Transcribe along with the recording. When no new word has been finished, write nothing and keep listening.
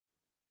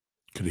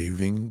Good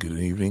evening,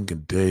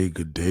 good day,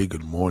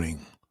 good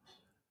morning.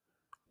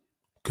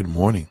 Good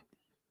morning.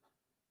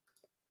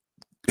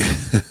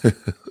 I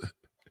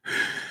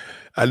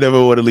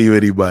never want to leave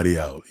anybody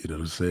out. You know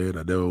what I'm saying?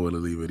 I never want to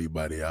leave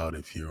anybody out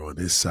if you're on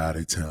this side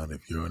of town,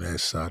 if you're on that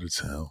side of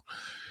town.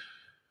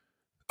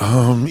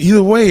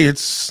 Either way,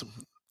 is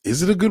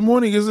it a good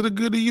morning? Is it a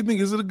good evening?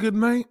 Is it a good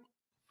night?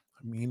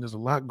 I mean, there's a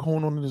lot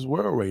going on in this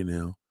world right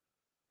now.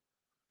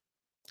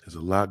 There's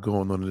a lot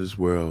going on in this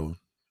world.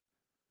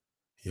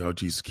 Y'all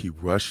just keep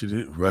rushing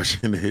it,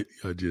 rushing it.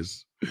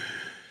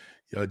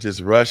 Y'all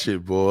just rush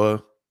it, boy.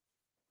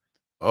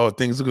 Oh,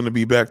 things are gonna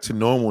be back to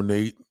normal,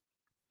 Nate.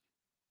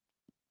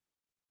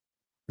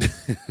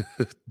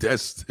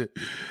 That's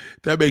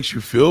that makes you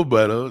feel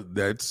better.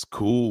 That's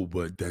cool,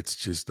 but that's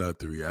just not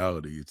the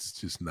reality. It's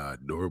just not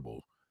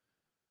normal.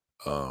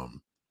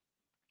 Um,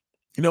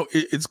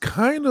 it's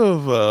kind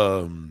of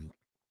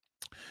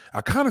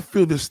I kind of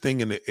feel this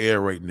thing in the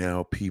air right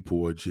now.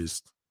 People are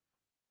just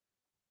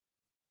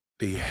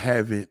they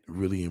haven't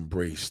really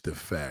embraced the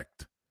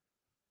fact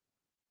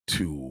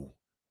to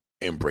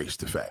embrace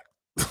the fact.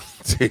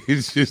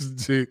 it's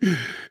just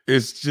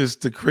it's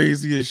just the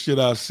craziest shit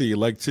I see.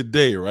 Like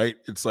today, right?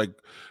 It's like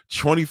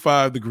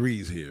 25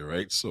 degrees here,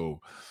 right? So,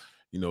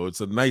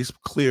 it's a nice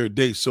clear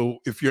day. So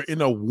if you're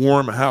in a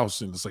warm house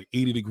and it's like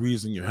 80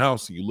 degrees in your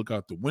house and you look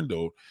out the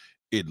window,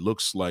 it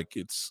looks like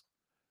it's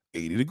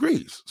 80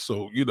 degrees.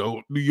 So,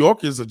 New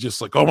Yorkers are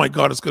just like, oh my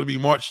God, it's gonna be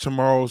March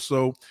tomorrow.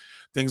 So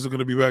things are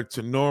gonna be back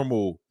to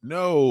normal.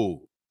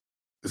 No,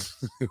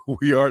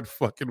 we are at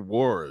fucking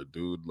war,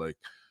 dude. Like,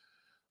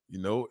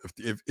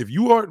 if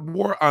you are at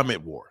war, I'm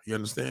at war. You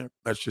understand?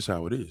 That's just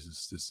how it is.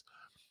 It's just,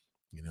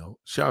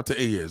 shout out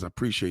to Ayaz. I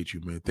appreciate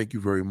you, man. Thank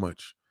you very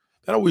much.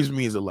 That always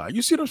means a lot.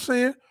 You see what I'm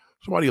saying?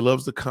 Somebody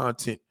loves the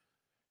content,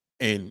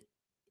 and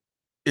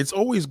it's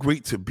always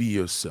great to be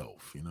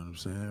yourself. You know what I'm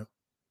saying?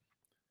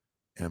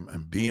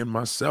 And being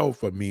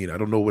myself, I mean, I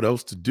don't know what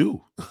else to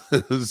do.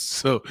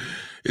 So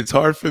it's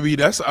hard for me.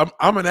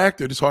 I'm an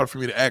actor. It's hard for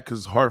me to act because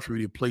it's hard for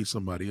me to play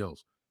somebody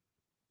else.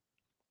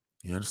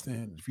 You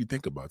understand? If you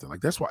think about that,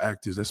 like that's why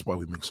actors, that's why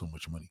we make so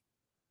much money.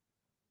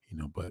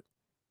 But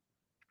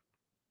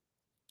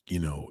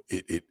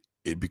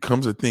it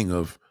becomes a thing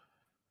of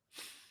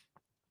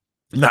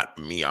not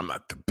me, I'm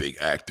not the big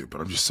actor, but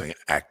I'm just saying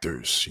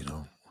actors,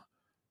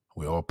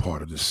 we're all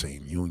part of the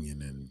same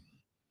union. And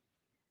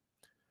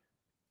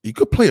you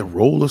could play a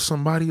role of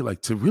somebody,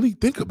 like to really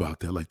think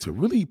about that, like to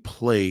really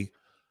play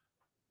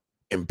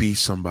and be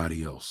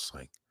somebody else.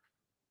 Like,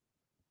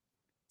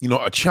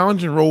 a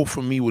challenging role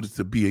for me is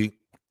to be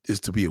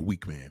a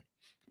weak man.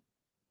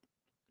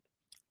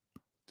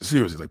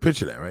 Seriously, like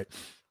picture that, right?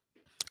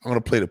 I'm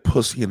gonna play the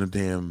pussy in a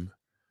damn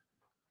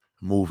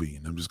movie,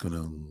 and I'm just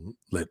gonna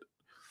let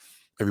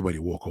everybody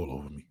walk all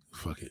over me.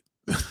 Fuck it.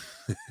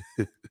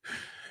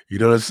 You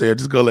know what I'm saying?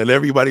 Just gonna let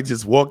everybody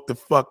just walk the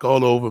fuck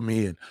all over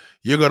me, and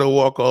you're gonna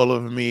walk all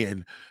over me,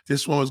 and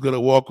this woman's gonna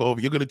walk over.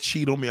 You're gonna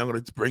cheat on me. I'm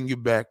gonna bring you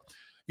back.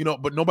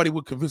 But nobody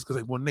would convince because,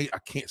 like, well, Nate, I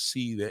can't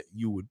see that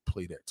you would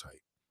play that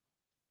type.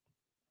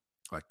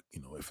 Like,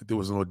 if there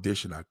was an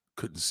audition, I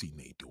couldn't see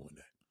Nate doing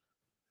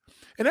that.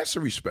 And that's a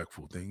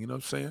respectful thing, you know what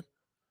I'm saying?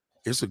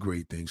 It's a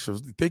great thing. So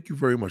thank you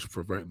very much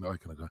for writing.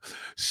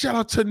 Shout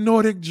out to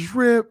Nordic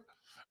Drip.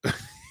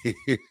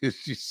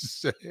 She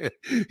said,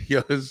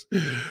 yo, this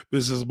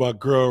is my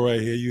girl right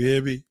here. You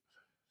hear me?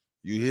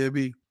 You hear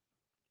me?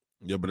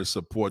 Yeah, but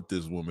support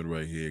this woman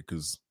right here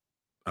because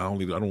I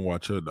don't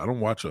watch her. I don't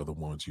watch other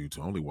women's YouTube.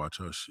 I only watch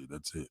her shit.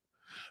 That's it.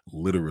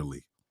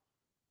 Literally.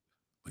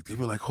 Like they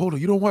were like, hold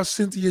on, you don't watch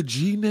Cynthia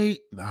G,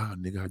 Nate? Nah,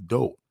 nigga, I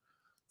don't.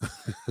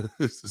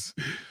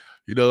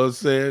 You know what I'm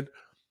saying?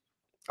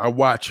 I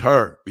watch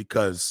her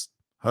because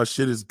her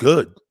shit is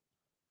good.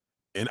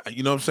 And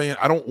you know what I'm saying?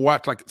 I don't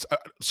watch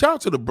shout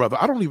out to the brother.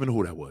 I don't even know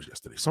who that was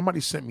yesterday. Somebody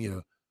sent me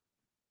a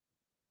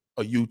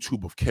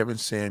YouTube of Kevin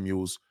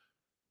Samuels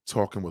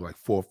talking with like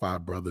 4 or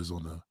 5 brothers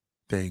on the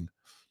thing.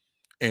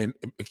 And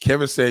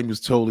Kevin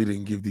Samuels totally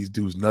didn't give these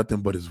dudes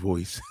nothing but his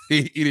voice.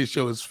 He didn't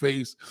show his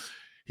face.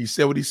 He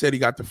said what he said. He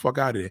got the fuck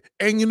out of there.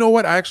 And you know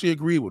what? I actually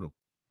agree with him.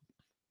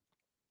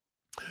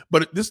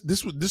 But this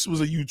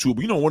was a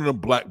YouTuber. One of them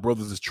black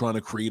brothers is trying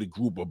to create a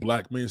group of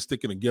black men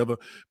sticking together.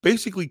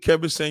 Basically,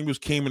 Kevin Samuels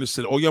came in and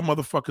said, "Oh, y'all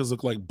motherfuckers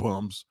look like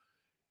bums,"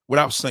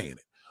 without saying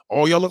it.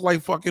 "Oh, y'all look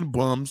like fucking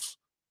bums.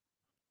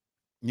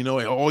 And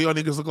all y'all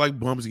niggas look like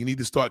bums. You need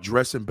to start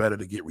dressing better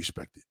to get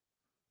respected."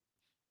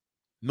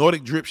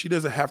 Nordic Drip, she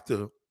doesn't have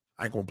to.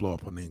 I ain't gonna blow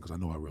up her name because I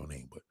know her real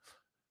name, but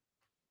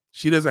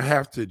she doesn't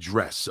have to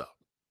dress up.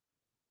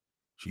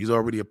 She's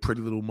already a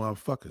pretty little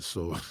motherfucker.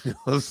 So you know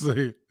what I'm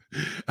saying?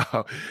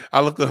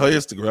 I looked at her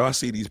Instagram. I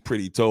see these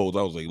pretty toes.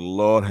 I was like,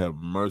 Lord have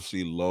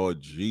mercy,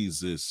 Lord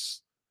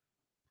Jesus.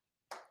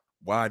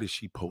 Why did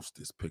she post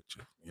this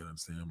picture? You know what I'm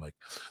saying?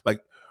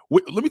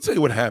 Let me tell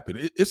you what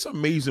happened. It's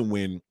amazing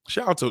when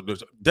shout out to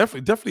there's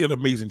definitely an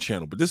amazing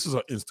channel, but this is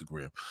her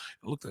Instagram.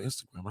 I looked at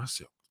Instagram. I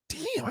said,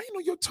 damn, I didn't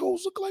know your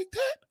toes look like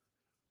that.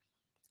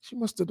 She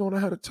must have known I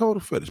had a toe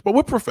fetish, but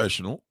we're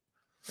professional.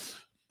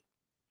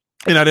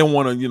 And I didn't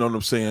want to, you know what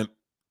I'm saying,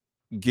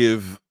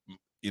 give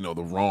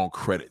the wrong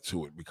credit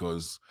to it,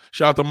 because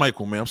shout out to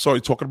Michael, man. I'm sorry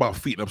talking about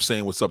feet and I'm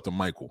saying what's up to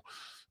Michael.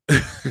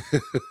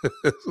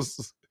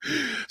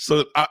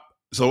 so I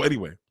so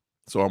anyway,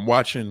 so I'm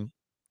looking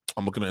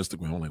at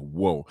Instagram. I'm like,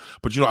 whoa.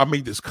 But I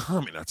made this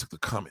comment. I took the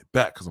comment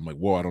back because I'm like,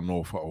 whoa, I don't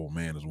know if our old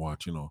man is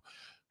watching or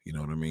you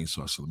know what I mean?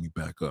 So I said, let me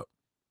back up.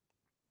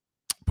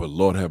 But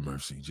Lord have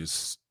mercy,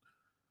 just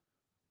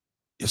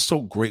it's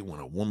so great when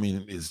a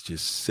woman is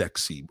just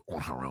sexy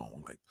on her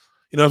own. Like,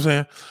 you know what I'm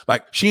saying?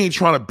 Like she ain't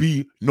trying to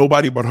be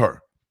nobody but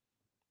her.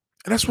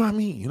 And that's what I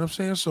mean. You know what I'm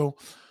saying? So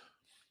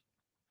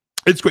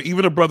it's great.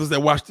 Even the brothers that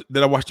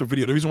I watched the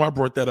video. The reason why I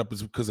brought that up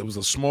is because it was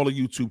a smaller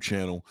YouTube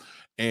channel,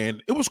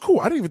 and it was cool.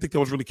 I didn't even think that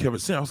was really Kevin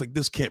Samuels. I was like,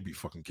 this can't be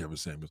fucking Kevin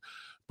Samuels.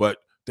 But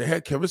they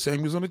had Kevin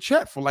Samuels on the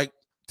chat for like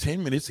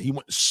 10 minutes. He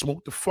went and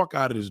smoked the fuck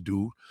out of this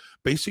dude,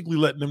 basically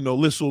letting them know,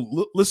 listen,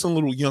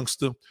 little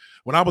youngster,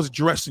 when I was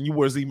dressing, you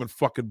wasn't even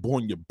fucking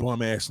born, you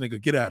bum ass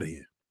nigga. Get out of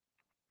here.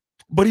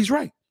 But he's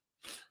right.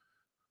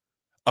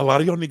 A lot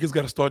of y'all niggas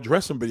got to start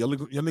dressing, but y'all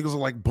niggas are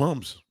like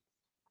bums.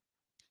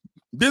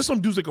 There's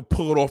some dudes that can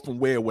pull it off and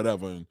wear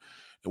whatever and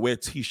wear a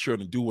t-shirt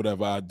and do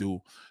whatever I do.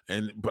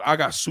 But I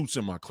got suits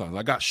in my closet.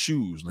 I got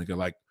shoes, nigga.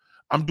 Like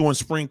I'm doing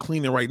spring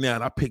cleaning right now,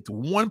 and I picked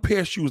one pair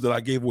of shoes that I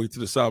gave away to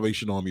the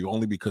Salvation Army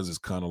only because it's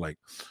kind of like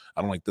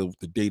I don't like the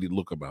dated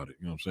look about it.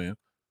 You know what I'm saying?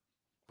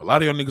 A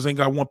lot of y'all niggas ain't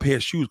got one pair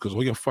of shoes because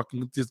all your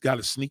fucking just got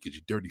is sneakers,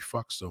 you dirty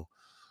fuck. So,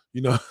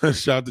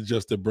 shout out to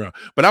Justin Brown.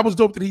 But I was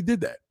dope that he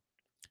did that.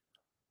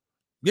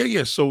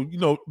 Yeah. So,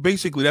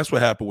 basically that's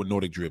what happened with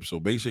Nordic Drip. So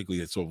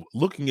basically,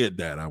 looking at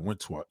that, I went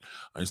to our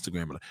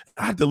Instagram and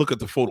I had to look at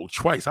the photo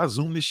twice. I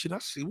zoomed this shit. I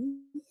see,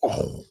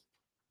 whoa.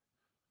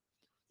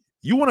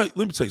 Let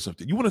me tell you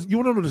something. You want to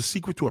know the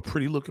secret to a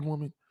pretty looking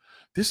woman?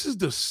 This is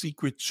the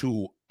secret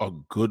to a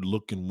good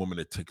looking woman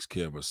that takes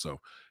care of herself.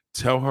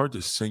 Tell her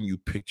to send you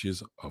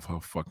pictures of her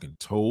fucking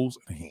toes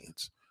and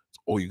hands. That's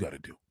all you got to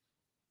do.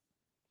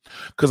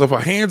 Because if her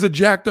hands are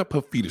jacked up,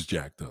 her feet is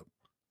jacked up.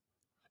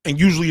 And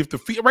usually if the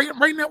feet,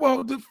 right now,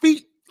 well, the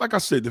feet, like I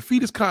said, the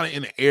feet is kind of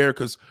in the air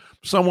because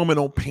some women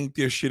don't paint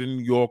their shit in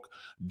New York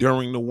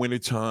during the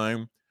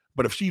wintertime.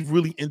 But if she's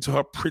really into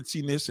her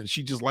prettiness and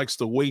she just likes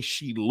the way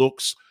she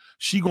looks,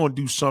 she going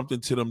to do something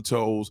to them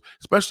toes,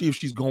 especially if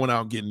she's going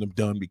out getting them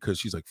done because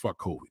she's like, fuck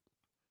COVID.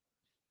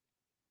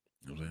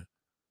 You know what I'm saying?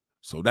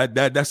 So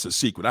that's the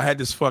secret. I had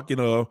this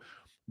fucking,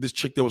 this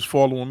chick that was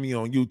following me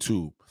on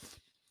YouTube.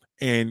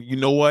 And you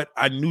know what?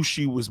 I knew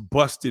she was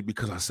busted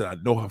because I said, I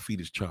know her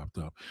feet is chopped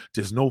up.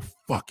 There's no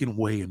fucking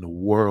way in the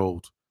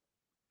world.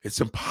 It's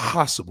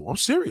impossible. I'm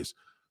serious.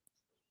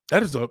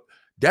 That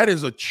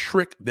is a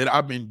trick that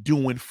I've been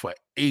doing for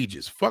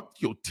ages. Fuck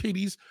your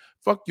titties.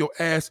 Fuck your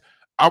ass.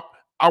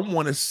 I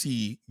want to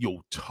see your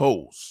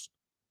toes.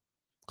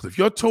 Because if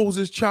your toes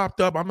is chopped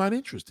up, I'm not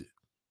interested.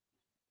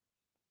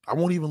 I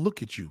won't even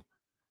look at you.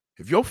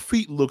 If your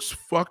feet looks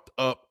fucked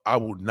up, I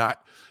will not.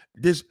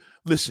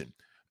 Listen.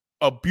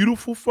 A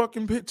beautiful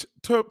fucking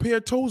pair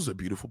of toes is a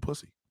beautiful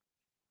pussy.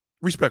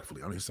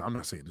 Respectfully, I'm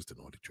not saying this to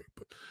know the trick,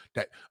 but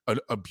that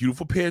a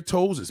beautiful pair of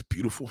toes is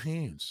beautiful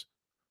hands.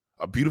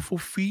 A beautiful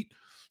feet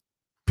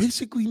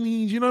basically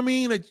means, you know what I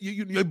mean? That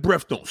your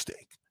breath don't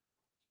stink.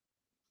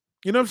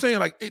 You know what I'm saying?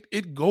 Like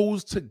it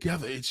goes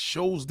together. It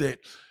shows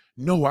that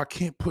no, I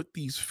can't put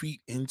these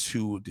feet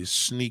into this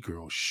sneaker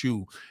or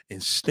shoe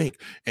and stink.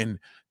 And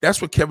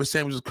that's what Kevin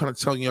Samuels is kind of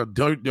telling y'all,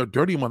 they're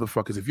dirty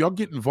motherfuckers. If y'all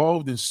get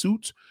involved in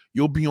suits,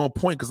 you'll be on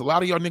point. Because a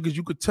lot of y'all niggas,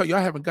 you could tell y'all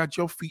haven't got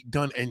your feet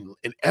done in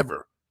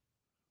ever.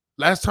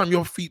 Last time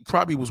your feet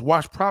probably was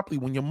washed properly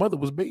when your mother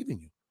was bathing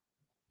you.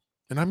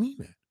 And I mean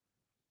that.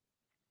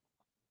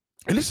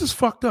 And this is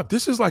fucked up.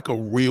 This is like a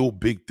real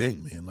big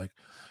thing, man. Like,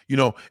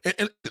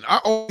 and I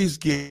always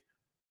get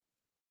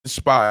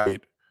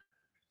inspired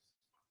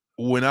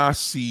when I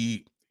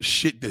see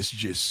shit that's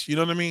just, you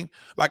know what I mean?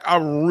 Like I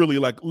really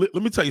let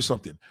me tell you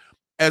something.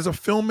 As a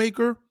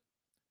filmmaker,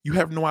 you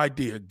have no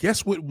idea.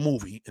 Guess what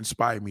movie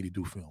inspired me to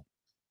do film?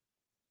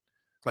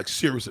 Like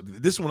seriously,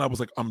 this one I was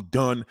like, I'm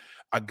done.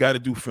 I got to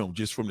do film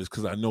just from this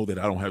because I know that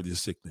I don't have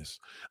this sickness.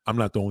 I'm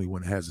not the only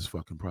one that has this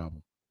fucking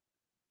problem.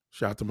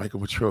 Shout out to Michael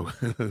Petro.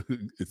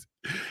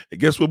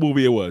 Guess what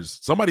movie it was?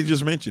 Somebody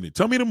just mentioned it.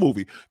 Tell me the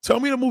movie. Tell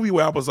me the movie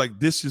where I was like,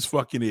 this is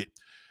fucking it.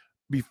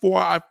 Before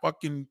I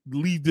fucking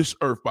leave this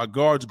earth, by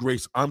God's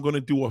grace, I'm going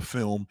to do a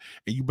film,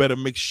 and you better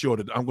make sure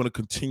that I'm going to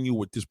continue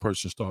what this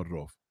person started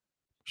off.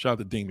 Shout out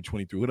to Damon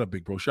 23. What up,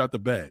 big bro? Shout out to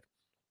Bad.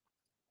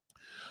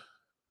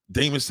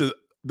 Damon said,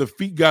 the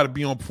feet got to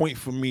be on point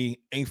for me.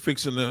 Ain't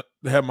fixing to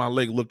have my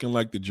leg looking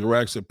like the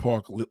Jurassic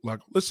Park. Like,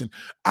 listen,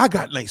 I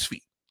got nice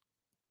feet.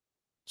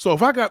 So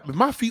if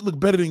my feet look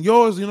better than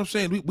yours, you know what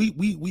I'm saying?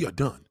 We are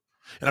done.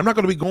 And I'm not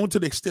going to be going to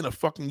the extent of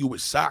fucking you with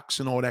socks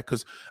and all that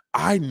because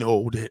I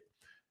know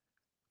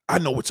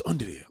what's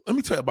under there. Let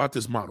me tell you about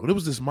this model. There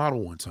was this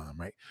model one time,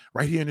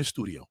 right here in the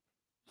studio.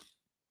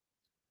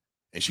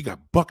 And she got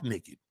buck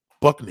naked.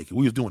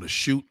 We was doing a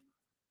shoot.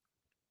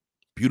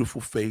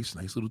 Beautiful face,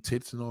 nice little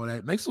tits and all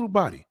that. Nice little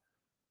body.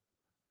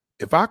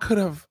 If I could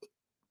have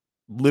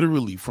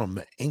literally from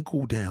the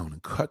ankle down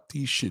and cut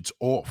these shits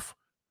off.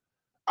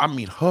 I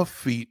mean, her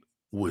feet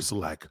was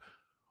like,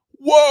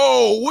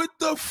 whoa, what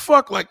the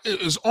fuck? Like,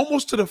 it was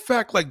almost to the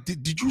fact, like,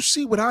 did you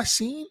see what I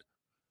seen?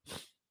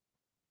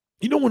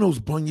 You know when those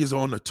bunions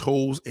are on the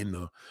toes and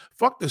the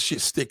fuck the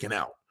shit sticking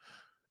out?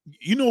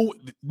 You know,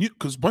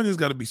 because bunions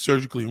got to be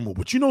surgically removed,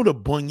 but you know the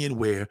bunion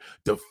where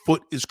the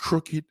foot is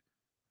crooked?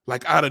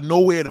 Like out of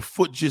nowhere, the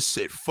foot just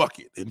said, fuck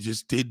it, and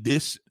just did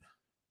this.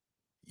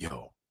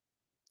 Yo,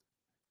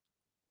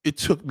 it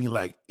took me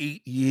like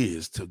 8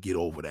 years to get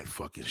over that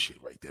fucking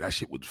shit right there. That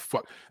shit was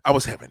fuck. I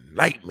was having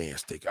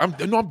nightmares.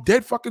 I'm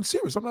dead fucking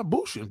serious. I'm not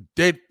bullshit. I'm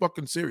dead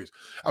fucking serious.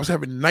 I was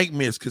having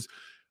nightmares because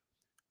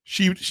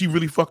she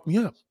really fucked me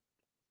up.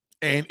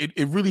 And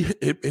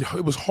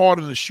it was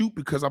harder to shoot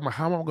because I'm like,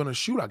 how am I going to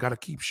shoot? I got to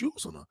keep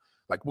shoes on her.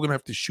 Like, we're going to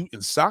have to shoot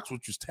in socks,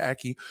 which was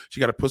tacky.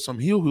 She got to put some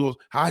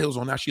high heels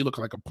on. Now she looked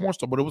like a porn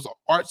star, but it was an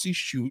artsy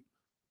shoot.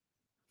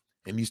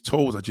 And these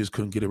toes, I just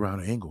couldn't get around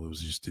the angle.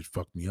 It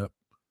fucked me up.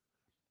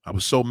 I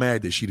was so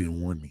mad that she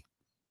didn't warn me.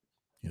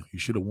 You know, you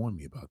should have warned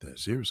me about that.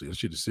 Seriously, I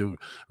should have.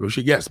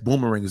 Yes,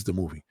 Boomerang is the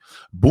movie.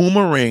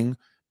 Boomerang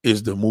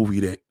is the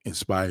movie that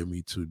inspired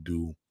me to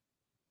do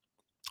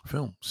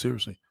film.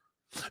 Seriously.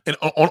 And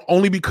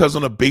only because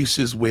on a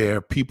basis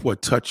where people are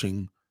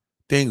touching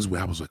things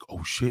where I was like,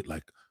 oh shit,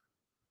 like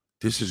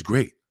this is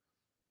great.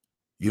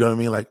 You know what I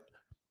mean? Like,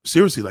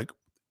 seriously, like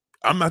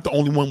I'm not the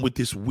only one with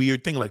this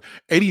weird thing. Like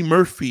Eddie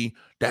Murphy,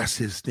 that's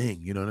his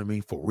thing. You know what I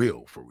mean? For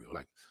real.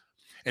 Like,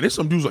 and there's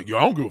some dudes like, yo,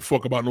 I don't give a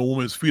fuck about no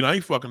woman's feet. I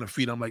ain't fucking her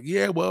feet. I'm like,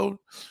 yeah, well,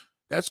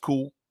 that's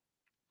cool.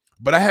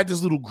 But I had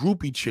this little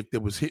groupie chick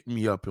that was hitting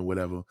me up and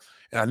whatever.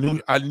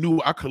 And I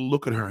knew I could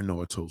look at her and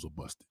know her toes were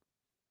busted.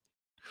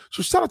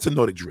 So shout out to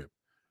Naughty Drip.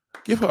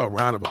 Give her a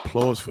round of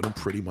applause for them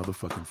pretty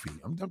motherfucking feet.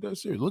 I'm that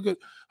serious. Look at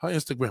her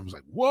Instagram. I was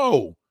like,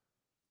 whoa,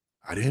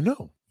 I didn't know. You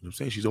know what I'm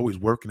saying? She's always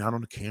working out on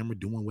the camera,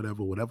 doing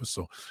whatever.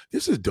 So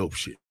this is dope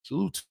shit.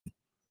 Salute.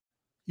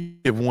 You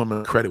give a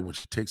woman credit when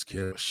she takes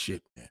care of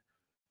shit, man.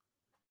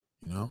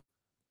 You know?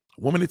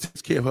 A woman that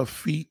takes care of her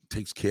feet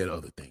takes care of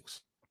other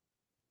things.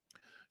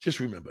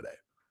 Just remember that.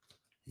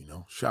 You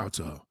know, shout out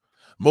to her.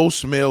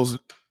 Most males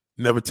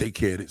never take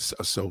care of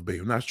themselves,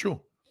 baby. That's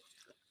true.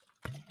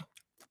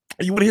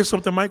 You want to hear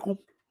something, Michael?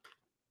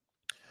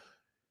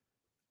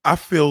 I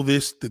feel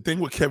this. The thing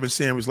with Kevin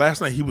Samuels,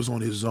 last night he was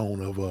on his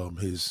zone of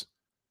his,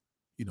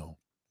 you know,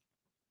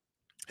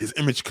 his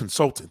image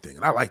consulting thing.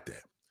 And I like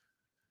that.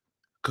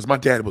 Because my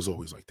dad was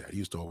always like that. He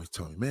used to always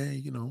tell me,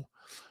 man, you know,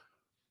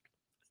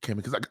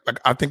 because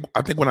I think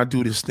when I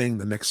do this thing,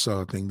 the next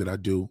thing that I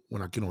do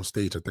when I get on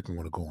stage, I think I'm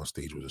going to go on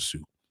stage with a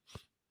suit.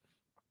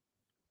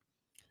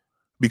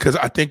 Because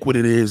I think what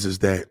it is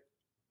that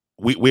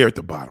we're at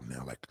the bottom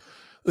now. Like,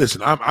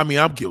 listen,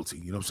 I'm guilty.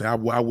 You know what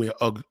I'm saying? I wear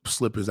Ugg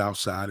slippers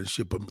outside and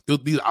shit, but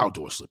these are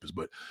outdoor slippers.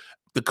 But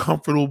the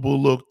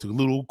comfortable look, the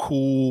little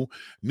cool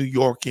New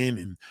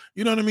Yorkin, and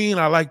you know what I mean?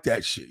 I like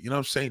that shit. You know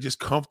what I'm saying? Just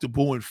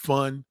comfortable and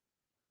fun.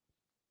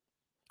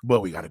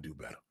 But we got to do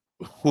better.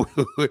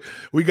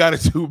 We got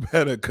to do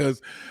better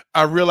because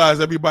I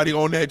realize everybody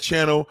on that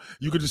channel,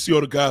 you could just see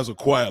all the guys are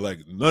quiet.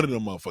 Like, none of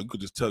them motherfuckers. You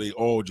could just tell they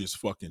all just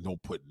fucking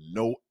don't put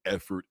no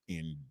effort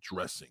in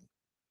dressing.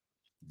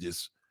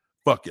 Just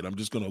fuck it. I'm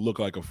just going to look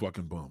like a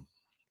fucking bum.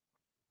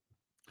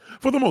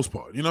 For the most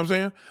part. You know what I'm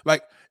saying?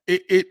 Like,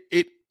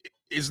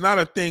 it's not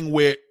a thing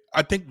where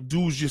I think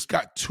dudes just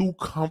got too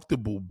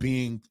comfortable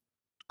being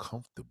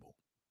comfortable.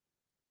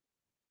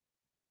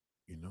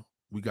 You know?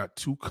 We got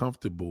too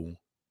comfortable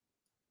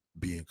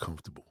being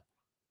comfortable.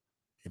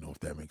 You know, if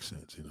that makes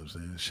sense. You know what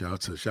I'm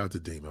saying? Shout out to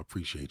Dame. I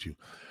appreciate you.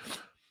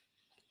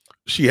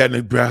 She had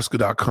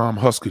Nebraska.com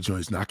Husker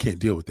joints. Now I can't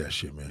deal with that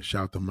shit, man.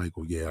 Shout out to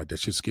Michael. Yeah, that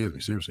shit scares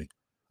me. Seriously.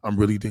 I'm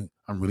really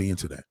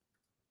into that.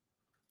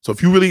 So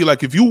if you really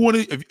like, if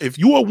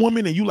you're a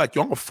woman and you like,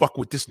 yo, I'm gonna fuck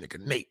with this nigga,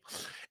 Nate,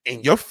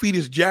 and your feet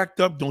is jacked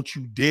up, don't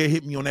you dare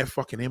hit me on that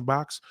fucking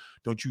inbox.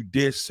 Don't you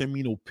dare send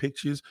me no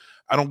pictures.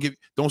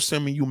 Don't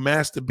send me you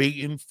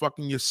masturbating,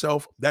 fucking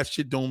yourself. That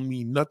shit don't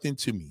mean nothing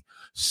to me.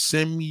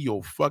 Send me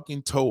your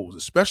fucking toes,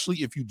 especially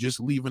if you just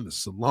leaving the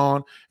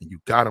salon and you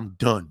got them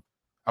done.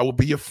 I will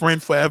be your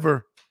friend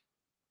forever.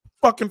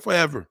 Fucking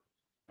forever.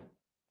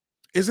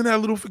 Isn't that a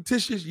little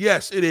fictitious?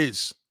 Yes, it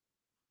is.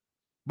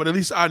 But at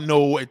least I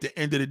know at the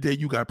end of the day,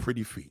 you got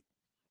pretty feet.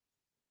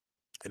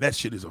 And that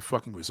shit is a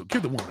fucking way. So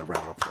give the woman a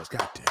round of applause.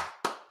 God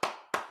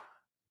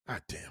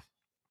damn.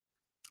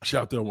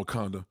 Shout out there,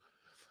 Wakanda.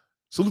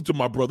 Salute to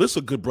my brother. This is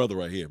a good brother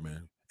right here,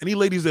 man. Any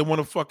ladies that want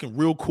to fucking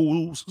real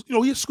cool, you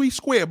know, he's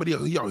square, but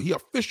he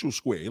official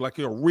square. Like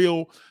a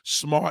real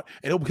smart,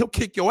 and he'll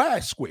kick your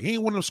ass square. He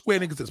ain't one of them square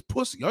niggas that's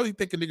pussy. All you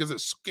thinking niggas that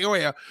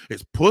square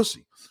is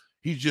pussy.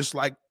 He's just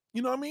like,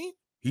 you know what I mean?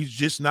 He's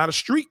just not a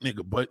street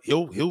nigga, but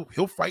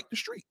he'll fight the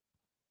street.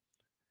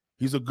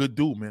 He's a good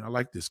dude, man. I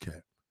like this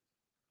cat.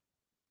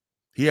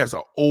 He has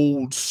an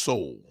old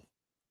soul.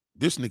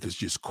 This nigga's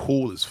just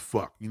cool as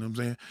fuck. You know what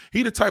I'm saying?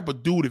 He the type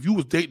of dude, if you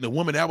was dating a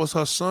woman that was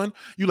her son,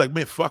 you like,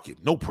 man, fuck it.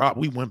 No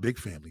problem. We one big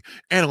family.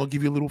 And I'm going to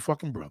give you a little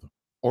fucking brother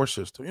or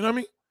sister. You know what I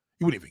mean?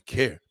 You wouldn't even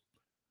care.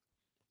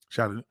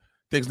 Shout out.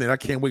 Thanks, Nate. I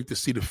can't wait to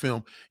see the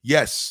film.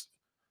 Yes.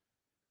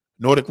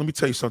 Nordic, let me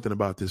tell you something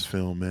about this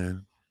film,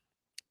 man.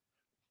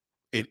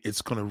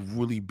 It's going to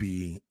really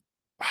be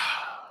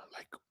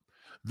like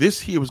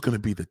this here is going to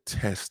be the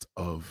test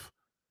of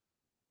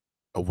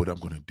what I'm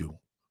going to do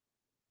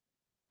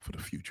for the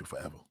future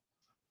forever.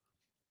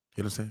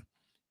 You understand?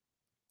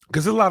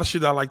 Because there's a lot of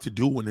shit I like to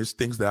do, and there's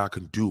things that I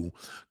can do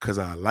because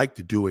I like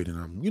to do it,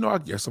 and I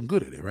guess I'm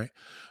good at it, right?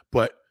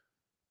 But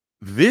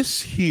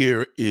this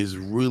here is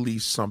really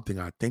something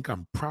I think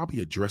I'm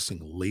probably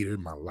addressing later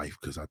in my life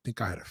because I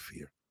think I had a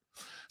fear.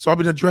 So I've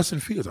been addressing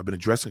fears.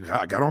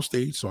 I got on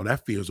stage, so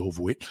that fear is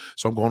over with.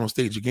 So I'm going on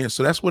stage again.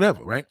 So that's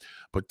whatever, right?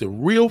 But the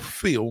real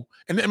feel,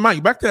 and then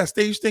Mike, back to that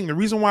stage thing, the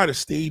reason why the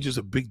stage is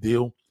a big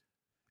deal,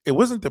 it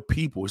wasn't the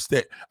people. It's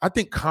that I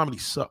think comedy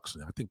sucks.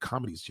 Man. I think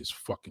comedy is just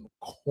fucking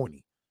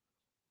corny.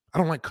 I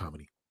don't like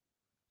comedy.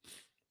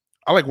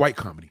 I like white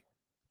comedy.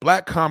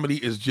 Black comedy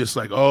is just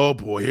like, oh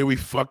boy, here we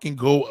fucking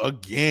go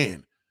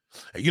again.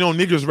 And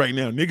niggas right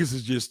now, niggas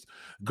is just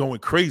going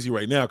crazy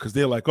right now because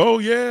they're like, oh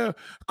yeah,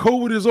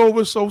 COVID is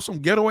over. So some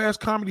ghetto ass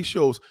comedy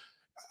shows.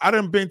 I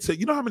done been to,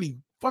 how many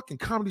fucking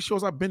comedy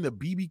shows I've been to?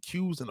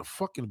 BBQs in the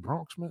fucking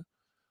Bronx, man.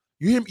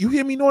 You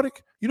hear me,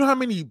 Nordic? You know how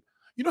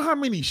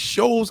many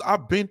shows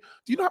I've been?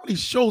 Do you know how many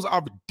shows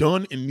I've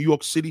done in New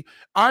York City?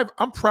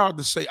 I'm proud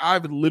to say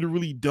I've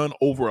literally done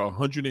over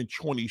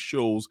 120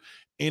 shows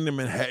in the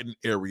Manhattan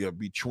area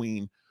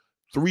between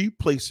 3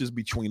 places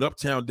between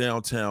uptown,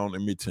 downtown,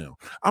 and midtown.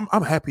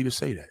 I'm happy to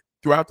say that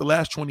throughout the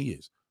last 20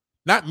 years.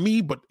 Not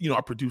me, but I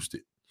produced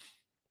it.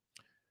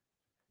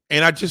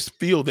 And I just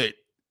feel that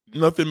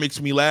nothing makes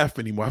me laugh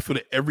anymore. I feel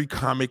that every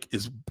comic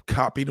is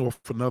copied off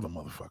another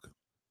motherfucker.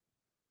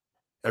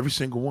 Every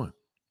single one.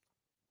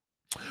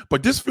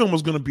 But this film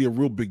was going to be a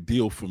real big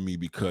deal for me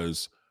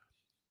because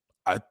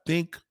I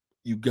think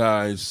you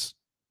guys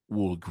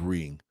will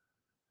agree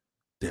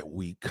that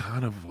we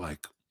kind of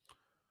like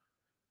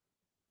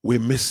we're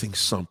missing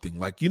something.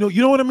 Like, you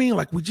know what I mean?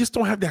 Like, we just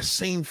don't have that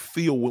same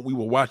feel when we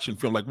were watching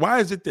film. Like, why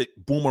is it that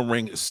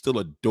Boomerang is still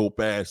a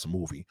dope-ass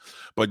movie?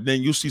 But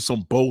then you see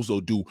some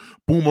bozo do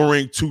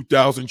Boomerang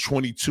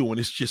 2022, and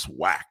it's just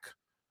whack.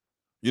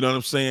 You know what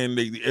I'm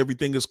saying?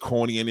 Everything is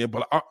corny in there.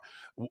 But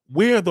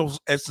where are those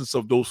essence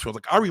of those films?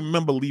 Like, I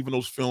remember leaving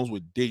those films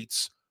with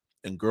dates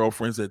and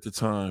girlfriends at the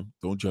time.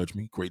 Don't judge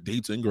me. Great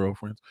dates and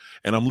girlfriends.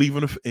 And I'm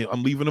leaving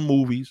the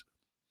movies,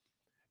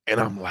 and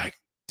I'm like,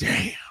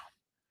 damn.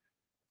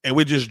 And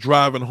we're just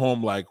driving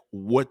home like,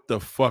 what the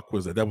fuck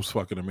was that? That was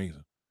fucking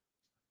amazing.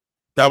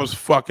 That was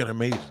fucking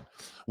amazing.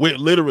 We're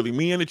literally,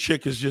 me and the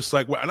chick is just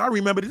like, well, and I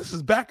remember this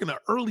is back in the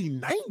early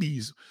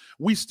 90s.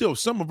 We still,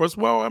 some of us,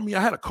 well, I mean,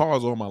 I had a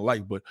cars all my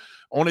life, but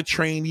on a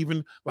train,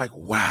 even like,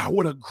 wow,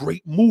 what a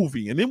great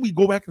movie. And then we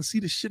go back and see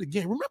the shit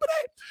again. Remember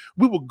that?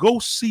 We would go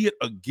see it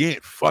again.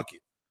 Fuck it.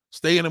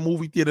 Stay in a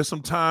movie theater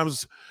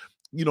sometimes,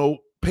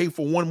 pay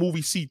for one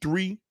movie, see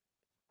 3.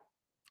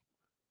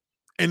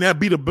 And that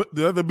be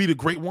the other be the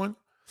great one.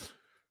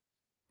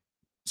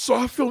 So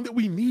I feel that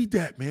we need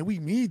that, man. We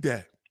need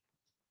that.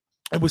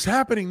 And what's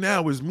happening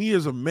now is me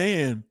as a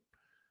man,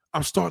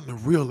 I'm starting to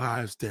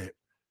realize that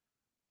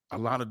a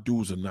lot of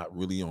dudes are not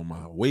really on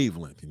my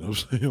wavelength, you know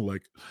what I'm saying?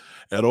 Like,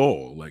 at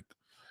all. Like,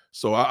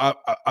 so I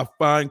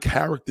find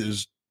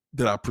characters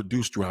that I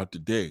produce throughout the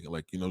day.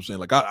 Like, you know what I'm saying?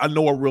 Like, I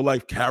know a real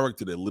life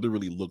character that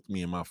literally looked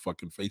me in my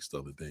fucking face the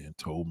other day and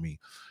told me,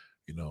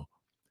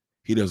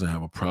 he doesn't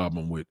have a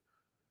problem with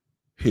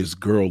his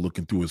girl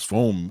looking through his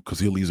phone because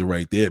he leaves it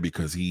right there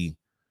because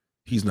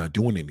he's not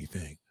doing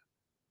anything.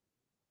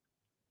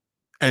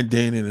 And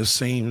then in the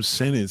same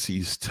sentence,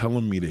 he's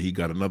telling me that he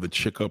got another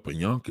chick up in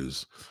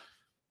Yonkers.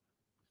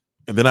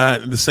 And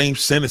then in the same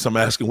sentence, I'm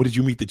asking, where did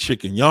you meet the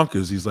chick in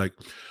Yonkers? He's like,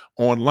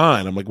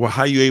 online. I'm like, well,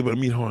 how are you able to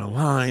meet her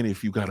online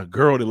if you got a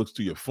girl that looks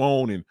through your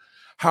phone? And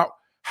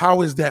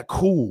how is that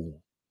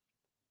cool?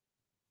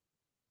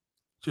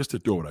 Just to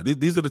throw it out.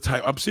 These are the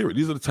type, I'm serious.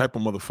 These are the type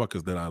of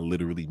motherfuckers that I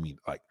literally meet,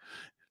 like,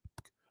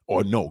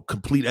 or no,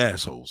 complete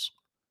assholes.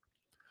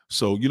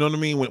 So, you know what I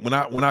mean?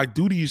 When I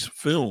do these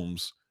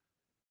films,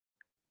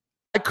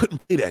 I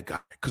couldn't play that guy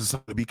because it's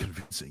not going to be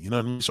convincing. You know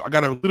what I mean? So I got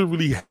to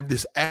literally have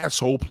this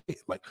asshole play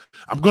it. Like,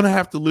 I'm going to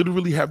have to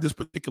literally have this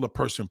particular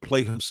person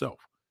play himself.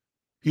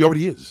 He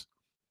already is.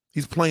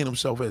 He's playing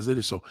himself as it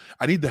is. So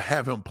I need to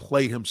have him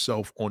play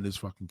himself on this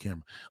fucking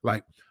camera.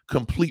 Like,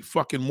 complete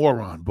fucking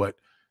moron, but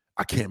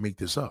I can't make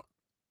this up.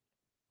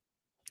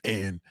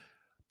 And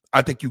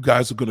I think you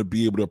guys are going to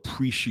be able to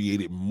appreciate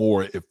it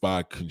more if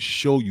I can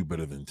show you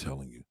better than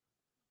telling you.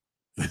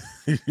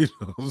 You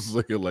know what I'm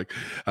saying? Like,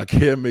 I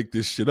can't make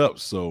this shit up.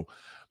 So,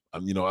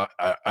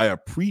 I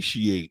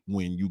appreciate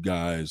when you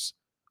guys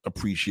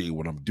appreciate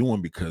what I'm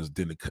doing, because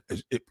then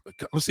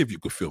let's see if you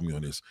could feel me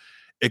on this.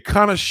 It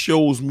kind of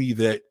shows me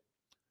that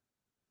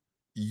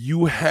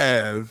you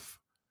have,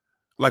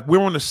 like, we're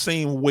on the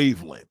same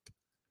wavelength.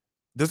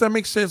 Does that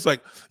make sense?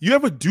 Like, you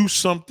ever do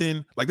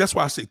something, like, that's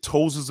why I say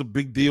toes is a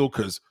big deal,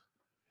 because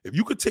if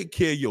you could take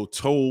care of your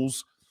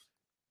toes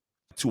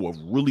to a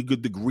really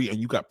good degree and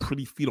you got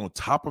pretty feet on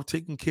top of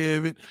taking care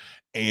of it,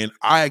 and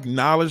I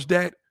acknowledge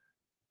that,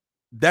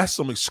 that's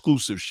some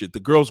exclusive shit. The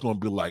girl's gonna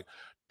be like,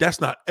 that's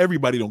not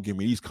everybody. Don't give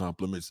me these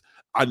compliments.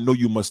 I know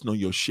you must know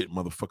your shit,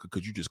 motherfucker,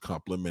 because you just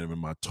complimented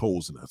my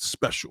toes in a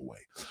special way.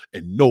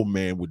 And no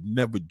man would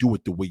never do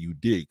it the way you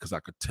did, because I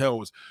could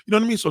tell it's, you know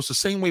what I mean? So it's the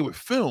same way with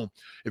film.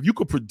 If you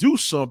could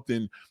produce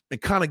something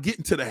and kind of get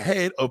into the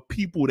head of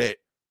people that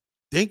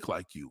think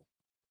like you,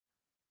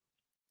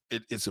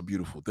 it's a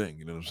beautiful thing.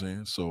 You know what I'm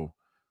saying? So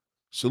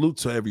salute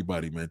to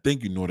everybody, man.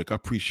 Thank you, Nordic. I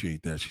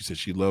appreciate that. She said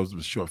she loves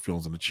the short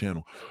films on the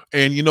channel.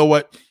 And you know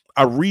what?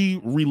 I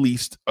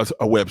re-released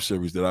a web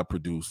series that I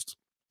produced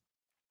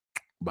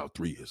about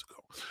 3 years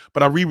ago.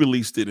 But I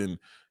re-released it, and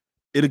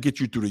it'll get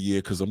you through the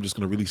year, because I'm just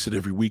going to release it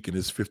every week, and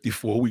it's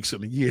 54 weeks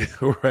in a year,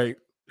 right?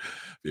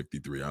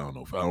 53. I don't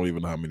know. I don't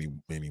even know how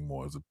many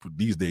more.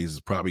 These days, it's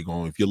probably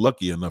going, if you're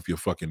lucky enough, you'll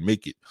fucking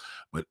make it.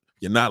 But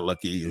you're not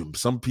lucky.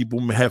 Some people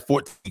have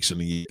 14 weeks in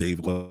the year. They're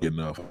lucky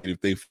enough. If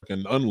they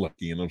fucking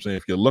unlucky, you know what I'm saying?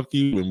 If you're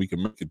lucky, then we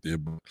can make it there.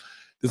 But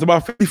there's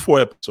about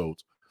 54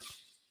 episodes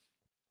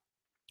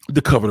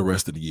to cover the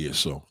rest of the year.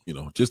 So, you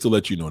know, just to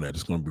let you know that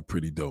it's going to be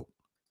pretty dope.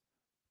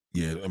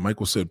 Yeah, and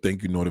Michael said,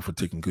 thank you, Nordic, for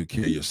taking good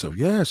care of yourself.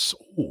 Yes.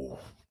 Oh,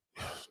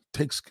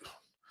 takes,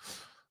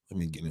 let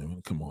me get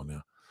in. Come on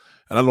now.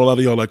 And I know a lot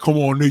of y'all like, come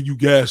on, nigga, you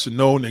gas and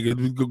no,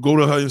 nigga. Go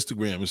to her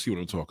Instagram and see what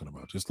I'm talking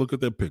about. Just look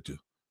at that picture.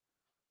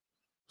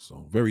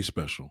 So very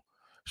special.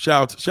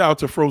 Shout out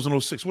to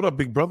Frozen 06. What up,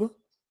 big brother?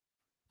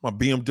 My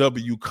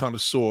BMW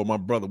connoisseur, my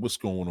brother. What's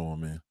going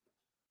on, man?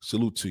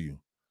 Salute to you.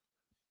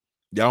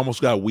 Yeah, I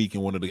almost got weak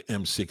in one of the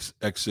M6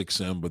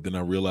 X6M, but then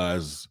I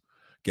realized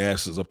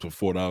gas is up to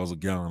 $4 a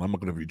gallon. I'm not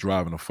going to be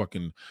driving a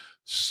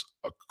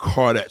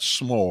car that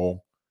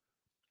small,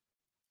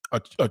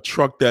 a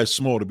truck that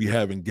small, to be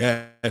having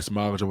gas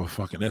mileage of a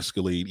fucking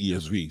Escalade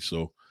ESV.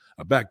 So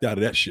I backed out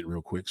of that shit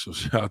real quick. So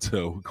shout out to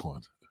El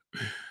Wakanda.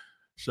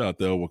 Shout out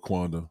to El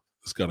Wakanda.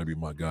 It's got to be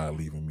my guy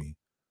leaving me.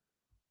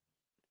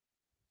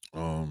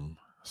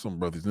 Some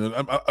brothers.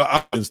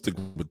 I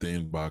Instagram with the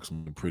inbox.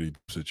 I'm in a pretty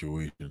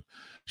situation.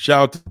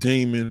 Shout out to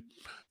Damon.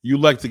 You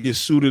like to get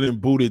suited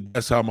and booted.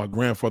 That's how my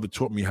grandfather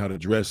taught me how to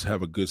dress,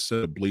 have a good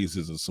set of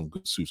blazers and some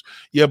good suits.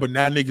 Yeah, but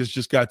now niggas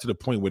just got to the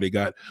point where they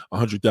got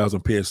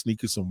 100,000 pair of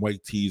sneakers, some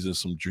white tees, and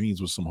some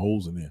jeans with some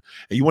holes in there.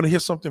 And you want to hear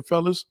something,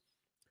 fellas?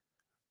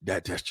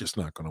 That's just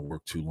not going to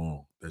work too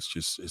long. That's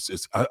just,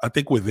 I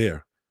think we're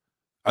there.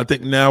 I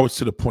think now it's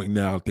to the point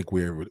now. I think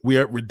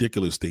we're at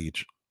ridiculous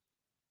stage.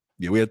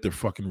 Yeah, we're at the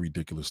fucking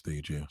ridiculous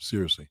stage. Yeah,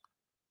 seriously.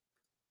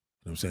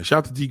 You know what I'm saying? Shout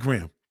out to D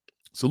Graham.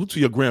 Salute to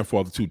your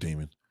grandfather too,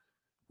 Damon.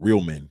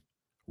 Real men.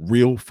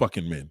 Real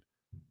fucking men.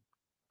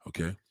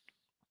 Okay?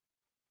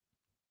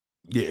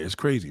 Yeah, it's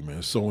crazy,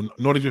 man. So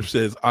Nordic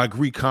says, I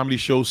agree, comedy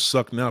shows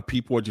suck now.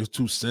 People are just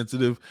too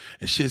sensitive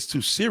and shit's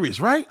too serious,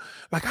 right?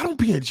 Like, I don't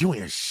be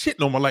enjoying shit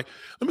no more. Like,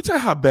 let me tell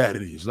you how bad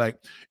it is. Like,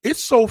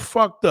 it's so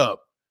fucked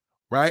up,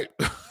 right?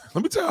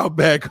 Let me tell you how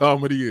bad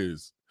comedy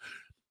is.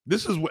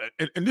 This is what,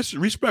 and this is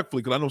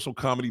respectfully, because I know some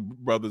comedy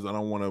brothers, I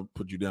don't want to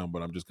put you down,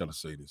 but I'm just going to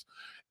say this.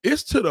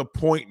 It's to the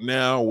point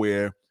now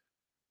where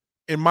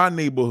in my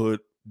neighborhood,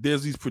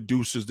 there's these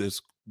producers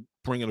that's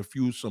bringing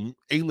some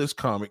A-list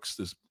comics,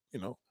 this, you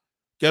know,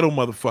 ghetto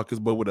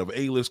motherfuckers, but whatever,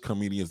 A-list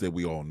comedians that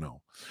we all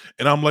know.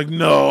 And I'm like,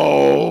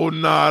 no,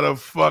 not a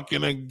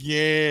fucking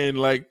again.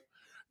 Like,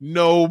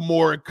 no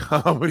more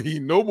comedy,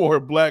 no more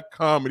black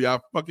comedy. I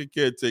fucking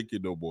can't take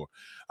it no more.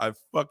 I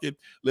fucking,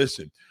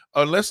 listen,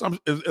 unless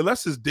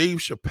it's Dave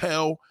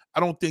Chappelle, I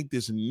don't think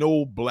there's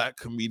no black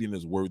comedian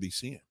is worthy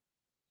seeing.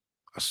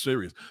 I'm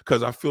serious,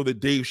 because I feel that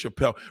Dave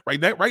Chappelle,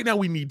 right now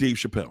we need Dave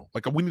Chappelle.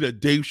 Like, we need a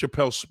Dave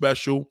Chappelle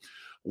special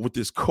with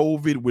this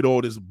COVID, with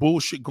all this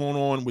bullshit going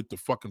on with the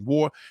fucking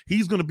war.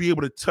 He's going to be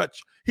able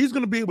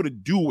to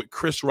do what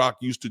Chris Rock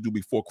used to do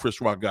before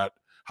Chris Rock got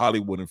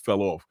Hollywood and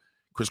fell off.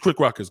 Chris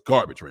Rock is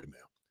garbage right now.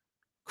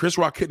 Chris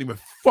Rock can't even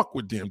fuck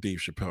with damn Dave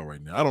Chappelle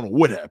right now. I don't know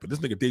what happened. This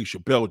nigga Dave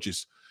Chappelle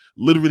just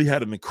literally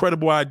had an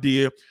incredible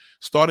idea,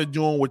 started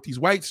doing what these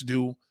whites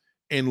do,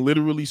 and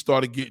literally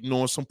started getting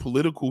on some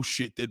political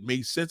shit that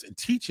made sense and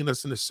teaching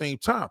us in the same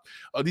time.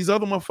 These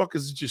other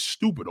motherfuckers are just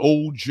stupid.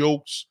 Old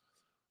jokes.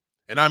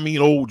 And I mean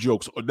old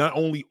jokes. Not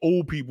only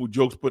old people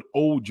jokes, but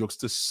old jokes.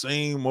 The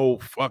same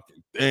old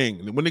fucking thing.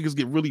 And when niggas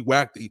get really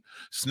whacked, they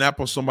snap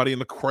on somebody in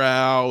the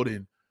crowd,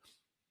 and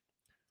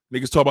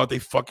niggas talk about they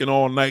fucking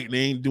all night and they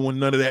ain't doing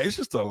none of that. It's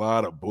just a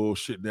lot of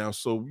bullshit now.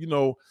 So, you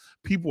know,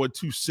 people are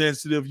too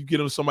sensitive. You get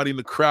on somebody in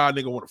the crowd,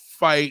 nigga want to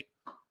fight.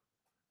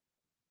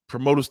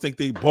 Promoters think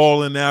they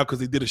balling now because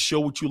they did a show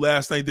with you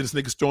last night. This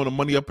niggas throwing the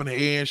money up in the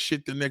air and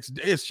shit the next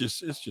day. It's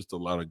just a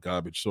lot of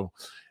garbage. So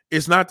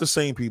it's not the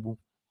same, people.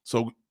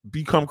 So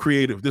become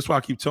creative. This is why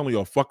I keep telling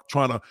y'all, fuck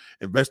trying to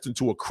invest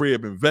into a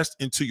crib. Invest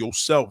into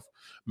yourself.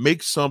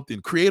 Make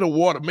something. Create a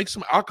water. Make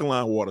some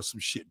alkaline water, some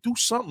shit. Do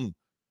something.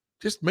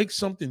 Just make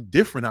something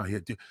different out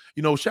here.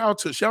 You know,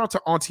 shout out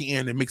to Auntie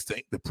Ann that makes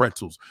the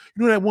pretzels.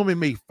 You know that woman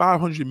made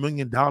 $500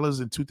 million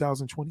in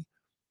 2020?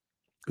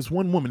 There's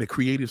one woman that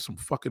created some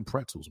fucking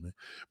pretzels, man.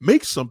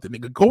 Make something,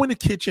 nigga. Go in the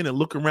kitchen and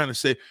look around and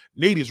say,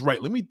 Nate is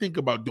right. Let me think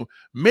about doing.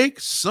 Make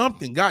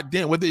something,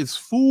 goddamn. Whether it's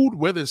food,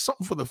 whether it's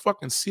something for the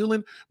fucking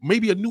ceiling,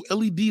 maybe a new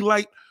LED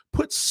light.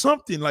 Put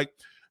something like,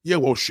 yeah,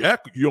 well,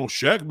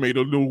 Shaq made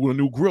a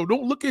new grill.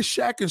 Don't look at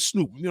Shaq and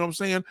Snoop. You know what I'm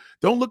saying?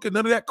 Don't look at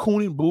none of that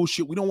cooning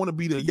bullshit. We don't want to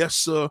be the yes,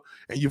 sir,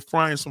 and you're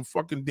frying some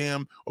fucking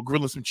damn or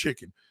grilling some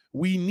chicken.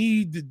 We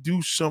need to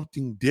do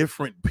something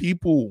different,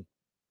 people.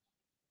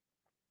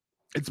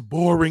 It's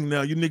boring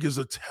now. You niggas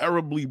are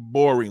terribly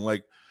boring,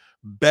 like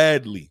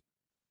badly.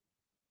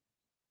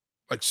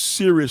 Like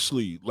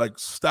seriously, like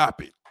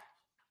stop it.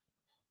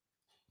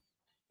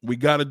 We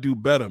got to do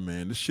better,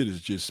 man. This shit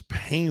is just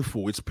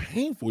painful. It's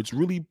painful.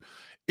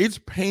 It's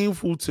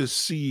painful to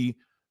see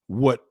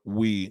what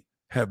we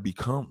have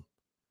become.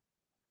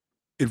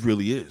 It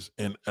really is.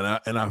 And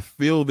I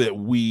feel that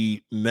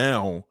we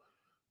now,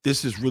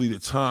 this is really the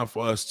time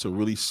for us to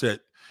really set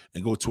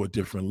and go to a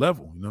different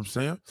level. You know what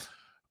I'm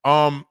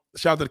saying?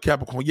 Shout out to the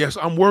Capricorn. Yes,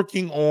 I'm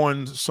working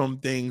on some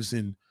things,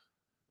 and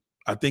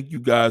I think you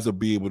guys will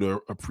be able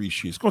to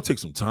appreciate. It's gonna take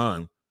some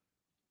time,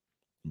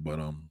 but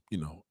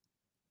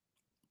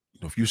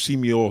if you see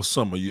me all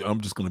summer, I'm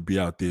just gonna be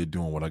out there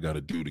doing what I got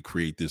to do to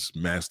create this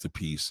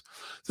masterpiece.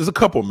 There's a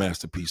couple of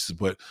masterpieces,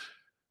 but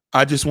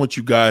I just want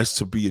you guys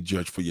to be a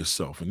judge for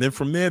yourself, and then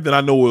from there, then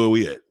I know where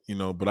we at.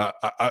 But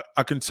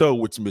I can tell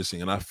what's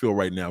missing, and I feel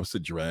right now it's a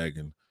drag,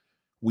 and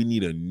we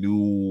need a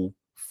new,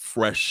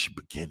 fresh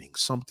beginning,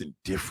 something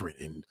different,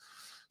 and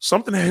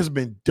something that has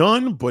been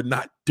done but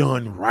not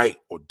done right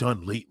or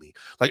done lately.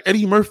 Like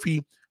Eddie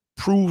Murphy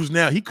proves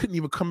now he couldn't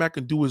even come back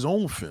and do his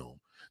own film.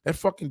 That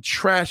fucking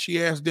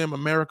trashy ass damn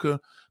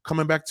America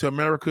coming back to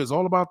America is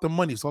all about the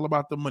money. It's all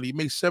about the money. He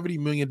made $70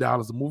 million.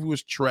 The movie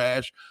was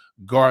trash,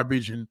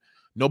 garbage, and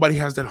nobody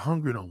has that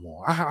hunger no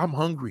more. I'm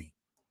hungry.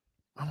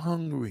 I'm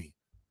hungry.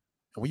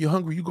 And when you're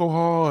hungry, you go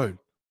hard.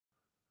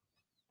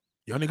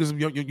 Y'all niggas,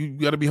 you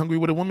got to be hungry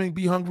with a woman.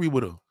 Be hungry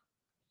with her.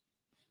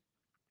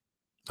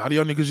 How do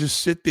y'all niggas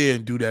just sit there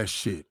and do that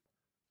shit?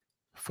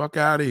 Fuck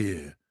out of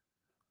here.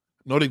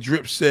 Nordic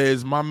Drip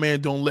says, my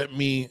man don't let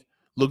me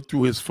look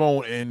through his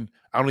phone, and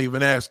I don't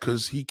even ask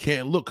because he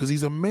can't look because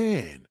he's a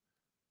man.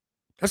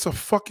 That's a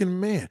fucking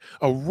man.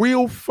 A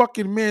real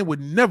fucking man would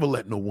never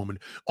let no woman.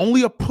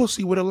 Only a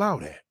pussy would allow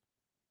that.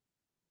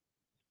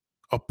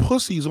 A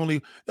pussy is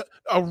only...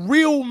 A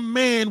real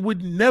man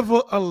would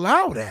never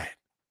allow that.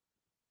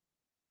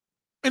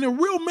 And a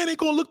real man ain't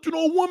gonna look through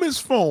no woman's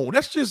phone.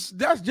 That's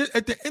just at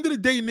the end of the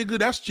day, nigga,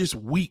 that's just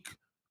weak.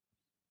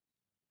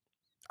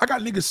 I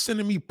got niggas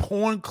sending me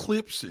porn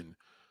clips and,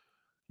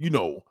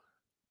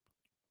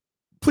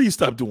 please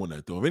stop doing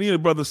that, though. If any of the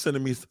brothers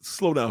sending me,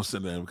 slow down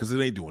sending them because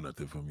it ain't doing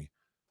nothing for me.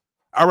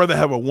 I'd rather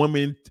have a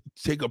woman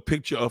take a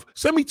picture of,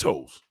 send me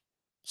toes.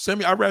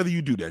 I'd rather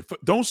you do that.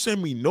 Don't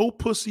send me no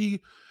pussy,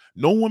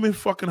 no woman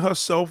fucking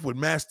herself with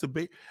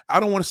masturbate.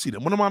 I don't want to see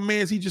that. One of my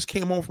mans, he just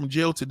came home from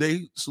jail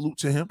today. Salute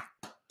to him.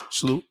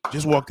 Salute.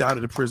 Just walked out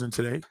of the prison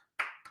today.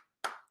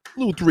 A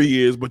little 3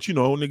 years, but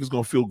niggas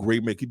gonna feel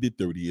great, make he did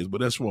 30 years,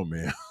 but that's one,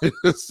 man.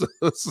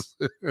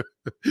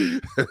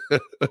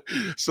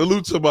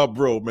 Salute to my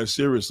bro, man,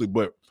 seriously.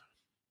 But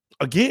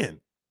again,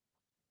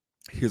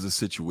 here's a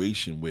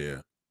situation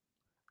where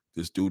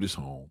this dude is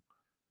home.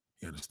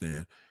 You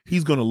understand?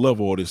 He's gonna love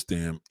all this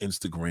damn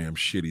Instagram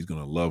shit. He's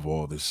gonna love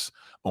all this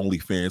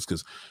OnlyFans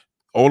because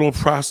all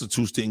those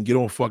prostitutes didn't get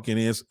on fucking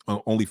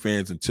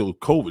OnlyFans until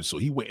COVID. So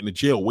he went into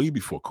jail way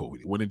before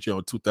COVID. He went in jail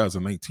in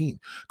 2019.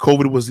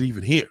 COVID wasn't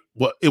even here.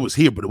 Well, it was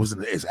here, but it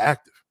wasn't as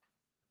active.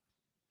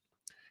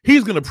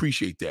 He's going to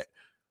appreciate that.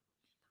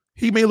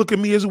 He may look at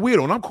me as a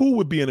weirdo, and I'm cool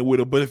with being a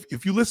weirdo, but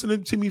if you're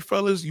listening to me,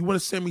 fellas, you want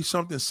to send me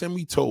something, send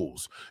me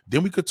toes.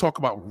 Then we could talk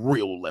about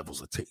real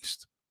levels of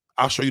taste.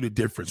 I'll show you the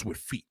difference with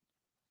feet.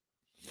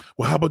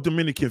 Well, how about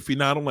Dominican feet?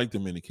 No, I don't like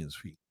Dominican's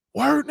feet.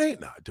 Word,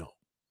 Nate? No, I don't.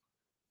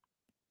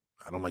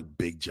 I don't like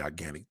big,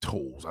 gigantic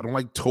toes. I don't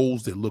like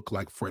toes that look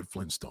like Fred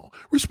Flintstone.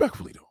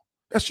 Respectfully, though.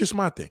 That's just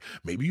my thing.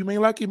 Maybe you may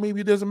like it.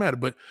 Maybe it doesn't matter.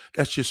 But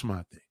that's just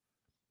my thing.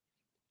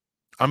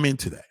 I'm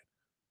into that.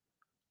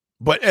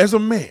 But as a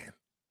man,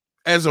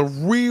 as a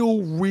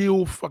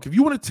real fuck, if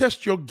you want to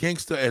test your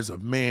gangster as a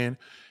man,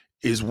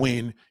 is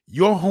when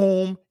you're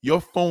home,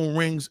 your phone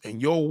rings, and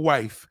your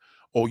wife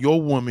or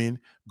your woman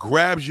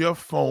grabs your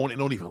phone and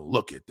don't even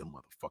look at the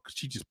motherfucker.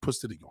 She just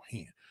puts it in your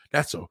hand.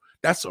 That's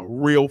a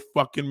real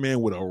fucking man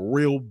with a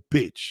real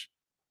bitch.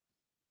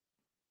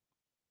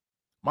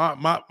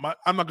 I'm not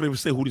gonna even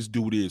say who this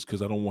dude is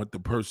because I don't want the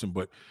person,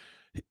 but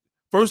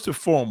first and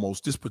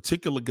foremost, this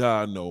particular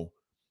guy I know,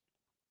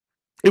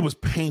 it was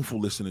painful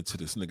listening to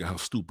this nigga, how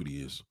stupid he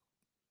is.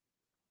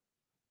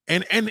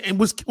 And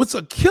what's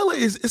a killer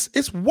is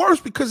it's worse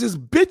because his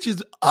bitch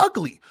is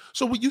ugly.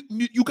 So when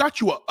you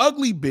got you an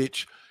ugly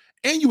bitch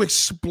and you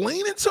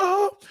explain it to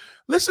her,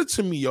 listen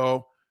to me,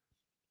 y'all.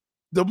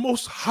 The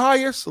most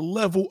highest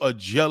level of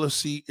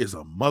jealousy is a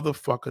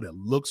motherfucker that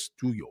looks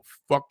through your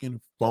fucking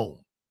phone.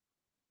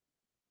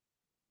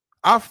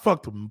 I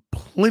fucked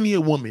plenty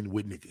of women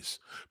with niggas,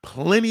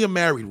 plenty of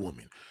married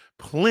women,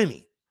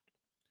 plenty.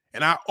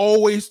 And I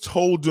always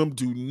told them,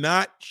 do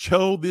not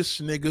tell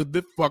this nigga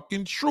the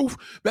fucking truth.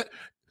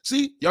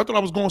 See, y'all thought I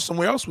was going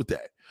somewhere else with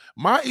that.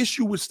 My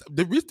issue was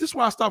this is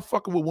why I stopped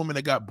fucking with women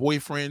that got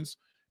boyfriends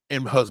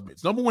and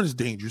husbands. Number one, is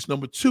dangerous.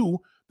 Number two,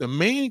 the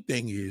main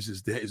thing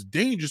is that it's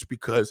dangerous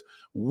because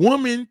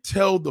women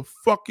tell the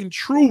fucking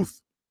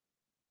truth.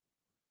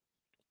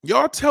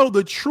 Y'all tell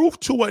the truth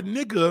to a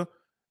nigga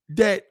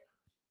that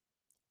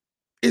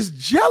is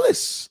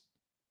jealous.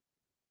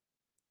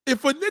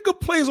 If a nigga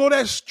plays all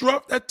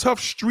that tough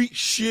street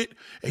shit,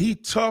 and he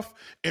tough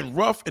and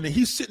rough, and then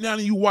he's sitting down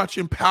and you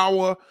watching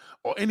Power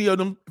or any of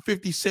them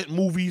 50 Cent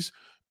movies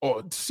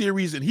or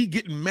series, and he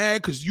getting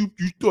mad because you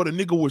thought a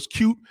nigga was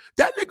cute,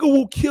 that nigga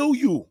will kill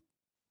you.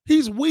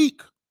 He's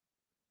weak.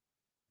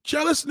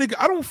 Jealous nigga,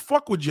 I don't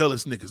fuck with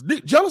jealous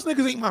niggas. Jealous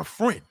niggas ain't my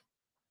friend.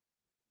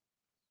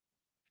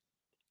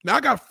 Now, I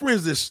got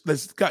friends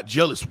that's got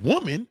jealous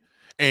women,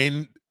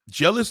 and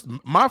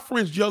my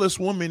friends, jealous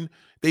women,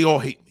 they all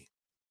hate me.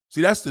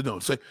 See, that's the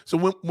note. So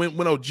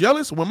when I'm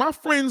jealous, when my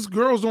friends,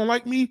 girls don't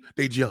like me,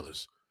 they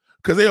jealous.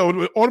 Because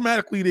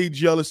they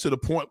jealous to the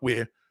point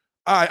where,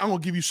 all right, I'm going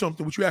to give you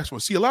something what you asked for.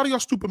 See, a lot of y'all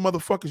stupid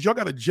motherfuckers, y'all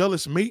got a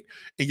jealous mate,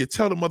 and you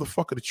tell the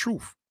motherfucker the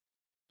truth.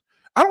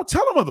 I don't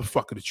tell the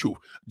motherfucker the truth.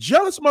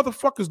 Jealous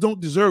motherfuckers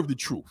don't deserve the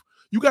truth.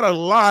 You got to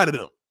lie to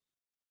them.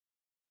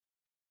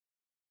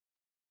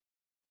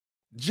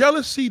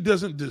 Jealousy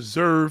doesn't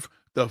deserve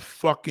the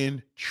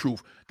fucking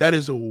truth. That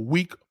is a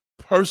weak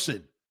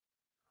person.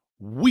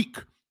 Weak.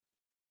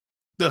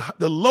 The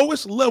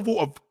lowest level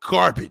of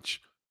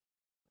garbage.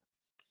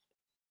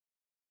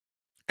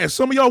 And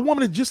some of y'all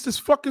women are just as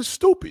fucking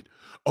stupid.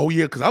 Oh,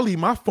 yeah, because I leave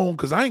my phone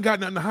because I ain't got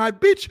nothing to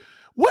hide. Bitch,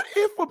 what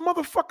if a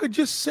motherfucker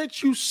just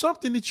sent you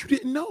something that you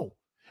didn't know?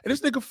 And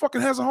this nigga fucking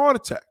has a heart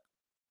attack.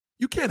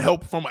 You can't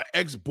help from an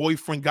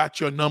ex-boyfriend got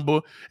your number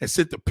and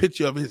sent the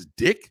picture of his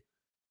dick.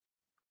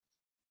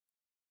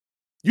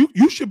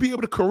 You should be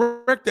able to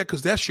correct that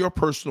because that's your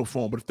personal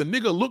phone. But if the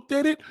nigga looked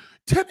at it,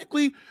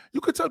 technically, you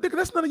could tell, nigga,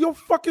 that's none of your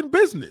fucking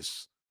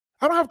business.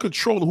 I don't have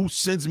control of who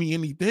sends me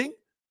anything.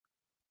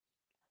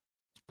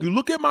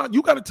 You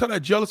got to tell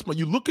that jealous man,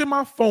 you look at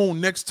my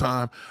phone next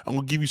time, I'm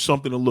going to give you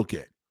something to look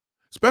at.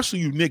 Especially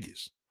you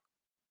niggas.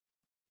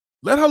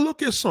 Let her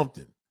look at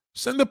something.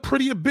 Send a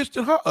prettier bitch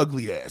than her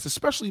ugly ass.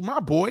 Especially my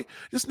boy.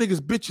 This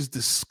nigga's bitch is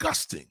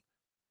disgusting.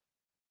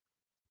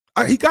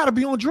 He got to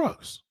be on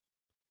drugs.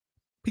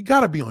 He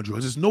got to be on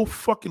drugs. There's no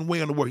fucking way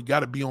in the world.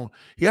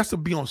 He has to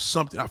be on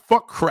something. I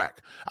fuck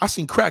crack. I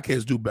seen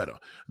crackheads do better.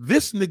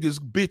 This nigga's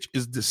bitch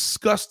is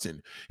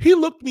disgusting. He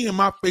looked me in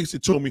my face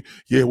and told me,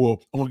 yeah,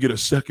 well, I'm going to get a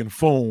second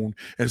phone.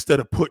 Instead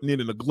of putting it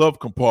in the glove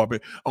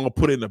compartment, I'm going to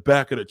put it in the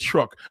back of the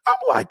truck. I'm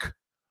like,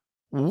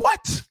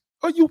 what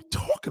are you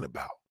talking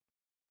about?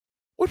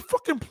 What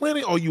fucking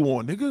planet are you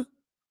on, nigga?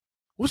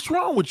 What's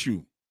wrong with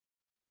you?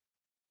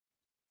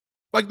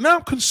 Like, now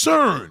I'm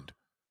concerned.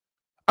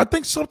 I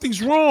think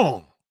something's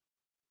wrong.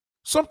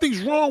 Something's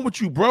wrong with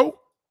you, bro.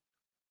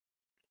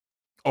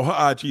 Oh,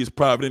 her IG is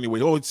private anyway.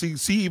 Oh, see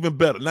even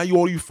better. Now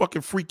all you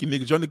fucking freaky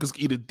niggas, y'all niggas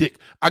eat a dick.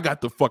 I got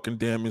the fucking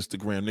damn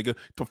Instagram, nigga. Get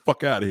the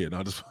fuck out of here.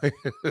 Now just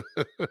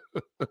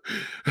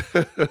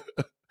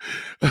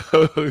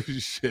oh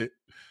shit.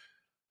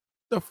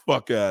 The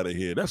fuck out of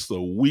here. That's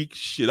the weak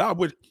shit.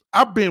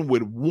 I've been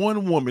with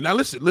one woman. Now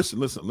listen. Let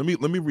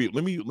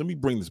me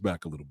bring this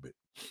back a little bit.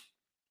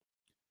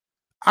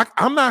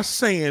 I'm not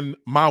saying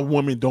my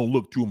woman don't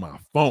look through my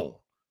phone.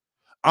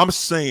 I'm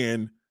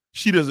saying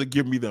she doesn't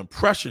give me the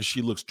impression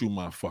she looks through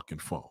my fucking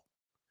phone.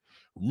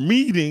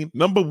 Meaning,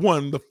 number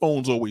one, the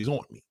phone's always on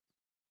me.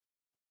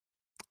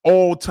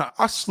 All time.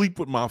 I sleep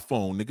with my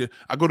phone, nigga.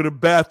 I go to the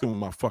bathroom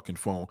with my fucking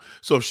phone.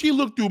 So if she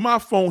looked through my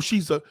phone,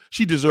 she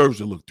deserves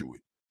to look through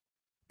it.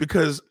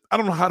 Because I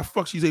don't know how the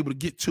fuck she's able to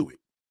get to it.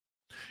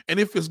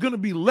 And if it's going to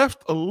be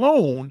left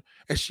alone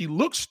and she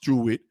looks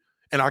through it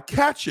and I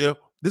catch her,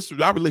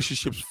 our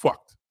relationship's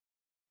fucked.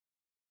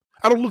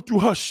 I don't look through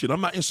her shit.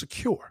 I'm not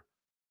insecure.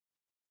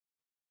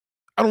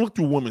 I don't look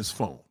through a woman's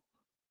phone.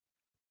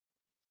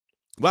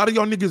 A lot of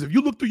y'all niggas, if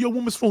you look through your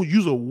woman's phone,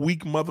 you's a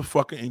weak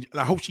motherfucker, and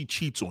I hope she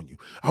cheats on you.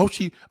 I hope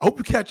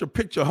you catch a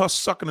picture of her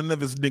sucking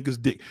another nigga's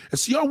dick. And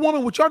see, y'all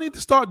wondering what y'all need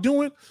to start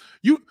doing?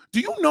 Do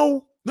you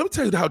know? Let me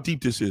tell you how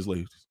deep this is,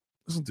 ladies.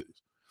 Listen to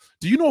this.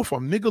 Do you know if a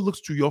nigga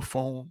looks through your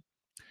phone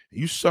and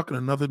you sucking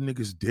another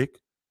nigga's dick?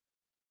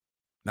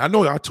 Now,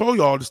 I told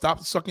y'all to stop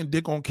sucking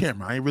dick on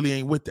camera. I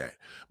ain't with that.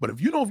 But if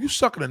you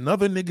sucking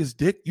another nigga's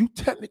dick, you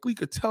technically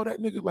could tell that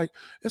nigga, like,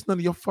 that's none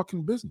of your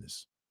fucking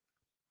business.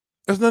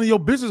 That's none of your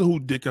business who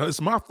dick. It's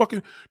my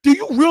fucking. Do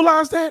you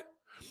realize that?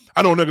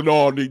 I don't know,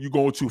 nigga, you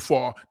going too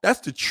far.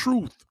 That's the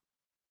truth.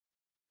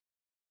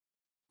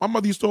 My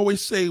mother used to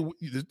always say,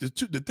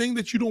 the thing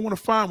that you don't want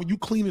to find when you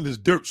cleaning is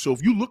dirt. So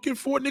if you looking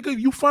for it, nigga,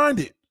 you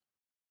find it.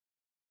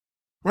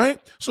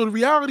 Right? So the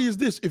reality is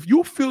this. If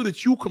you feel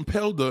that you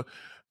compelled to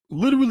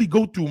literally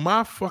go through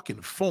my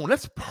fucking phone,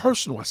 that's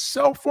personal. A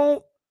cell phone,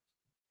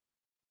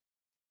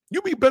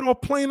 you be better off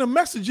playing the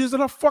messages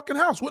in a fucking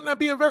house. Wouldn't that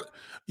be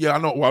yeah, I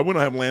know. Well, we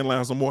don't have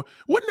landlines no more.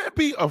 Wouldn't that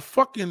be a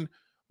fucking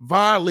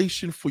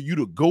violation for you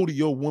to go to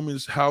your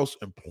woman's house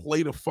and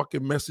play the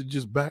fucking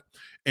messages back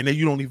and then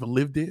you don't even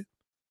live there?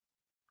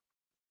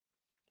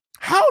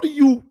 How do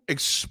you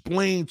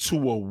explain to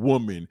a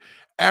woman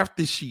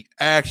after she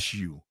asks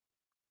you,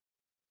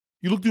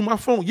 you look through my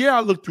phone? Yeah,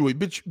 I looked through it.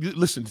 Bitch,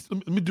 listen,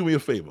 let me do me a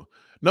favor.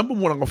 Number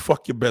one, I'm going to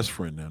fuck your best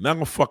friend now. Now I'm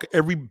going to fuck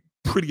every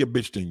prettier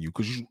bitch than you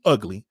because you're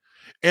ugly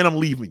and I'm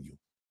leaving you.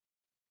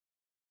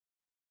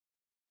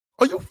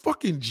 Are you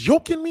fucking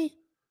joking me?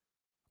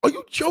 Are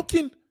you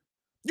joking?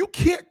 You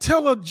can't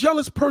tell a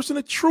jealous person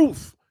the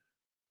truth.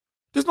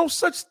 There's no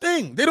such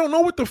thing. They don't know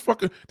what the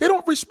fuck. They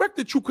don't respect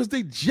the truth because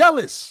they're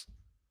jealous.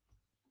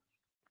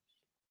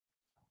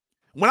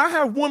 When I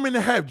have women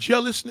that have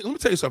jealous, let me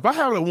tell you something. If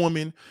I have a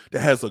woman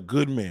that has a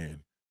good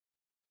man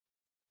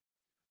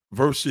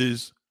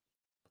versus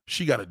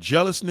she got a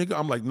jealous nigga,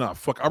 I'm like, nah,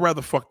 fuck. I'd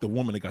rather fuck the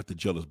woman that got the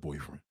jealous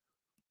boyfriend.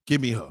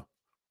 Give me her.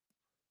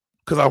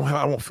 Because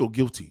I won't feel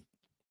guilty.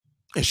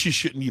 And she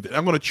shouldn't either.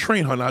 I'm going to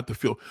train her not to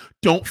feel.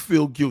 Don't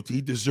feel guilty.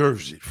 He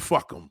deserves it.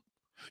 Fuck him.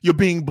 You're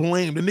being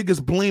blamed. The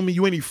nigga's blaming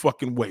you any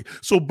fucking way.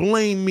 So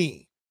blame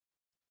me.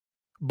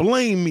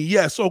 Blame me.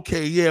 Yes,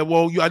 okay, yeah,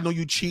 well, I know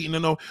you cheating. I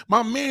know.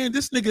 My man,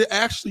 this nigga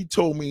actually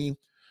told me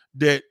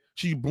that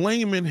she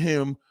blaming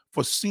him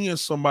for seeing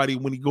somebody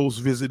when he goes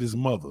visit his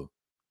mother.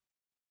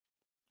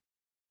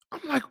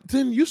 I'm like,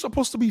 then you're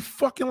supposed to be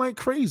fucking like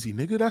crazy,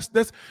 nigga.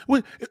 That's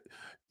what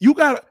you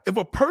got. If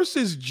a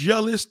person's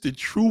jealous, the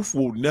truth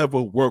will never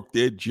work.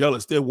 They're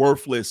jealous. They're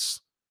worthless.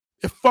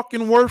 They're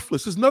fucking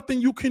worthless. There's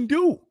nothing you can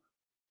do.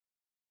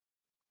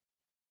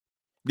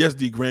 Yes,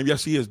 D. Graham.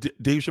 Yes, he is.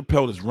 Dave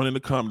Chappelle is running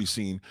the comedy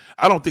scene.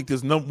 I don't think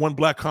there's one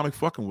black comic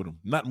fucking with him.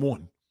 Not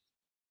one.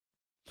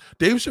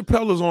 Dave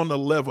Chappelle is on the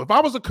level. If I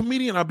was a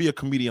comedian, I'd be a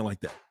comedian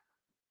like that.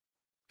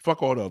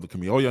 Fuck all the other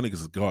comedians. All y'all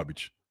niggas is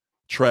garbage.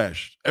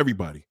 Trash.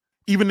 Everybody.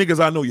 Even niggas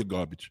I know you're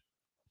garbage.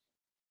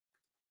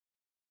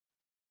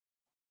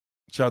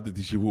 Shout out to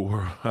DJ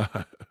World.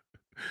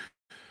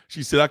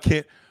 She said, I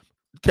can't.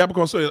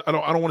 Capricorn said, I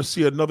don't want to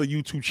see another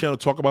YouTube channel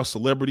talk about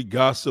celebrity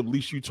gossip. At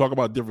least you talk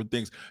about different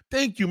things.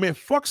 Thank you, man.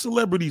 Fuck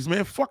celebrities,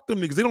 man. Fuck them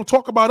niggas. They don't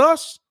talk about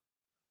us.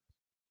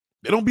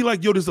 They don't be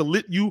like, yo, there's a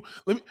lit you.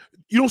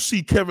 You don't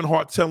see Kevin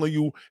Hart telling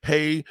you,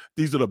 hey,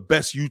 these are the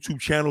best YouTube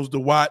channels to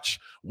watch.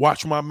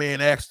 Watch my man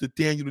Ask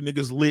Nathaniel, the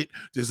nigga's lit.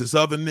 There's this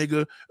other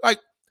nigga. Like,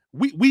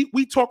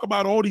 we talk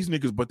about all these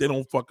niggas, but they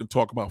don't fucking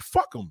talk about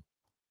fuck them.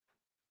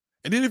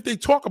 And then if they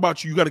talk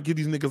about you, you got to give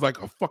these niggas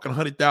like a fucking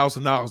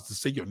 $100,000 to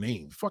say your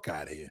name. Fuck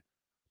out of here.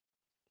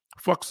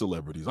 Fuck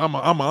celebrities. I'm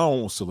my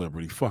own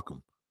celebrity. Fuck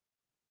them.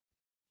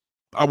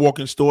 I walk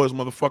in stores,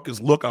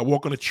 motherfuckers look. I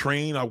walk on a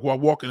train. I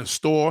walk in a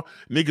store.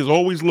 Niggas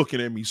always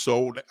looking at me.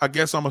 So I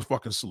guess I'm a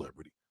fucking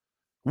celebrity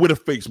with a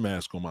face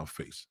mask on my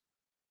face.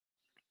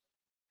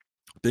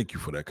 Thank you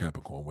for that,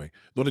 Capricorn Way.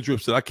 Donna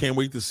Drip said, I can't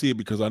wait to see it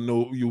because I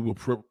know you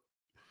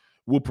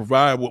will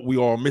provide what we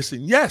are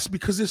missing. Yes,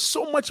 because there's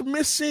so much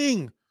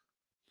missing.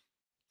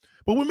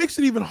 But what makes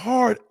it even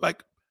hard,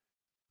 like,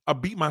 I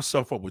beat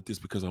myself up with this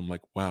because I'm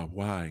like, wow,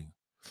 why?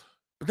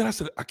 But then I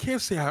said, I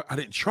can't say I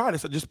didn't try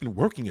this. I've just been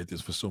working at this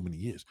for so many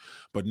years.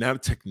 But now the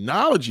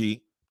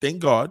technology, thank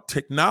God,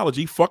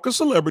 technology, fuck a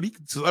celebrity.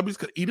 Celebrities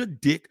could eat a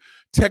dick.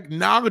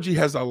 Technology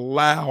has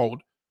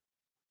allowed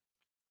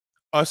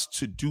us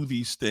to do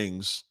these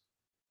things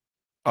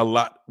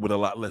with a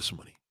lot less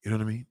money. You know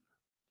what I mean?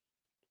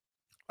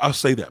 I'll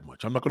say that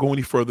much. I'm not going to go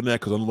any further than that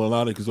because I'm a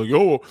lot of niggas like,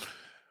 yo,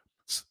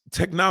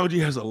 technology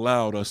has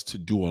allowed us to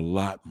do a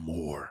lot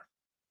more.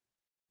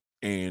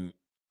 And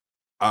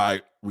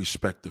I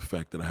respect the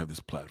fact that I have this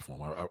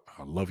platform.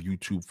 I love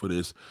YouTube for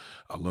this.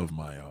 I love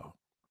my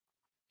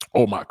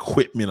all my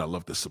equipment. I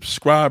love the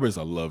subscribers.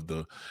 I love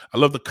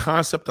the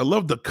concept. I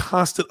love the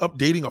constant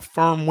updating of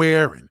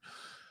firmware. And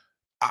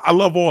I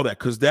love all that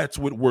because that's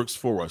what works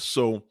for us.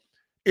 So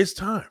it's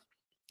time.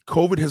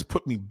 COVID has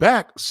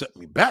set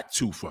me back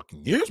 2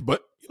 fucking years,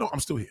 but I'm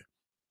still here.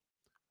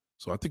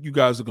 So I think you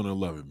guys are going to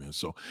love it, man.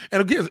 So,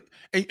 and again,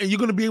 and you're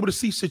going to be able to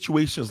see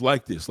situations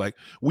like this. Like,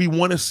 we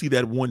want to see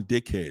that one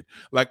dickhead.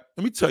 Like,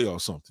 let me tell y'all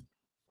something.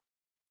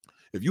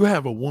 If you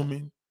have a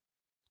woman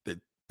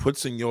that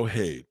puts in your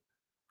head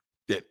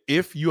that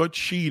if you're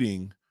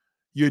cheating,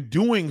 you're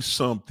doing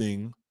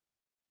something,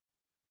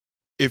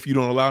 if you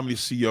don't allow me to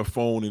see your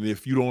phone, and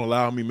if you don't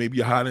allow me, maybe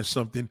you're hiding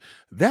something,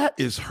 that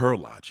is her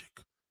logic.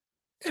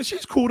 And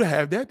she's cool to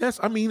have that.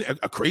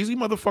 A crazy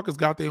motherfucker's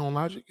got their own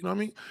logic. You know what I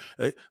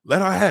mean?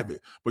 Let her have it.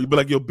 But you be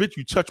like, yo, bitch,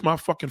 you touch my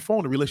fucking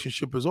phone, the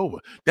relationship is over.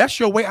 That's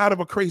your way out of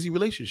a crazy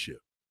relationship.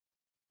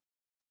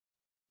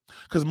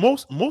 Because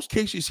most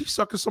cases, she's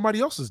sucking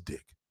somebody else's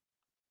dick.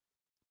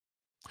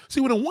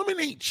 See, when a woman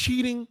ain't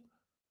cheating,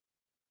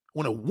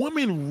 when a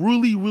woman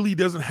really, really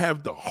doesn't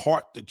have the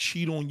heart to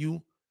cheat on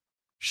you,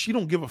 she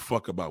don't give a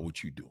fuck about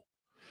what you do.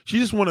 She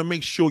just want to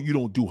make sure you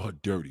don't do her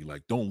dirty.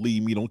 Like, don't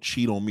leave me, don't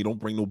cheat on me, don't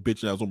bring no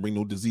bitch ass, don't bring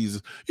no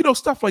diseases,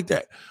 stuff like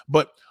that.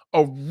 But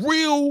a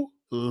real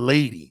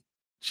lady,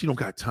 she don't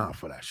got time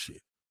for that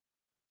shit.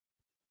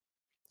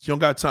 She don't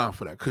got time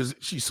for that because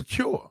she's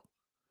secure.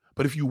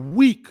 But if you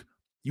weak,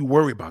 you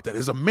worry about that.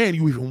 As a man,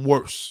 you even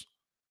worse.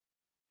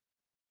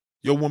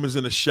 Your woman's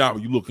in the shower,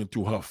 you looking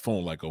through her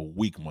phone like a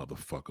weak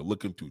motherfucker,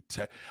 looking through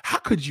text. How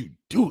could you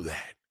do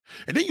that?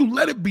 And then you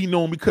let it be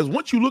known, because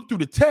once you look through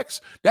the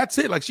text, that's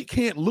it. Like, she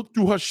can't look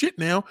through her shit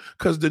now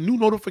because the new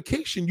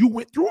notification, you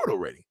went through it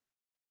already.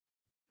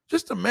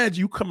 Just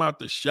imagine you come out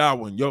the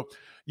shower and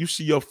you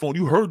see your phone,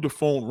 you heard the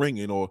phone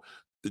ringing or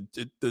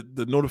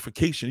the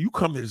notification. You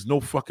come, there's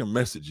no fucking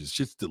messages,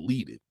 just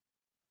deleted.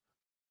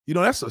 You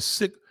know, that's a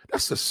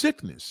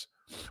sickness.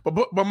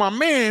 But my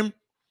man,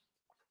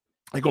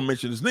 I ain't gonna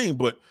mention his name,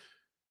 but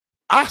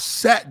I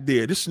sat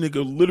there. This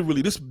nigga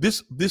literally, this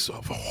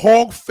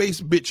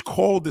hog-faced bitch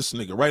called this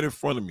nigga right in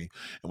front of me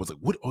and was like,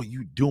 "What are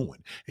you doing?"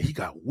 And he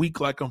got weak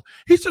like him.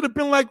 He should have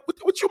been like,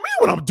 what you mean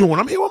what I'm doing?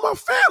 I'm here with my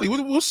family.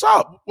 What's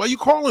up? Why you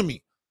calling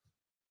me?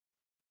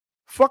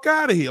 Fuck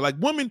out of here. Like,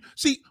 women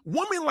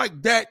like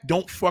that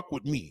don't fuck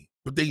with me.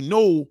 But they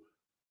know,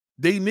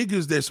 they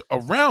niggas that's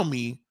around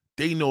me,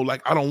 they know,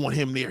 like, I don't want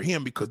him near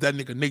him because that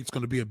nigga Nate's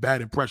gonna be a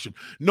bad impression.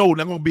 No,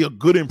 they're gonna be a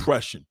good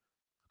impression.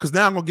 Because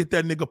now I'm going to get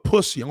that nigga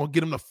pussy. I'm going to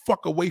get him the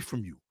fuck away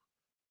from you.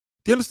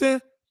 Do you understand?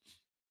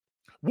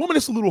 Woman,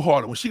 it's a little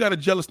harder. When she got a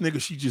jealous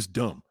nigga, she just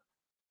dumb.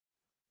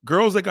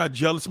 Girls that got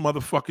jealous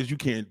motherfuckers, you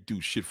can't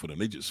do shit for them.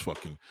 They just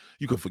fucking,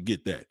 you can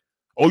forget that.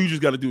 All you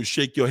just got to do is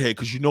shake your head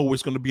because you know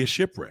it's going to be a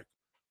shipwreck.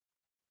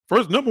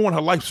 First, number one,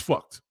 her life's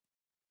fucked.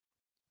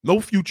 No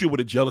future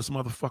with a jealous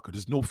motherfucker.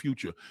 There's no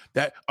future.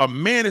 That a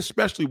man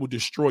especially will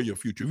destroy your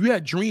future. If you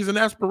had dreams and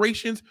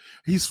aspirations,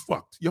 he's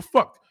fucked. You're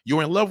fucked.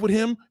 You're in love with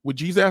him with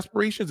G's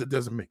aspirations, it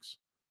doesn't mix.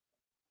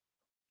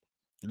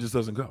 It just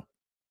doesn't go.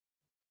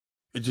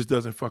 It just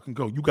doesn't fucking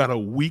go. You got a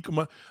weak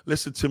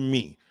listen to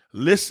me.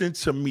 Listen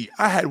to me.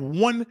 I had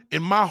one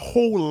in my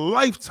whole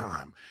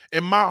lifetime.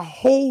 In my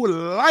whole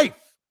life.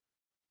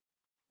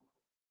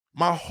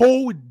 My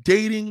whole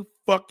dating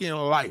fucking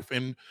life.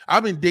 And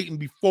I've been dating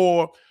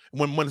before.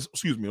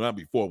 Excuse me, not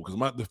before,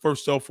 because the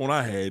first cell phone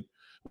I had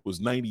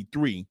was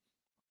 93,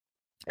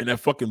 and that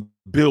fucking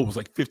bill was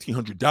like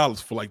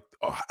 $1,500 for like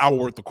an hour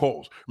worth of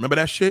calls. Remember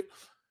that shit?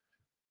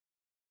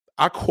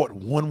 I caught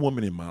one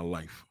woman in my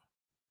life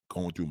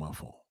going through my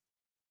phone.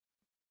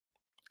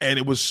 And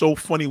it was so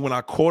funny when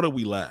I caught her,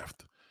 we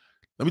laughed.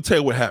 Let me tell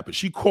you what happened.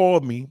 She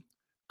called me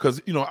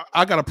because, you know,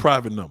 I got a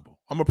private number.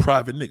 I'm a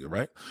private nigga,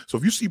 right? So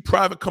if you see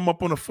private come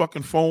up on a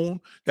fucking phone,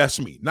 that's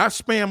me. Not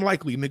spam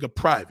likely, nigga,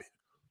 private.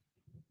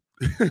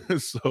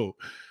 So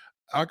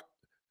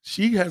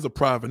she has a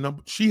private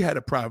number. She had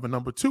a private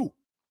number too.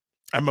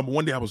 I remember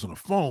one day I was on the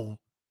phone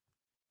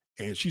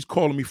and she's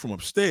calling me from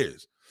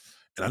upstairs.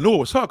 And I knew it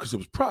was her because it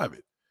was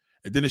private.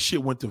 And then the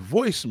shit went to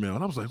voicemail.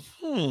 And I was like,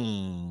 let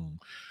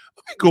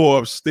me go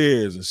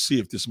upstairs and see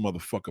if this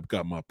motherfucker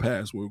got my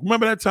password.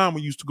 Remember that time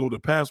we used to go to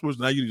passwords?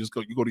 Now you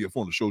go to your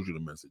phone, it shows you the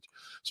message.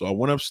 So I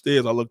went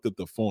upstairs, I looked at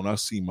the phone, I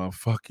see my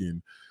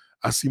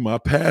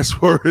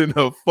password in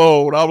her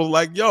phone. I was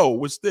like, yo,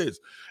 what's this?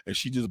 And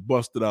she just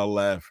busted out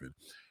laughing.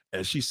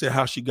 And she said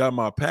how she got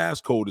my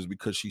passcode is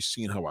because she's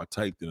seen how I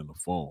typed it in the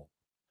phone.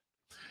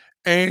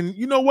 And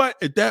you know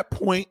what? At that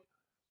point,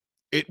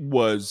 it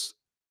was,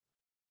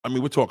 I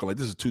mean, we're talking like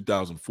this is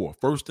 2004,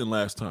 first and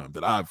last time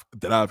that I've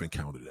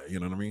encountered that. You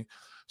know what I mean?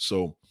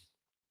 So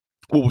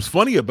what was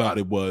funny about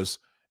it was,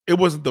 it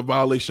wasn't the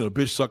violation of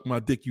bitch suck my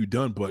dick, you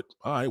done, but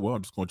all right, well,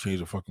 I'm just gonna change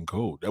the fucking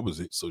code. That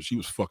was it. So she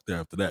was fucked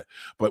after that.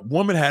 But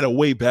woman had a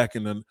way back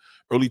in the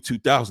early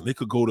 2000s. They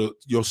could go to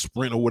your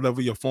Sprint or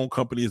whatever your phone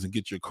company is and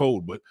get your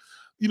code. But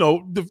you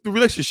know, the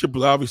relationship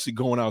was obviously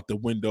going out the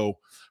window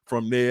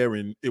from there,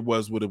 and it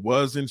was what it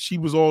was. And she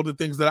was all the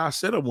things that I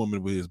said a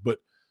woman was. But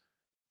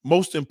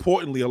most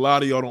importantly, a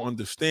lot of y'all don't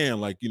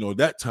understand, like, you know,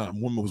 that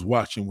time woman was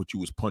watching what you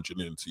was punching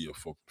into your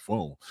fucking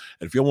phone.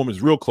 And if your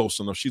woman's real close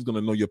enough, she's going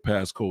to know your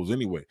passcodes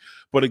anyway.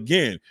 But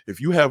again, if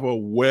you have a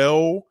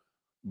well-groomed,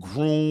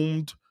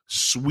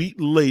 sweet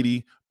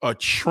lady, a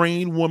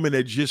trained woman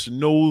that just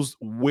knows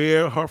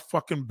where her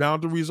fucking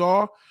boundaries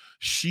are,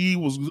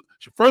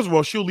 first of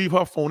all, she'll leave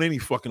her phone any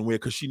fucking way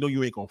because she know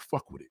you ain't going to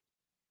fuck with it.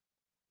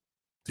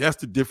 That's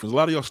the difference. A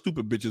lot of y'all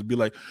stupid bitches be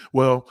like,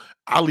 well,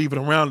 I'll leave it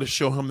around to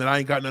show him that I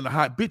ain't got nothing to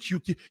hide. Bitch,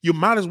 you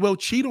might as well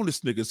cheat on this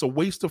nigga. It's a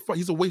waste of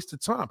he's a waste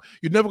of time.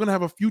 You're never gonna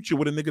have a future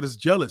with a nigga that's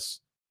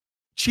jealous.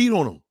 Cheat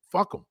on him.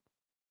 Fuck him.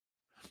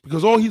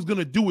 Because all he's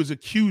gonna do is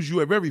accuse you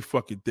of every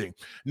fucking thing.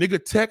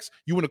 Nigga text,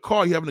 you in the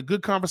car, you having a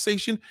good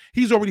conversation.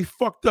 He's already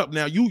fucked up.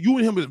 Now you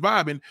and him is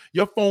vibing,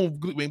 your phone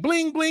bling,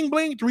 bling,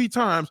 bling 3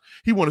 times.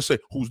 He wanna say,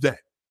 who's that?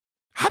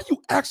 How do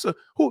you ask her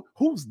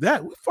who's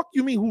that? What the fuck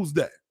you mean who's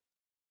that?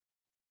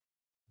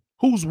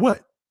 Who's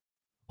what?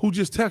 Who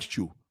just texted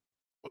you?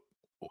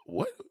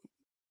 What?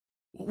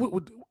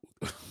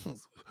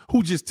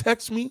 Who just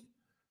text me?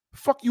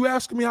 Fuck you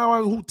asking me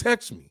who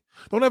texts me?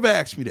 Don't ever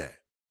ask me that.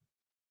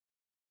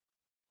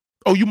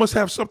 Oh, you must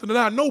have something that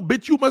I know,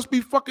 bitch. You must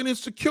be fucking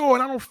insecure,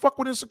 and I don't fuck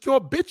with insecure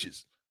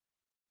bitches.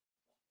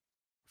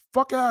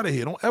 Fuck out of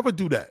here. Don't ever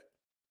do that.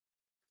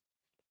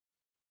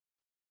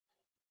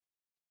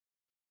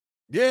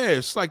 Yeah,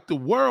 it's like the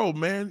world,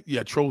 man.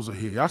 Yeah, trolls are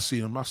here. I see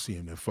them.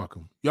 There. Fuck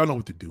them. Y'all know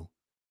what to do.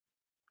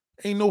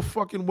 Ain't no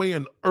fucking way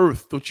on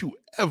earth don't you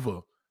ever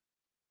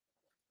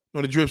You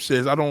know, the drip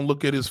says, I don't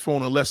look at his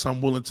phone unless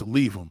I'm willing to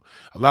leave him.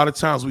 A lot of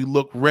times we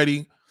look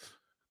ready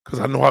because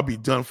I know I'll be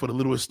done for the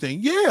littlest thing.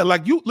 Yeah,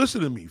 like you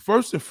listen to me.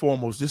 First and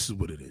foremost, this is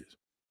what it is.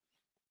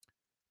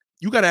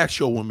 You got to ask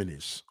your woman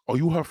this. Are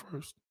you her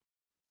first?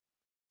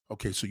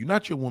 Okay, so you're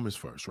not your woman's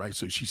first, right?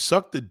 So she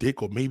sucked a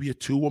dick or maybe a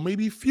two or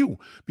maybe a few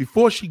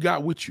before she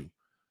got with you.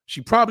 She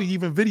probably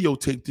even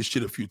videotaped this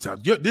shit a few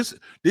times.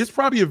 There's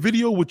probably a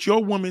video with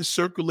your woman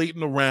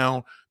circulating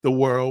around the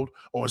world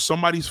or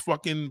somebody's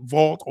fucking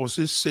vault or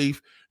his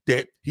safe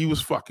that he was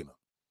fucking her,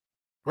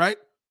 right?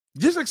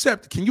 Just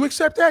accept it. Can you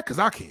accept that? Because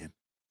I can.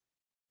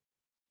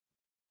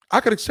 I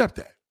could accept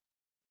that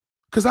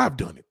because I've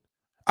done it.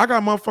 I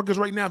got motherfuckers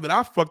right now that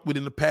I fucked with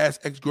in the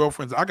past,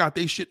 ex-girlfriends. I got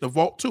they shit in the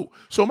vault too.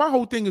 So my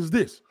whole thing is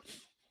this.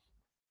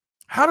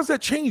 How does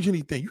that change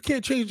anything? You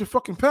can't change the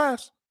fucking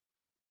past.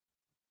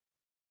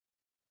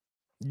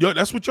 Yo,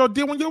 that's what y'all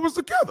did when y'all was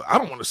together. I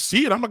don't want to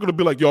see it. I'm not going to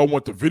be like, y'all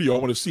want the video. I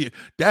want to see it.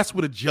 That's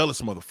what a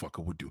jealous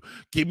motherfucker would do.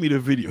 Give me the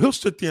video. He'll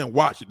sit there and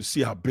watch it to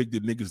see how big the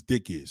nigga's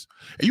dick is.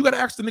 And you got to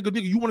ask the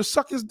nigga, you want to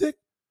suck his dick?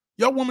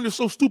 Y'all women are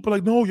so stupid.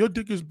 Like, no, your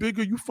dick is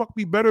bigger. You fuck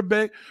me better,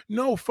 babe.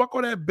 No, fuck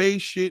all that bae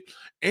shit.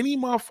 Any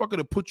motherfucker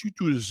that put you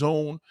through the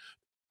zone,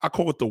 I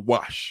call it the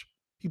wash.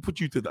 He put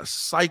you through the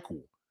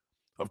cycle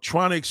of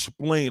trying to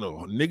explain a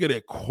nigga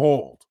that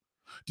called.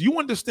 Do you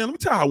understand? Let me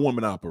tell you how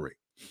women operate.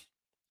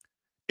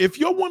 If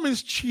your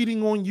woman's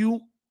cheating on you,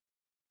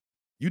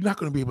 you're not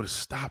going to be able to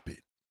stop it.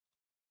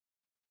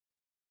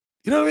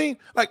 You know what I mean?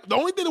 Like, the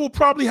only thing that will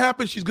probably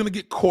happen, she's going to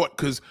get caught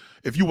because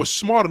if you were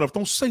smart enough,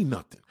 don't say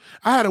nothing.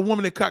 I had a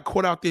woman that got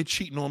caught out there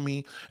cheating on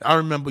me. I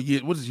remember,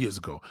 years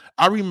ago?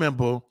 I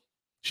remember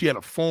she had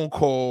a phone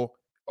call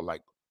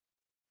like,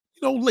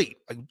 late,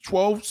 like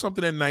 12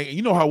 something at night. And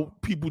you know how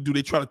people do.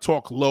 They try to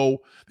talk low.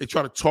 They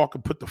try to talk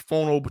and put the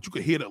phone over, but you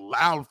could hear the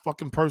loud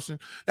fucking person.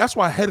 That's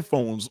why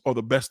headphones are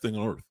the best thing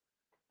on earth.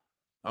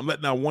 I'm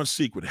letting out one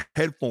secret.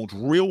 Headphones,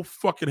 real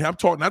fucking, I'm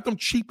talking, not them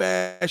cheap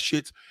ass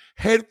shits.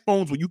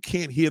 Headphones where you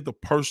can't hear the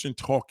person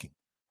talking.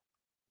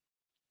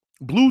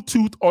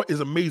 Bluetooth is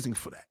amazing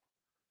for that.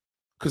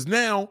 Because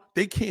now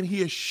they can't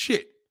hear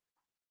shit.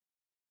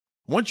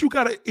 Once you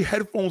got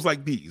headphones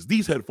like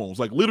these headphones,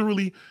 like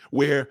literally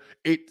where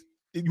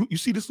you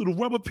see this little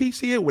rubber piece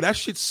here where that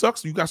shit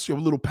sucks, you got your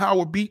little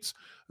power beats,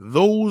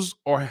 those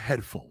are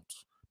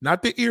headphones.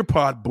 Not the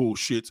earpod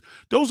bullshits.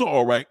 Those are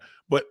all right.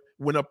 But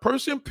when a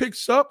person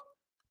picks up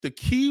the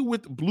key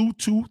with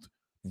Bluetooth,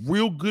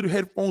 real good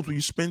headphones where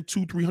you spend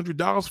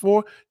 $200-$300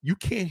 for, you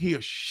can't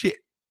hear shit.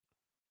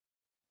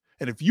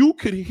 And if you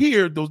could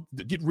hear those,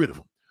 get rid of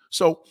them.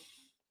 So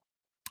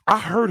I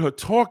heard her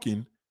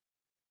talking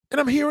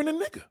and I'm hearing a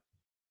nigga.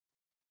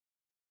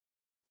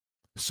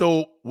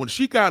 So when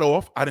she got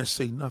off, I didn't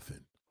say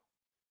nothing.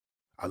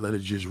 I let it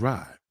just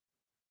ride.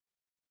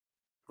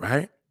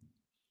 Right?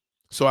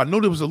 So I know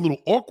there was a little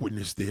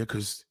awkwardness there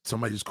because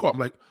somebody just called. I'm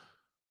like,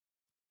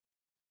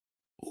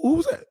 who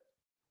was that?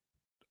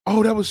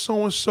 Oh, that was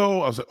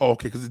so-and-so. I was like, oh,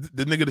 okay, because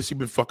the nigga that she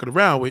been fucking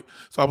around with.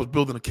 So I was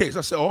building a case.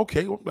 I said, oh,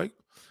 okay. Well, like,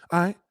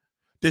 all right.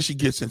 Then she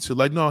gets into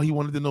like, no, he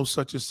wanted to know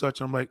such and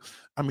such. I'm like,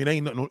 I mean,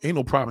 ain't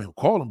no problem in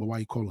calling, but why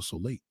you calling so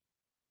late?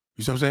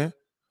 You see what I'm saying?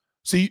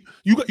 See,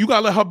 you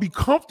gotta let her be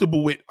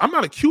comfortable with. I'm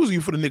not accusing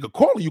you for the nigga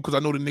calling you because I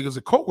know the nigga's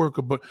a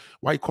coworker, but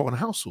why you calling the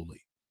house so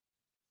late?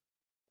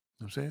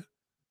 You know what I'm saying?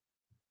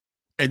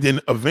 And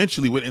then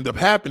eventually what ended up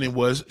happening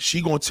was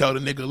she gonna tell the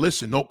nigga,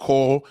 listen, no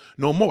call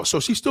no more. So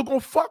she's still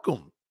gonna fuck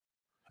him.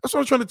 That's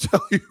what I'm trying to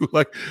tell you.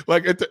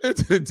 Like at the end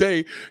of the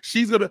day,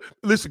 she's gonna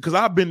listen, because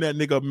I've been that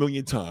nigga a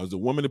million times. The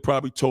woman that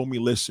probably told me,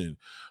 listen,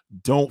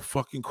 don't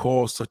fucking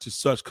call such and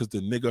such because the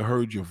nigga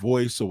heard your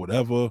voice or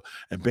whatever,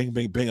 and bang,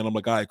 bang, bang. And I'm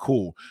like, all right,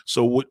 cool.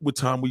 So what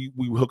time we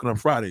hooking up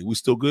Friday? We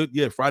still good?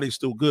 Yeah, Friday's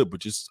still good, but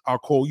just I'll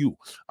call you.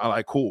 I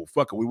like, cool.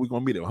 Fuck it. We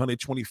gonna meet at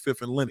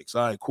 125th and Lenox.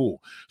 All right,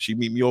 cool. She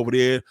meet me over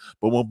there,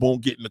 boom, boom,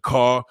 get in the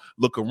car,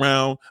 look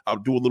around. I'll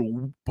do a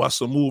little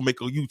bust a move,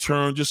 make a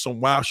U-turn, just some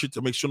wild shit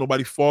to make sure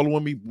nobody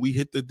following me. We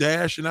hit the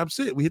dash and that's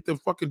it. We hit the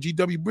fucking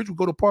GW bridge. We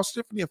go to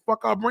Parsippany and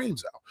fuck our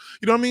brains out.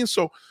 You know what I mean?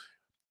 So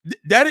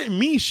that didn't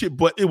mean shit,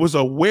 but it was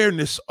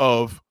awareness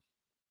of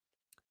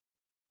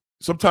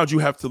sometimes you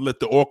have to let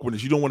the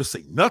awkwardness. You don't want to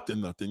say nothing,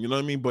 you know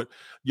what I mean? But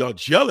y'all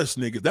jealous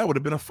niggas, that would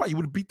have been a fight. You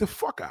would have beat the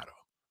fuck out of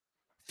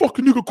her.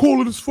 Fucking nigga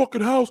calling his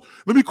fucking house.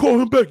 Let me call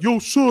him back. Yo,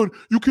 son,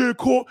 you can't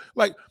call.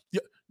 Like,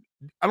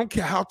 I don't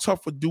care how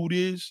tough a dude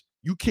is.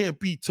 You can't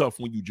be tough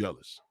when you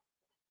jealous.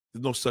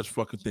 There's no such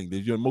fucking thing.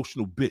 There's your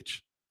emotional bitch.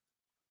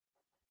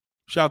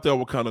 Shout out to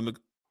what kind of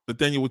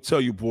Nathaniel would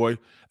tell you, boy,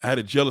 I had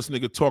a jealous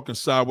nigga talking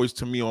sideways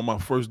to me on my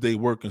first day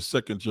working,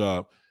 second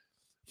job.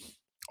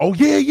 Oh,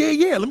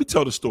 yeah. Let me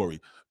tell the story.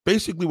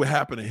 Basically, what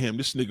happened to him,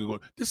 this dude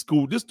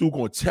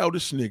gonna tell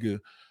this nigga,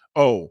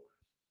 oh,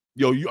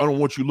 yo, I don't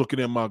want you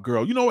looking at my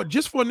girl. You know what?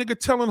 Just for a nigga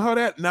telling her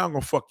that, now I'm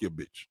gonna fuck your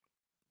bitch.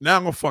 Now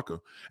I'm gonna fuck her.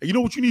 And you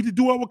know what you need to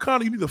do,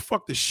 Awakana? You need to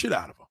fuck the shit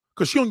out of her.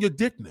 Because she on your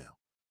dick now.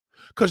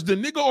 Because the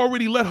nigga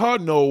already let her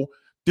know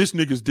this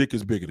nigga's dick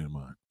is bigger than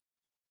mine.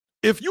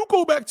 If you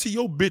go back to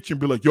your bitch and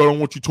be like, yo, I don't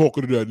want you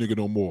talking to that nigga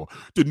no more,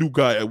 the new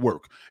guy at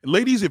work. And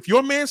ladies, if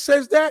your man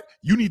says that,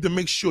 you need to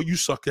make sure you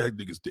suck that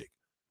nigga's dick.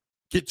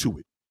 Get to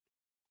it.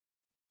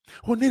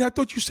 Well, Nate, I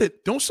thought you said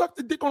don't suck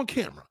the dick on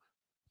camera.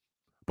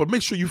 But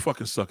make sure you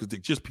fucking suck his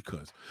dick just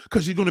because.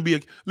 Because you're going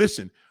to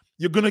listen,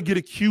 you're going to get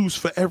accused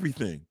for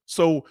everything.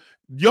 So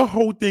your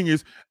whole thing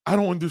is, I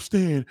don't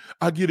understand.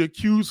 I get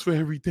accused for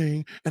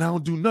everything and I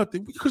don't do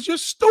nothing because you're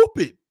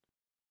stupid.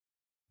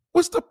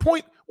 What's the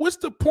point? What's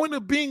the point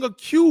of being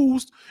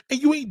accused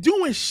and you ain't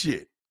doing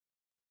shit?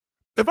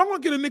 If I'm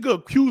going to get a nigga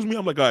accuse me,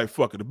 I'm like, all right,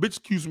 fuck it. The bitch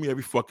accuse me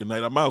every fucking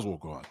night. I might as well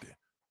go out there.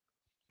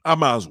 I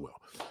might as well.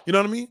 You know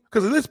what I mean?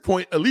 Because at this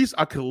point, at least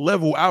I can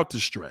level out the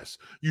stress.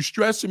 You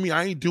stressing me,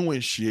 I ain't doing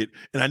shit,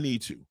 and I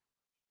need to.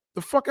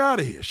 The fuck out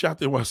of here. Shout out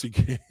to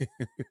YCK.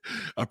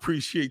 I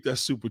appreciate that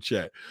super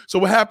chat. So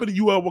what happened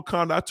to UL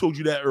Wakanda? I told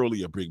you that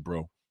earlier, big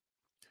bro.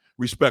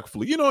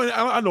 Respectfully. You know, and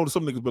I know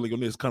some niggas be like,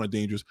 it's kind of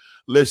dangerous.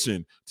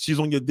 Listen, she's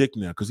on your dick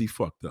now because he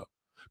fucked up.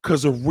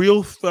 Because a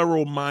real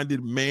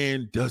thorough-minded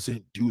man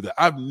doesn't do that.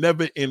 I've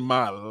never in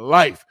my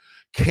life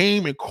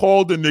came and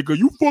called the nigga,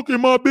 you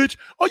fucking my bitch?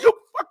 Are you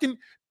fucking...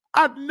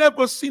 I've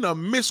never seen a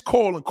missed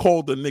call and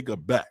called the nigga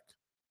back.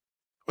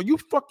 Are you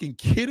fucking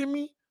kidding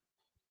me?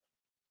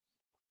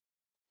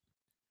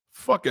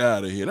 Fuck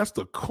out of here. That's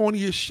the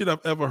corniest shit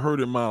I've ever heard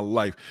in my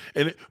life.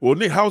 And well,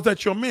 Nick, how's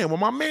that your man? Well,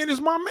 my man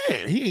is my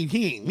man.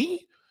 He ain't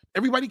me.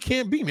 Everybody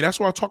can't be me. That's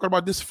why I'm talking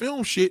about this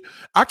film shit.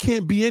 I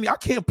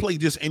can't play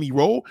just any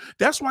role.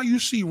 That's why you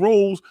see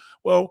roles.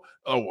 Well,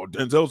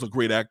 Denzel's a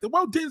great actor.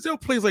 Well, Denzel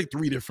plays like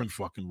 3 different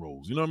fucking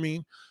roles. You know what I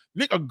mean?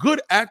 Nick, a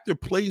good actor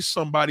plays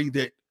somebody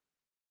that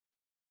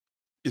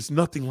is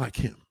nothing like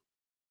him.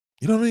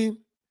 You know what I mean?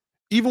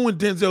 Even when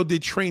Denzel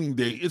did Training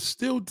Day, it's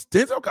still,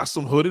 Denzel got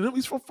some hood in him.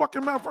 He's from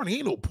fucking Mount Vernon. He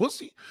ain't no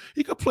pussy.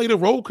 He could play the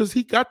role because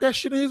he got that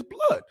shit in his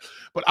blood.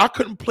 But I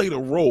couldn't play the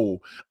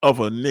role of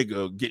a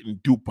nigga getting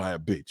duped by a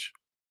bitch.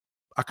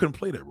 I couldn't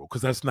play that role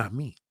because that's not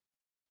me.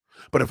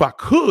 But if I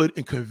could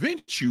and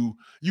convince you,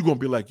 you're going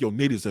to be like, yo,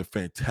 Nate is a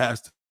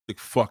fantastic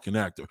fucking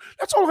actor.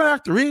 That's all an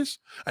actor is.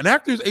 An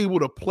actor is able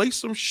to play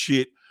some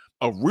shit.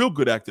 A real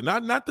good actor,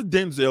 not the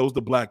Denzels,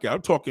 the black guy.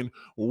 I'm talking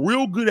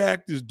real good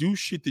actors do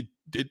shit that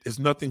is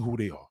nothing who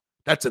they are.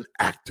 That's an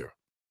actor.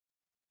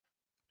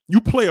 You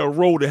play a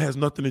role that has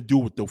nothing to do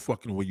with the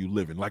fucking way you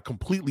living, like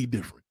completely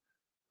different.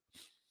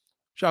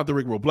 Shout out to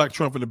Rick Rowe. Black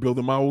Trump in the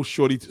building. My old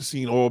shorty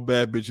seen all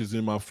bad bitches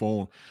in my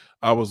phone.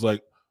 I was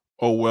like,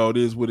 oh, well, it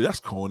is what it is. That's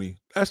corny.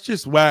 That's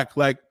just whack.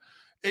 Like,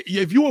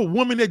 if you a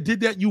woman that did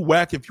that, you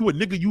whack. If you a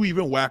nigga, you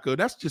even whacker.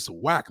 That's just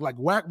whack. Like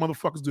whack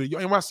motherfuckers do it. Yo,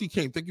 NYC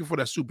King, thank you for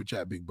that super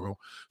chat, big bro.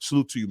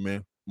 Salute to you,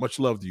 man. Much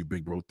love to you,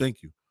 big bro.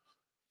 Thank you.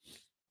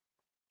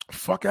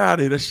 Fuck out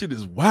of here. That shit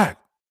is whack.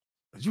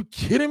 Are you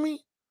kidding me?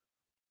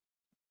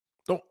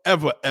 Don't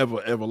ever,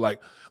 ever, ever like.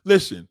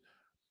 Listen,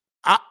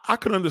 I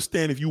can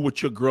understand if you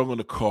with your girl in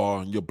the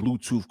car and your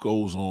Bluetooth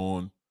goes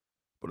on.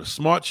 But a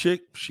smart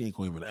chick, she ain't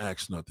gonna even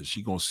ask nothing.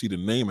 She gonna see the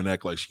name and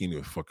act like she ain't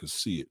even fucking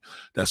see it.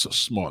 That's a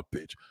smart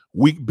bitch.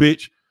 Weak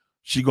bitch,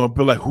 she gonna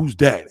be like, who's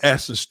that?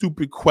 Asking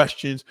stupid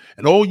questions.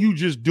 And all you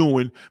just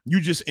doing, you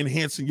just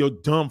enhancing your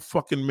dumb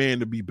fucking man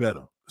to be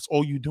better. That's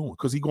all you doing.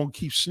 Because he gonna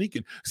keep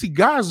sneaking. See,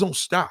 guys don't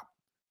stop.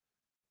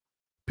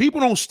 People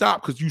don't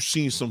stop because you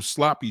seen some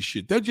sloppy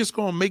shit. They're just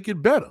gonna make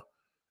it better.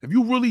 If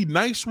you really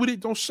nice with it,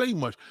 don't say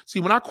much.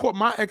 See, when I caught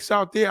my ex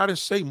out there, I didn't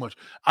say much.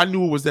 I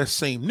knew it was that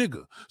same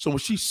nigga. So when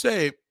she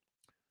said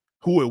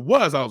who it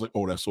was, I was like,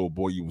 oh, that's old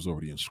boy you was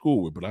already in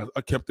school with. But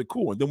I kept it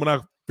cool. And then when I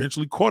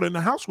eventually caught her in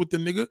the house with the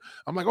nigga,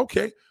 I'm like,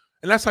 okay.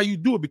 And that's how you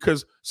do it,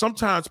 because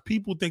sometimes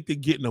people think they're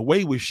getting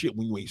away with shit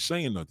when you ain't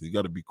saying nothing. You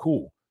got to be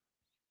cool.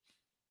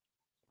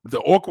 But the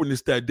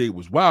awkwardness that day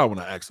was wild when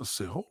I asked. I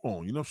said, hold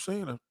on, you know what I'm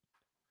saying?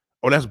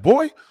 Oh, that's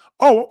boy?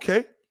 Oh,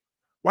 okay.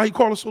 Why he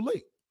calling so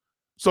late?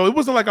 So it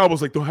wasn't like I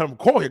was like, don't have him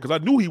call here, because I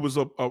knew he was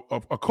a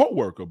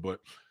co-worker,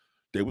 but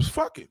they was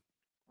fucking.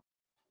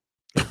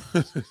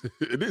 It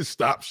didn't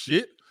stop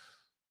shit.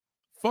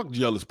 Fuck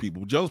jealous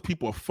people. Jealous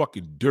people are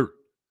fucking dirt.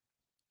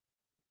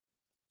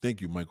 Thank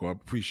you, Michael. I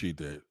appreciate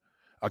that.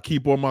 I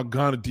keep all my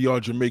Ghana DR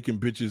Jamaican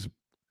bitches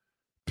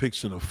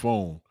pics in the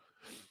phone.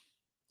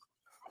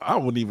 I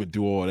wouldn't even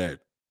do all that.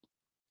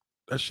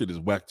 That shit is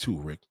whack too,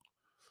 Rick.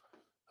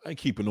 I ain't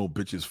keeping no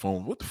bitch's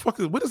phone. What the fuck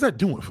what is that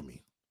doing for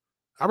me?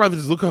 I'd rather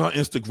just look at her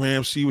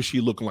Instagram, see what she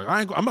looking like.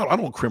 I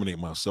don't incriminate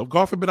myself.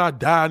 God forbid I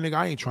die, nigga.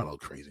 I ain't trying to look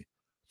crazy.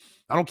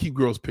 I don't keep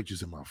girls'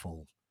 pictures in my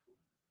phone.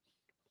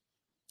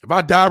 If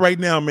I die right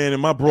now, man,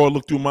 and my bro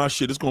look through my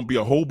shit, it's gonna be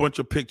a whole bunch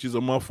of pictures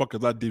of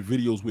motherfuckers I did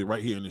videos with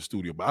right here in the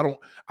studio. But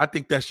I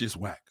think that's just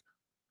whack.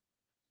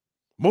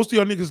 Most of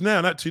y'all niggas now,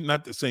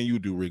 not saying you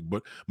do, Rick,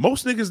 but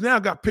most niggas now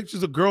got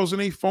pictures of girls in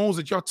their phones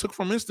that y'all took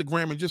from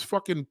Instagram and just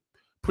fucking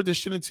put this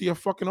shit into your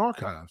fucking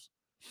archives.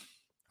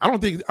 I don't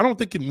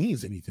think it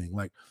means anything.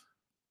 Like,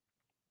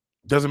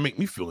 doesn't make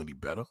me feel any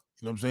better.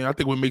 You know what I'm saying? I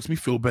think what makes me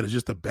feel better is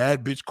just a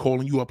bad bitch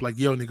calling you up like,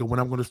 yo, nigga, when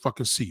I'm gonna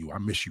fucking see you. I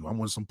miss you. I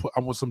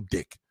want some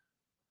dick.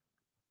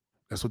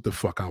 That's what the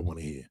fuck I want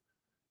to hear.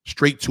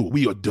 Straight to it.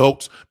 We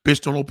adults.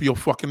 Bitch, don't open your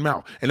fucking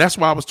mouth. And that's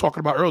why I was talking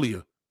about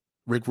earlier,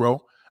 Rick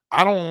Rowe.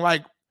 I don't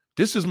like,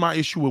 this is my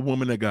issue with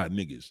women that got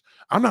niggas.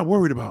 I'm not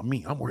worried about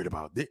me. I'm worried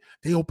about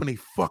they open a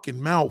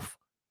fucking mouth.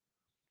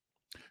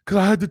 Because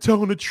I had to tell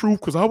them the truth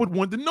because I would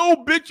want to know,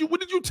 bitch,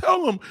 what did you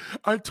tell them?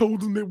 I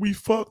told him that we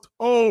fucked.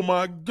 Oh,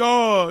 my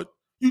God.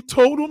 You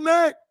told him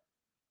that?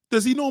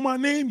 Does he know my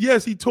name?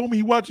 Yes, he told me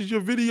he watches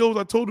your videos.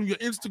 I told him your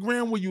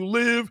Instagram, where you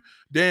live.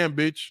 Damn,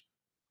 bitch.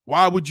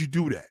 Why would you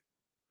do that?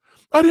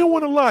 I didn't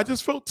want to lie. I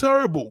just felt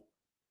terrible.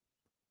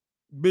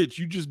 Bitch,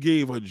 you just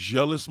gave a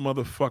jealous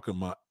motherfucker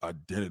my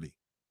identity.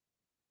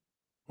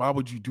 Why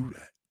would you do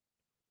that?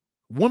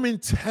 Women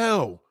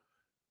tell.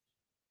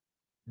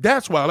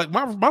 That's why, like,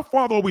 my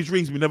father always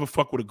raised me never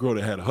fuck with a girl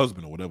that had a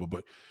husband or whatever.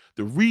 But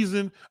the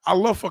reason I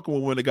love fucking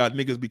with women that got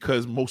niggas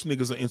because most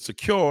niggas are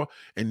insecure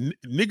and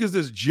niggas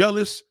that's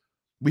jealous,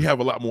 we have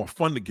a lot more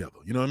fun together.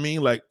 You know what I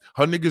mean? Like,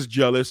 her nigga's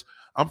jealous.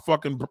 I'm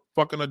fucking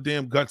her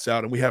damn guts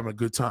out and we having a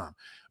good time.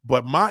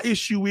 But my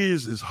issue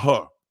is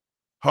her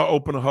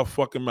opening her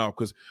fucking mouth.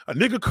 Because a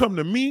nigga come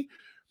to me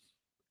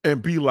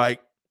and be like,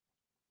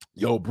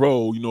 yo,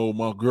 bro, you know,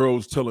 my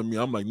girl's telling me.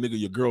 I'm like, nigga,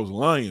 your girl's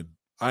lying.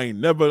 I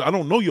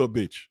don't know your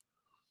bitch.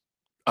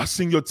 I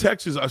seen your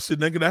texts. I said,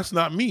 nigga, that's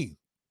not me.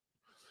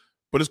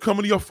 But it's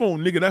coming to your phone,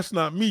 nigga, that's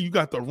not me. You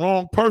got the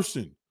wrong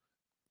person.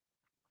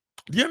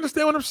 Do you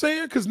understand what I'm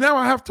saying? Because now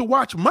I have to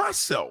watch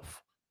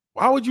myself.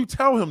 Why would you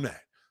tell him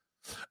that?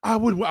 I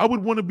would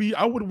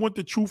want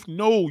the truth.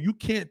 No, you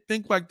can't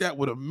think like that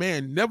with a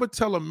man. Never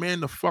tell a man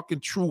the fucking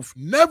truth.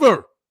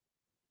 Never.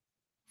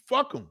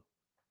 Fuck him.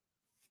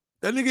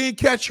 That nigga ain't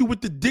catch you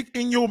with the dick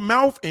in your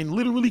mouth and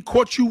literally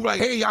caught you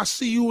like, hey, I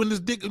see you in this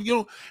dick, you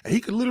know, and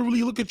he could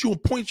literally look at you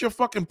and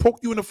poke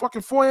you in the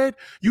fucking forehead.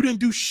 You didn't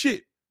do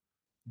shit.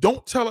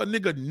 Don't tell a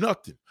nigga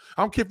nothing.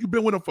 I don't care if you've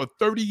been with him for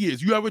 30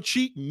 years. You ever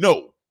cheat?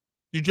 No.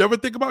 Did you ever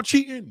think about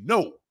cheating?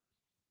 No.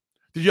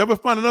 Did you ever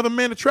find another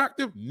man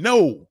attractive?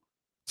 No.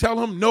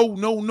 Tell him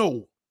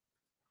no.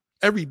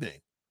 Everything.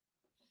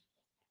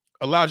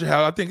 Elijah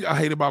Howard, I think I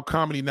hate about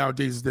comedy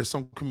nowadays is that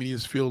some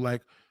comedians feel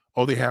like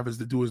all they have is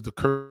to do is the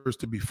curse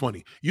to be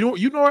funny. You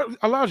know,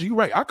 Elijah, you're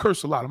right. I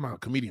curse a lot. I'm not a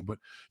comedian, but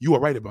you are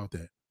right about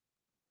that.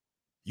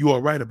 You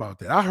are right about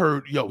that. I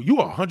heard, you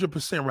are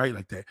 100% right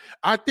like that.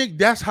 I think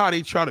that's how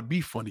they try to be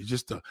funny,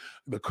 just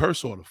the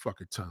curse all the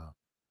fucking time.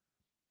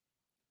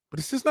 But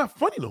it's just not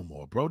funny no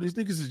more, bro. These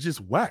niggas is just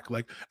whack.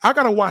 Like, I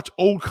gotta watch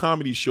old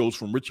comedy shows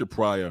from Richard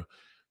Pryor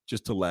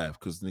just to laugh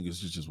because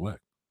niggas is just whack.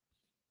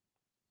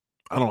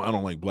 I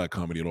don't like black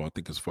comedy at all. I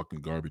think it's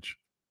fucking garbage.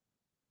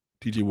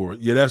 TJ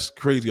Ward, yeah, that's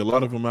crazy. A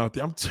lot of them out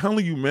there. I'm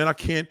telling you, man, I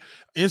can't.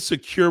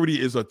 Insecurity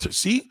is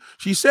see,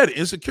 she said it.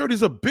 Insecurity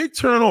is a big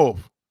turn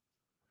off.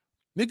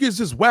 Niggas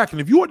just whack.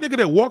 And if you're a nigga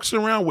that walks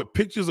around with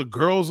pictures of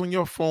girls on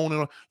your phone,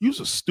 and you're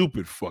a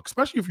stupid fuck.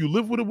 Especially if you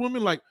live with a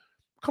woman, like,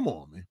 come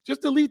on, man.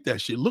 Just delete that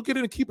shit. Look at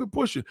it and keep it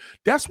pushing.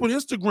 That's what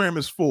Instagram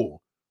is for.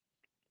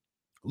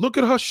 Look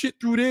at her shit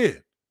through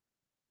there.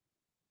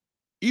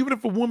 Even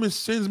if a woman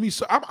sends me,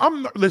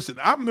 listen,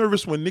 I'm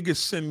nervous when niggas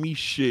send me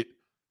shit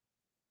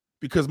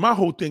because my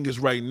whole thing is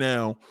right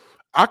now,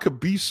 I could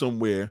be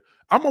somewhere.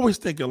 I'm always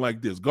thinking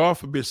like this. God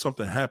forbid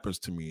something happens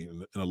to me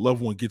and a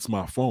loved one gets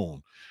my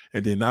phone.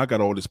 And then now I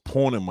got all this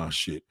porn in my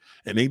shit.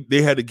 And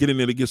they had to get in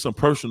there to get some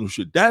personal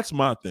shit. That's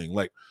my thing.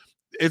 Like,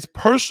 it's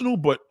personal,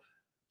 but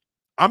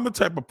I'm the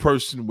type of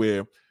person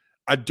where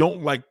I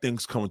don't like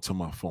things coming to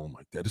my phone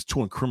like that. It's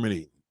too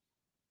incriminating.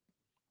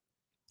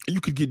 You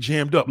could get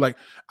jammed up. Like,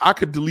 I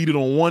could delete it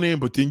on one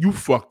end, but then you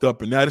fucked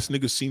up, and now this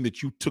nigga seen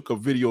that you took a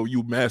video of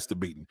you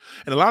masturbating.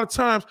 And a lot of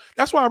times,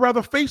 that's why I'd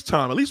rather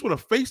FaceTime. At least with a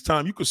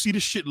FaceTime, you can see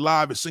this shit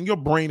live. It's in your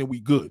brain, and we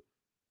good.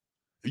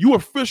 If you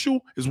official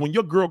is when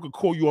your girl could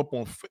call you up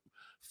on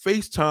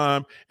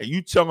FaceTime, and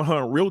you telling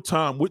her in real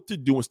time what to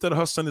do instead of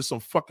her sending some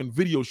fucking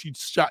video she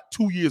shot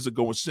 2 years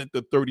ago and sent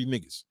to 30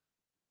 niggas.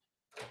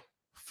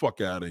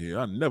 Fuck out of here.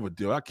 I never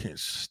do. I can't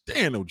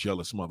stand no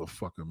jealous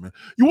motherfucker, man.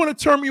 You want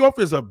to turn me off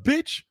as a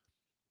bitch?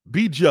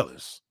 Be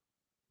jealous.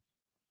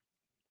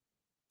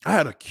 I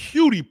had a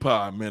cutie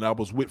pie, man, I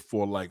was with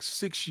for like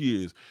 6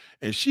 years,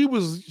 and she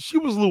was a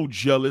little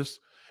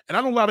jealous. And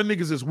I know a lot of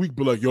niggas this week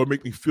be like, yo,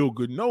 make me feel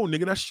good. No,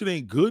 nigga, that shit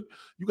ain't good.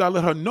 You gotta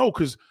let her know,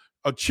 because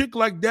a chick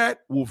like that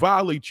will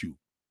violate you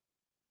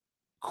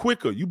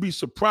quicker. You'd be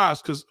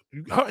surprised, because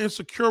her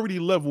insecurity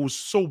level is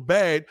so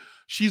bad,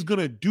 she's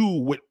gonna do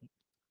what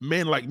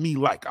men like me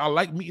like. I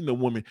like meeting a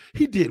woman.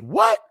 He did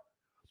what?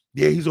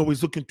 Yeah, he's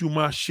always looking through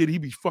my shit. He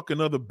be fucking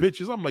other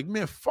bitches. I'm like,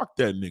 man, fuck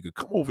that nigga.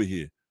 Come over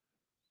here.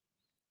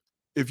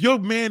 If your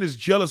man is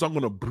jealous, I'm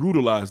going to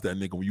brutalize that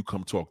nigga when you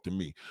come talk to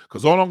me.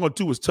 Because all I'm going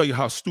to do is tell you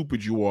how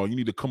stupid you are. You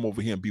need to come over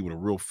here and be with a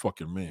real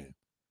fucking man.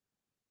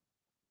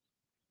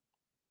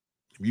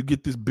 If you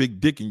get this big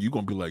dick and you're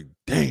going to be like,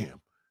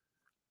 damn,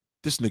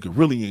 this nigga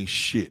really ain't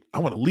shit. I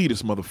want to leave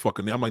this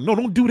motherfucker now. I'm like, no,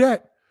 don't do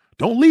that.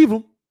 Don't leave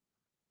him.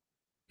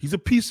 He's a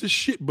piece of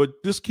shit, but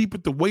just keep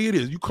it the way it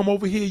is. You come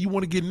over here, you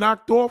want to get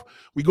knocked off,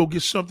 we go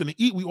get something to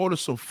eat, we order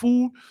some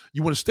food,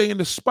 you want to stay in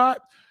the spot,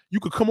 You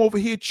could come over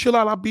here, chill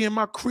out. I'll be in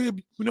my crib.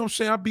 You know what I'm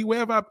saying? I'll be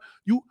wherever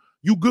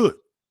you good.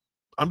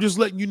 I'm just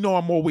letting you know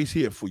I'm always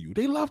here for you.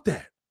 They love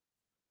that.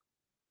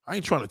 I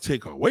ain't trying to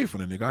take her away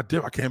from the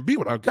nigga. I can't be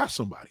without I got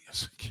somebody.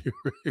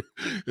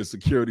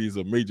 Insecurity is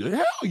a major.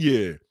 Hell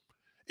yeah.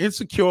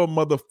 Insecure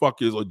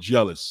motherfuckers are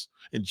jealous.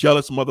 And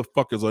jealous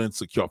motherfuckers are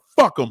insecure.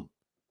 Fuck them.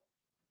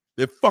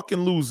 They're fucking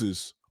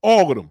losers.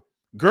 All of them.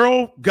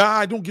 Girl,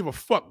 guy, don't give a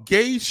fuck.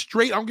 Gay,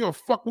 straight, I don't give a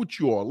fuck what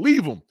you are.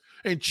 Leave them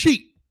and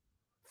cheat.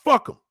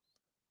 Fuck them.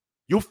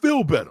 You'll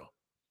feel better.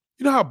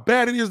 You know how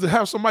bad it is to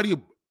have somebody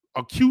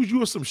accuse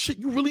you of some shit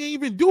you really ain't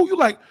even do? You're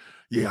like,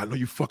 yeah, I know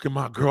you fucking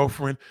my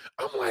girlfriend.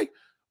 I'm like,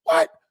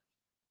 what?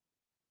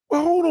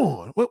 Well, hold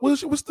on.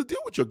 What's the deal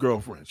with your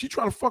girlfriend? She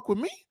trying to fuck with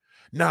me?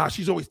 Nah,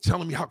 she's always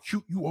telling me how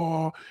cute you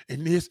are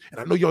and this, and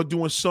I know y'all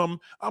doing something.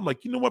 I'm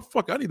like, you know what?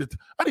 Fuck, I need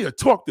to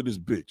talk to this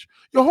bitch.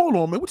 Yo, hold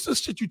on, man. What's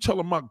this shit you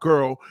telling my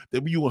girl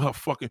that you and her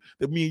fucking,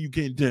 that me and you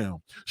getting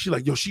down? She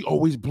like, yo, she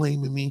always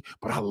blaming me,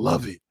 but I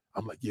love it.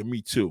 I'm like, yeah,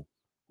 me too.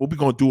 What we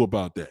gonna do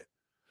about that?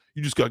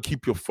 You just gotta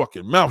keep your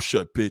fucking mouth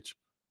shut, bitch.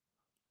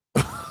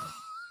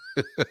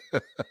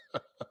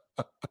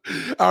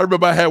 I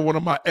remember I had one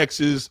of my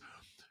ex's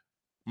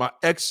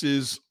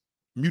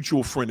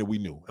mutual friend that we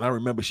knew, and I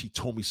remember she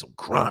told me some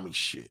grimy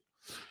shit.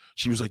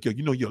 She was like, "Yo,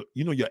 you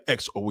know your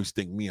ex always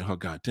think me and her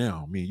got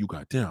down, me and you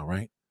got down,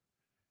 right?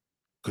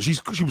 Because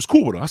she was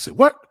cool with her." I said,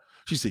 "What?"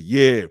 She said,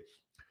 "Yeah,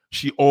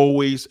 she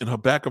always in her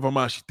back of her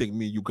mind she think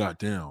me and you got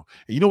down."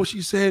 And you know what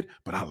she said?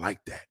 But I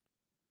like that,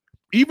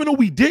 even though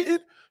we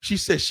didn't. She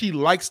said she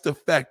likes the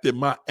fact that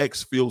my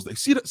ex feels that.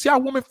 See how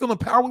women feel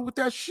empowered with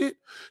that shit?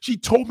 She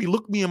told me,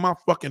 look me in my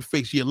fucking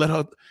face. Yeah, let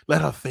her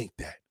think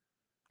that.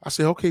 I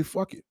said, okay,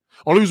 fuck it.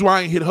 Only reason why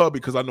I ain't hit her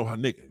because I know her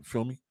nigga. You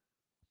feel me?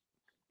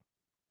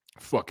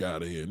 Fuck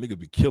out of here. Niggas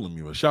be killing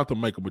me, man. Shout out to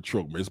Michael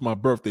Matroke, man. It's my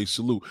birthday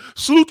salute.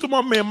 Salute to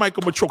my man,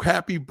 Michael Matroke.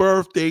 Happy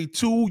birthday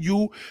to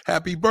you.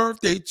 Happy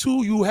birthday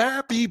to you.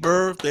 Happy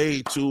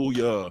birthday to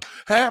you.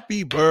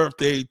 Happy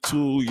birthday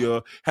to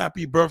you.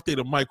 Happy birthday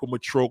to Michael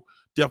Matroke.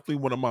 Definitely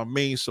one of my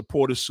main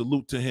supporters.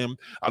 Salute to him.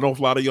 I know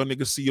a lot of y'all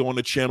niggas see you on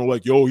the channel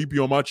like, yo, he be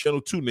on my channel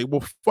too, nigga.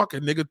 Well, fuck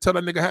it, nigga. Tell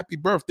that nigga happy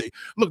birthday.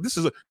 Look, this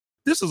is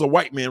a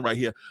white man right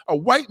here. A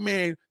white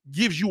man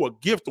gives you a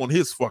gift on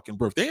his fucking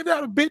birthday. Ain't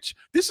that a bitch?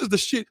 This is the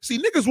shit. See,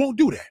 niggas won't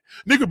do that.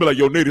 Nigga be like,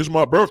 yo, Nate, it's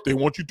my birthday.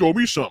 Why don't you throw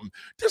me something?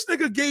 This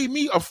nigga gave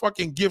me a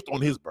fucking gift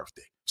on his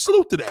birthday.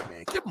 Salute to that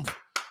man.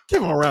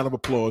 Give him a round of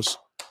applause.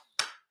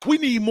 We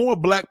need more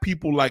black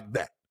people like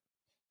that.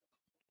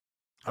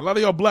 A lot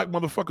of y'all black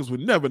motherfuckers would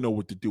never know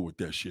what to do with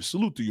that shit.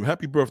 Salute to you.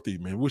 Happy birthday,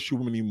 man. Wish you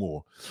many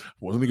more.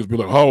 Well, the niggas be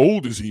like, how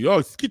old is he?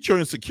 Oh, get your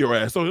insecure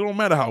ass. So it don't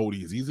matter how old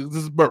he is. This is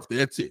his birthday.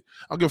 That's it.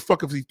 I don't give a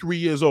fuck if he's 3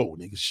 years old,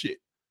 nigga. Shit.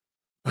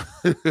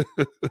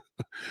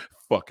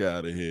 Fuck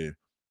out of here.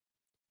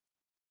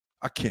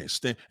 I can't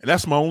stand. And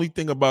that's my only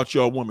thing about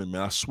y'all women,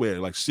 man. I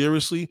swear. Like,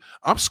 seriously,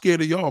 I'm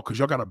scared of y'all because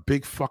y'all got a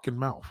big fucking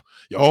mouth.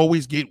 You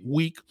always get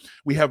weak.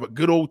 We have a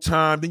good old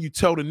time. Then you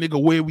tell the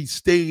nigga where we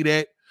stayed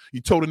at. You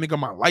told a nigga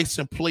my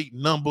license plate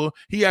number.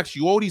 He asked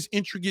you all these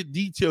intricate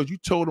details. You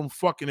told him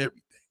fucking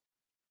everything.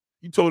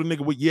 You told a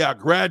nigga, well, yeah, I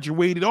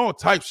graduated, all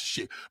types of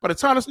shit. By the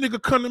time this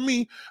nigga come to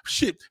me,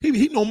 shit,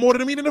 he know more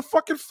than me than the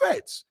fucking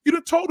feds. You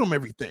done told him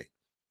everything.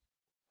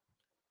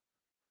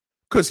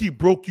 Because he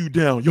broke you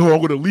down. Yo, I'm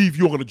going to leave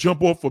you. I'm going to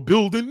jump off a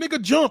building.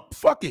 Nigga, jump.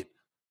 Fuck it.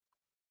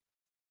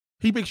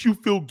 He makes you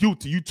feel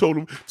guilty. You told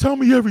him, tell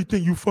me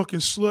everything, you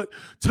fucking slut.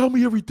 Tell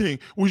me everything.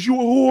 Was you a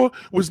whore?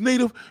 Was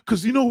native?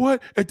 Because you know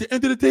what? At the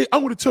end of the day,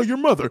 I'm going to tell your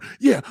mother.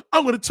 Yeah,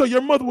 I'm going to tell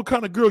your mother what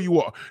kind of girl you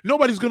are.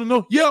 Nobody's going to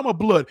know. Yeah, I'm a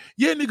blood.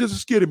 Yeah, niggas are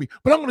scared of me.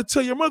 But I'm going to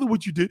tell your mother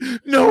what you did.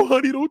 No,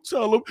 honey, don't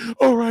tell him.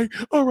 All right.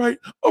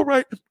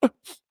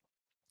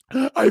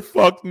 I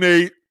fucked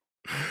Nate.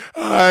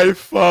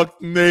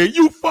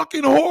 You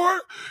fucking whore.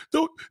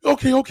 Don't.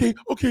 Okay.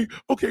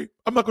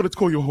 I'm not going to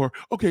call you a whore.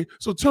 Okay,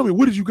 so tell me,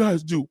 what did you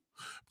guys do?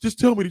 Just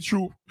tell me the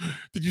truth.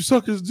 Did you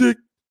suck his dick?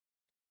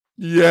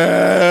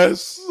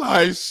 Yes,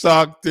 I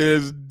sucked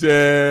his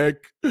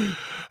dick.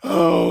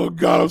 Oh,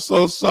 God, I'm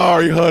so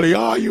sorry, honey.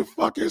 Oh, you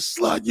fucking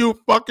slut. You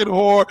fucking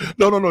whore.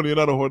 No, you're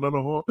not a whore.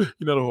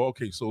 You're not a whore.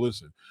 Okay, so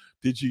listen.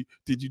 Did you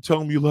tell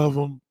him you love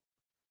him?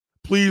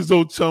 Please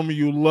don't tell me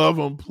you love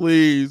him,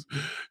 please.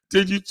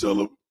 Did you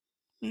tell him?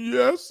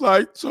 Yes,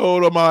 I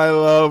told him I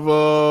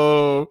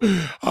love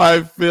him.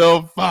 I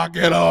feel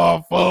fucking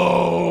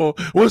awful.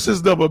 What's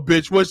his number,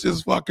 bitch? What's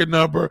his fucking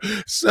number?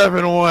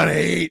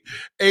 718-80.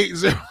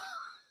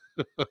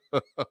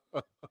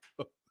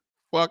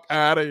 Fuck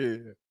out of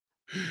here.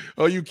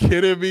 Are you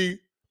kidding me?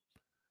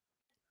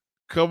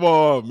 Come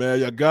on, man.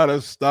 You gotta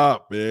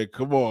stop, man.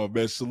 Come on,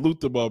 man. Salute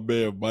to my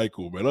man,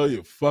 Michael, man. What are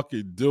you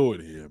fucking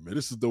doing here, man?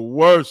 This is the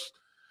worst.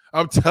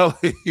 I'm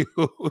telling you,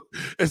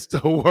 it's the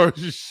worst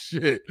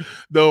shit.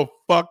 The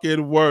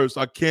fucking worst.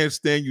 I can't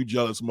stand you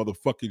jealous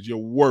motherfuckers. You're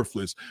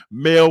worthless.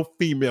 Male,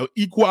 female,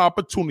 equal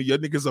opportunity. Your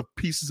niggas are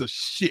pieces of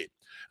shit.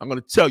 I'm gonna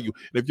tell you.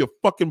 And if your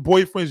fucking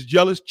boyfriend's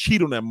jealous,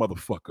 cheat on that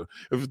motherfucker.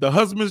 If the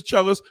husband's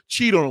jealous,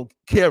 cheat on him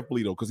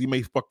carefully though, because he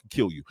may fucking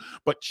kill you.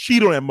 But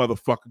cheat on that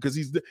motherfucker because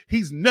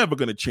he's never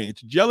gonna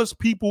change. Jealous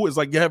people is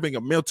like having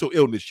a mental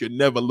illness. You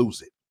never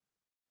lose it.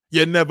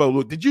 You never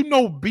lose. Did you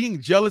know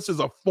being jealous is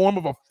a form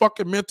of a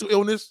fucking mental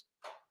illness?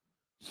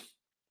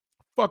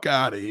 Fuck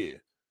out of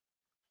here.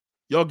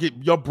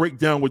 Y'all break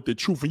down with the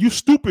truth. And you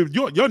stupid,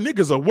 your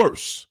niggas are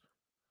worse.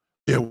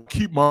 Yeah, we'll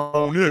keep my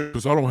own in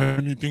because I don't have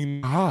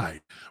anything to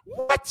hide.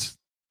 What?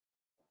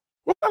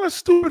 What kind of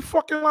stupid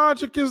fucking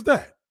logic is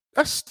that?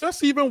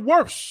 That's even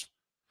worse.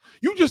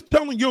 You just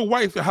telling your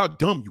wife how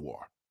dumb you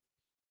are.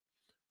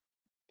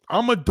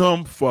 I'm a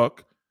dumb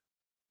fuck.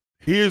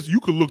 You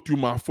can look through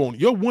my phone.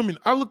 Your woman,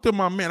 I looked at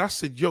my man. I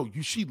said, yo,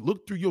 she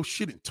looked through your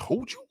shit and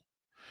told you?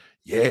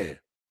 Yeah.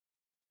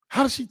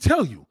 How did she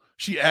tell you?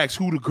 She asked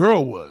who the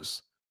girl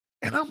was.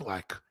 And I'm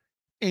like,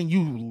 and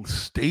you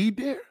stayed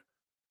there?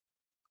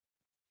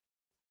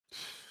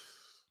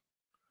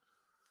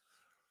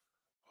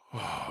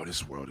 Oh,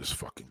 this world is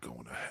fucking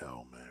going to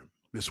hell, man.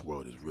 This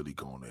world is really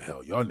going to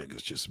hell. Y'all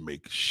niggas just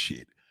make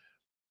shit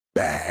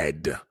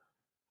bad.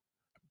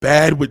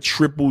 Bad with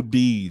triple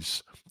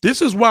D's.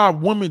 This is why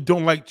women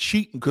don't like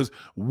cheating, because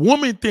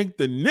women think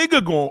the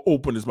nigga gonna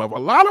open his mouth. A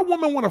lot of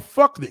women want to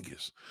fuck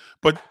niggas,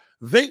 but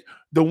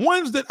the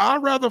ones that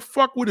I'd rather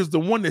fuck with is the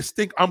one that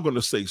think I'm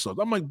gonna say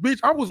something. I'm like, bitch,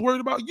 I was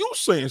worried about you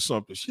saying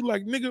something. She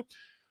like, nigga,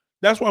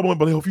 that's why I want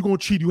to believe if you're gonna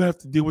cheat, you have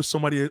to deal with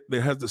somebody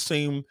that has the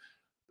same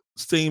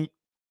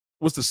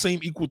what's the same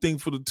equal thing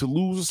to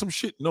lose or some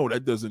shit. No,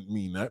 that doesn't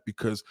mean that,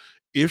 because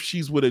if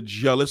she's with a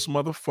jealous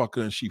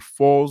motherfucker and she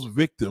falls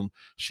victim,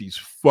 she's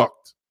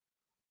fucked.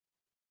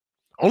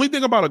 Only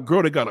thing about a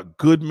girl that got a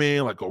good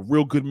man, like a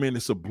real good man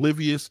that's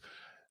oblivious,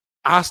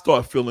 I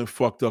start feeling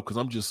fucked up because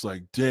I'm just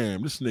like,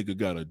 damn, this nigga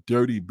got a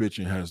dirty bitch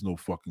and has no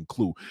fucking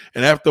clue.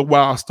 And after a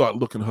while, I start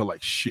looking at her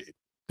like shit.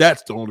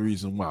 That's the only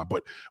reason why.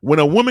 But when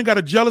a woman got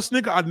a jealous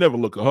nigga, I'd never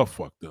look at her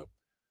fucked up.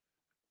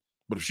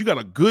 But if she got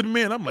a good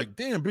man, I'm like,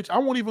 damn, bitch, I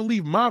won't even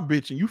leave my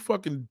bitch and you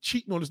fucking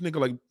cheating on this nigga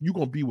like you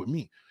gonna be with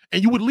me.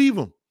 And you would leave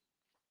him.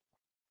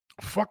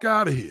 Fuck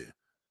out of here.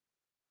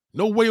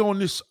 No way on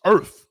this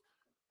earth.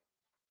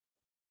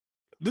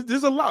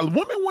 There's a lot.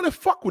 Women want to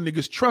fuck with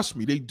niggas. Trust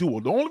me, they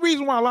do. The only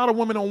reason why a lot of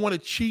women don't want to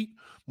cheat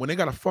when they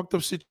got a fucked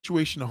up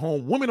situation at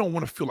home, women don't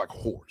want to feel like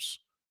whores.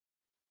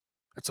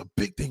 That's a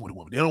big thing with a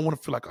woman. They don't want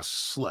to feel like a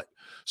slut.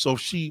 So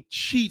if she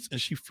cheats and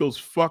she feels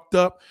fucked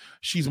up,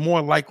 she's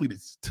more likely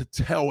to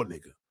tell a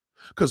nigga.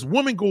 Because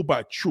women go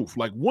by truth.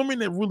 Like women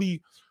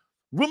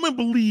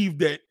believe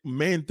that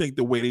men think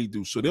the way they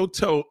do. So they'll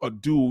tell a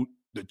dude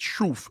the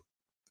truth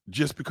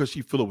just because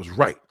she feel it was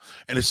right.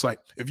 And it's like,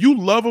 if you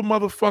love a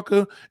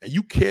motherfucker and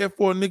you care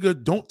for a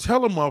nigga, don't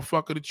tell a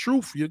motherfucker the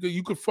truth.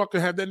 You could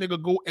fucking have that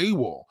nigga go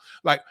AWOL.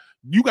 Like,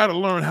 you got to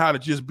learn how to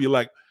just be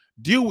like,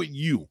 deal with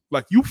you.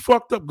 Like, you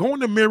fucked up. Go in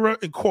the mirror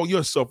and call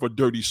yourself a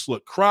dirty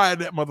slut. Cry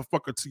that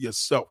motherfucker to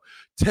yourself.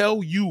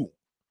 Tell you.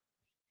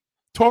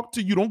 Talk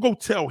to you. Don't go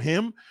tell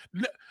him.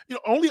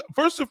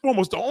 First and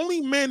foremost, the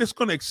only man that's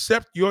going to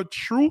accept your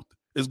truth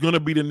is going to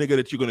be the nigga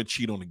that you're going to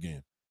cheat on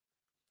again.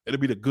 It'll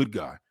be the good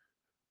guy.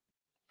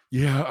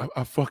 Yeah,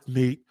 I fucked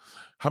Nate.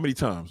 How many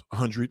times?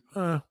 100?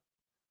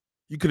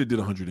 You could have did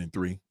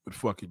 103, but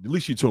fuck it. At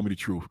least you told me the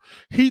truth.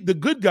 The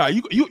good guy,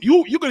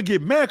 you're gonna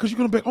get mad because you're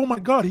gonna be like, oh my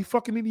God, he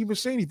fucking didn't even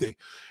say anything.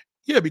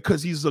 Yeah,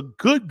 because he's a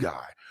good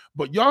guy.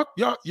 But y'all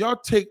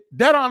take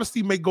that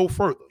honesty may go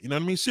further. You know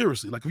what I mean?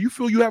 Seriously. Like, if you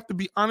feel you have to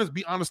be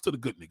honest to the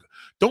good nigga.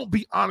 Don't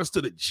be honest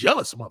to the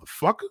jealous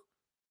motherfucker.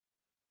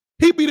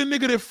 He be the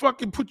nigga that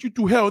fucking put you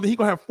through hell, and then he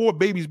gonna have 4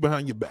 babies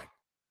behind your back.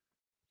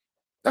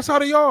 That's how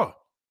they are.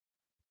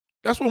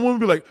 That's what women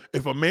be like,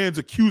 if a man's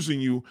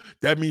accusing you,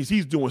 that means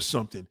he's doing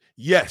something.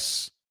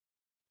 Yes,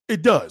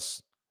 it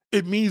does.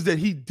 It means that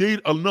he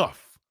did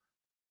enough.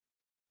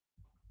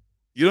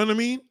 You know what I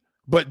mean?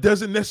 But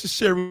doesn't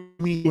necessarily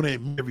mean you're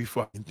doing every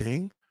fucking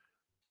thing.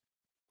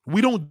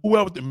 We don't do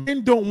well with the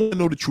men. Don't want to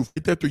know the truth.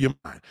 Get that through your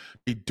mind.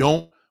 They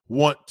don't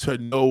want to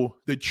know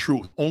the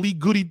truth. Only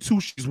goody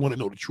two-shoes want to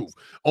know the truth.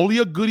 Only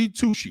a goody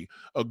two-shoe.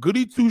 A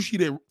goody two-shoe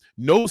that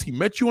knows he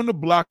met you on the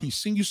block, he's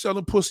seen you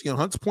selling pussy on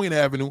Hunts Point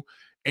Avenue,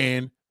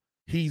 and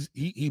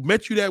he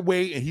met you that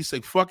way, and he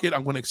said, fuck it,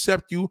 I'm going to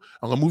accept you.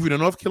 I'm going to move you to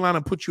North Carolina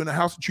and put you in the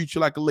house and treat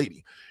you like a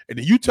lady. And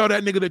then you tell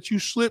that nigga that you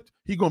slipped,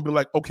 he going to be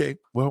like, okay,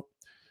 well,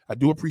 I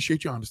do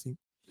appreciate your honesty.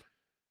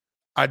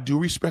 I do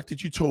respect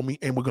that you told me,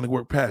 and we're going to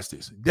work past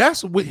this.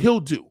 That's what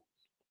he'll do.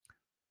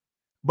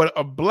 But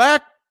a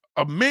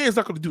man's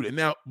not going to do that.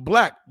 Now,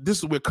 black, this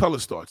is where color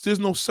starts. There's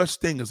no such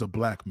thing as a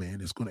black man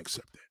that's going to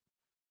accept that.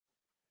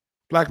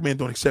 Black men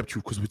don't accept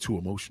truth because we're too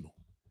emotional.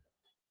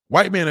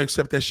 White men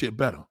accept that shit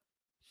better.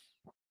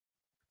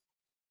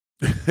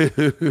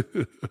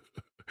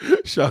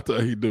 Shout out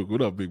to Duke.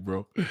 What up, big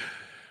bro?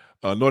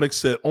 Nordic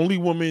said, only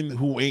women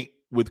who ain't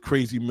with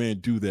crazy men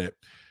do that.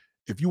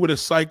 If you were the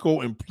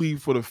psycho and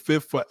plead for the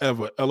fifth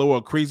forever,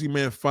 LOL, crazy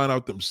man find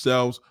out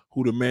themselves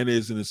who the man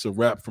is, and it's a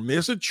wrap from there.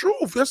 It's the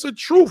truth. That's the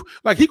truth.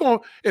 Like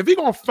if he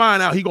gonna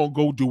find out, he gonna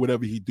go do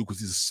whatever he do because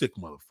he's a sick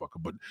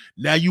motherfucker. But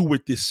now you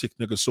with this sick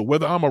nigga. So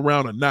whether I'm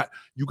around or not,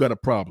 you got a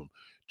problem.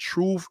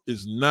 Truth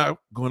is not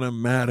gonna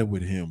matter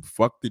with him.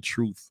 Fuck the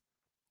truth.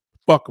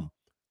 Fuck him.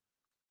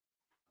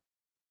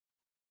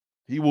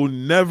 He will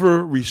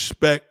never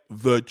respect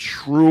the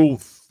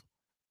truth.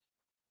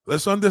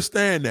 Let's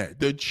understand that.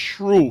 The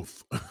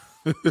truth.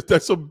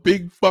 That's a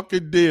big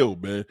fucking deal,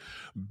 man.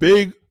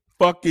 Big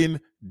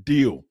fucking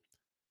deal.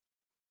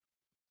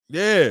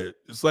 Yeah.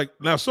 It's like,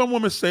 now some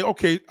women say,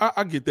 okay,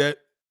 I get that.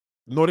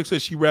 Nordic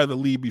says she'd rather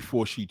leave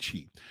before she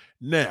cheat.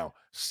 Now,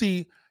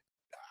 see,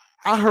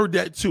 I heard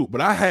that too,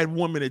 but I had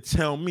women that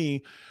tell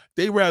me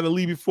they rather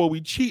leave before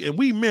we cheat. And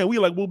we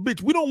like, well,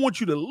 bitch, we don't want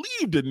you to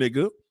leave the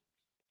nigga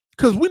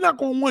because we're not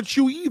going to want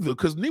you either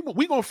because we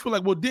going to feel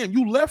like, well, damn,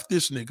 you left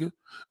this nigga.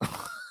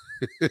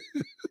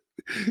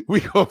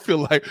 We gonna feel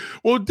like,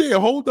 well, damn,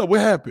 hold up,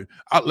 what happened?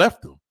 I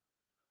left him.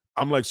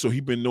 I'm like, so he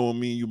been knowing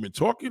me and you been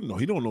talking? No,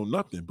 he don't know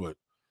nothing, but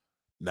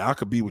now I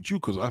could be with you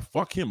because I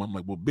fuck him. I'm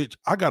like, well, bitch,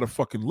 I got a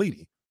fucking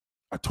lady.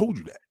 I told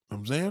you that. You know what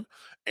I'm saying?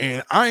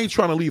 And I ain't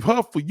trying to leave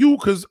her for you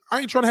because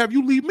I ain't trying to have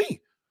you leave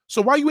me.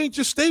 So why you ain't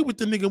just stay with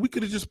the nigga? We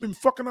could have just been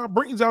fucking our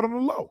brains out on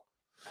the low.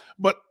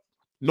 But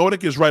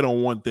Nordic is right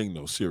on one thing,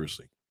 though,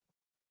 seriously.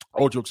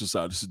 All jokes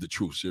aside, this is the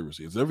truth,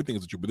 seriously. Everything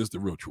is the truth, but this is the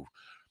real truth.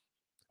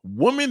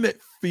 Women that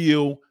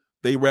feel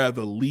they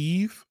rather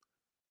leave,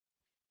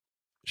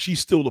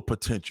 she's still a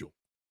potential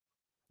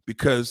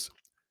because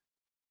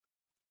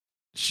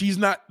she's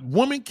not,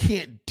 women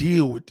can't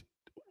deal with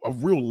a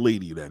real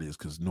lady, that is,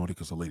 because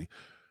Nordic is a lady.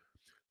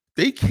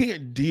 They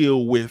can't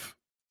deal with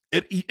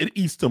it. It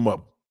eats them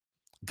up.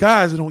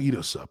 Guys, it don't eat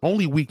us up.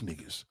 Only weak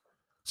niggas.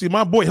 See,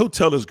 my boy, he'll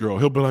tell his girl,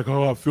 he'll be like,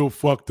 oh, I feel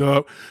fucked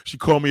up. She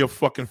called me a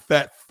fucking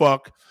fat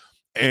fuck.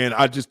 And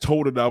I just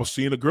told her that I was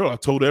seeing a girl. I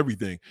told her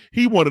everything.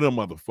 He one of them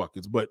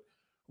motherfuckers. But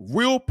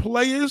real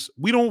players,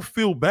 we don't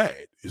feel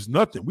bad. It's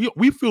nothing.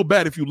 We feel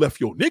bad if you left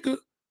your nigga.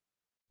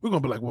 We're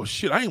going to be like, well,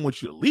 shit, I didn't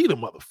want you to leave a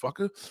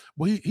motherfucker.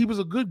 Well, he was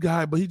a good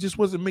guy, but he just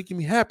wasn't making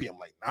me happy. I'm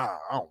like, nah,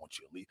 I don't want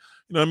you to leave.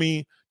 You know what I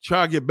mean?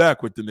 Try to get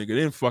back with the nigga.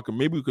 Then fucking,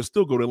 maybe we could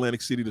still go to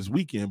Atlantic City this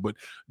weekend, but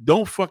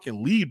don't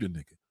fucking leave the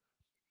nigga.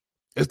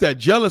 It's that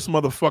jealous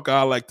motherfucker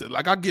I like to,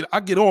 like, I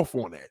get off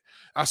on that.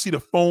 I see the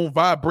phone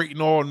vibrating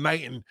all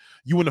night and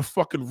you in the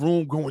fucking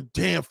room going,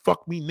 damn,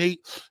 fuck me, Nate.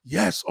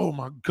 Yes, oh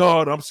my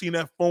God, I'm seeing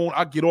that phone.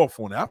 I get off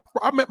on that.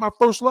 I met my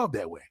first love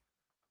that way.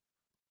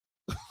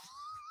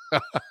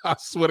 I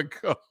swear to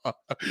God.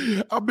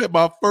 I met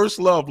my first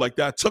love like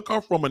that. I took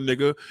her from a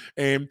nigga,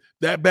 and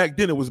that back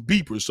then it was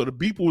beepers. So the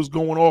beeper was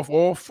going off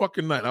all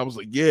fucking night. I was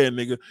like, yeah,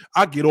 nigga,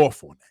 I get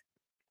off on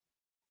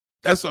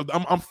that.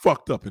 I'm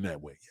fucked up in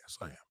that way. Yes,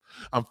 I am.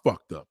 I'm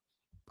fucked up.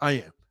 I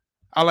am.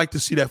 I like to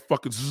see that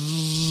fucking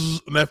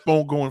zzz and that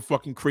phone going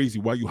fucking crazy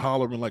while you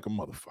hollering like a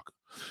motherfucker.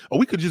 Or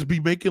we could just be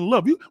making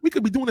love. We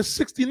could be doing a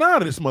 69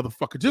 of this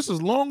motherfucker just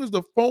as long as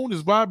the phone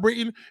is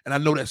vibrating and I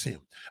know that's him.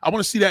 I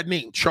want to see that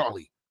name,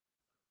 Charlie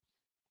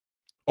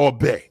or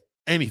Bay,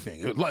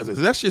 anything. If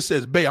that shit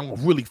says Bay, I'm going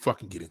to really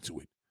fucking get into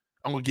it.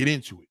 I'm going to get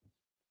into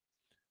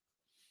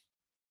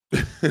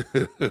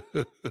it.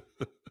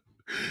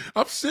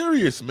 I'm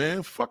serious,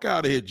 man. Fuck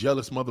out of here.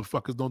 Jealous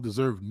motherfuckers don't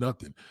deserve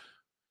nothing.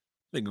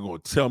 Nigga gonna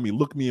tell me,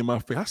 look me in my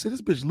face. I said,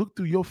 this bitch look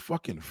through your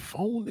fucking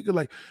phone, nigga.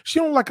 Like, she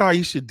don't like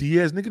Aisha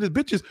Diaz, nigga. This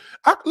bitch is,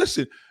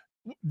 listen,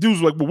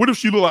 dude's like, but what if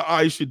she look like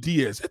Aisha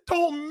Diaz? It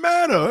don't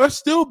matter. That's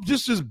still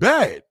just as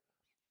bad.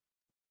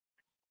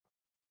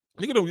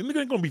 Nigga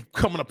ain't gonna be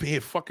coming up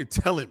here fucking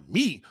telling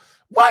me.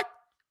 What?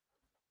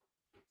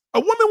 A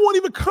woman won't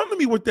even come to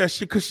me with that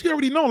shit because she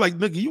already know, like,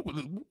 nigga,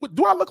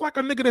 do I look like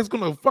a nigga that's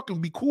gonna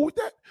fucking be cool with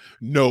that?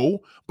 No,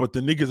 but the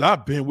niggas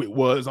I've been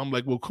with I'm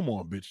like, well, come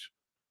on, bitch.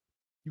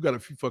 You got to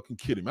be fucking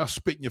kidding me. I'll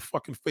spit in your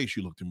fucking face.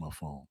 You looked in my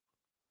phone.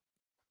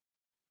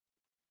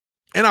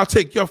 And I'll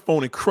take your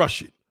phone and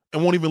crush it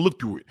and won't even look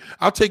through it.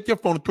 I'll take your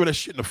phone and throw that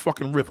shit in the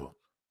fucking river.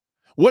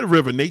 What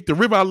river, Nate? The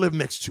river I live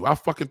next to. I'll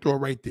fucking throw it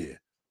right there.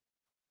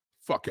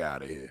 Fuck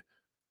out of here.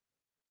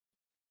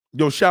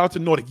 Yo, shout out to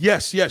Nordic.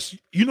 Yes.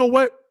 You know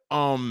what?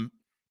 Oh, man,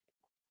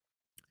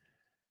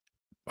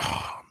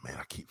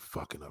 I keep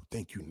fucking up.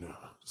 Thank you. No.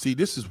 See,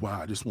 this is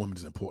why this woman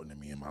is important to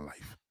me in my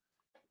life.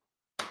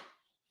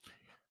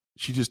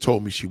 She just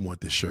told me she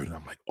wanted this shirt, and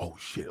I'm like, oh,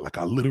 shit. Like,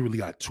 I literally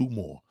got two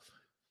more.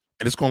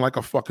 And it's going like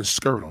a fucking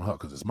skirt on her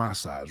because it's my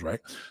size, right?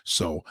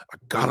 So I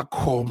got to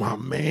call my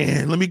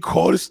man. Let me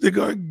call this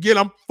nigga again.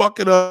 I'm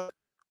fucking up.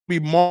 Be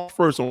March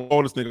 1st on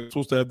all this nigga. I'm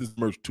supposed to have this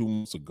merch 2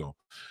 months ago.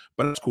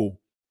 But that's cool.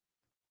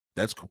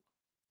 That's cool.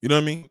 You know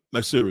what I mean?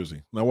 Like,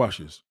 seriously. Now watch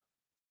this.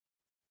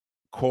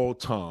 Call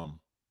Tom.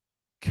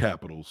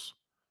 Capitals.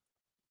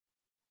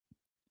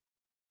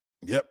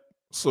 Yep.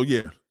 So,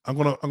 yeah. I'm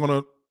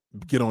gonna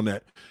get on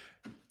that.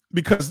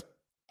 Because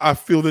I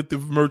feel that the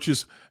merch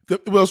is,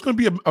 well, it's going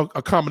to be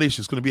a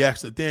combination. It's going to be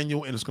Ask the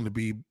Daniel and it's going to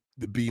be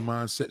the B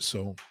mindset.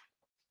 So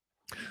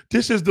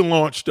This is the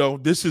launch, though.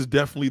 This is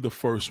definitely the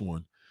first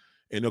one.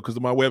 Because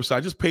of my website, I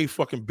just paid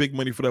fucking big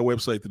money for that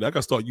website today. I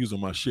gotta start using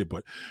my shit,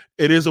 but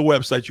it is a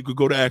website. You could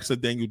go to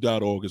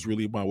accessdaniel.org. It's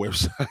really my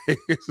website.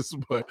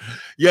 But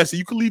yeah, so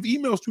you can leave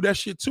emails through that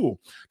shit too.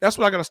 That's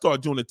what I gotta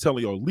start doing and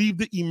telling y'all. Leave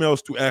the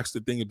emails through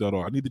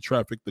accessdaniel.org. I need the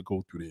traffic to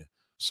go through there.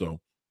 So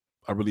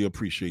I really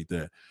appreciate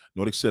that.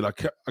 Nordic said, I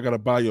gotta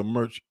buy your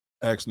merch.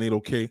 Ask Nate,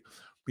 okay?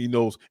 He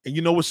knows. And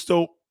you know what's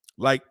still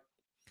like,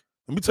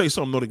 let me tell you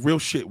something, Nordic, real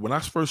shit. When I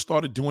first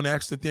started doing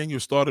Ask Nathaniel,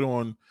 started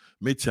on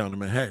Midtown in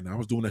Manhattan. I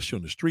was doing that shit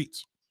on the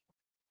streets.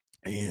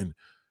 And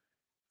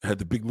I had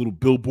the big little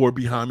billboard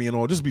behind me and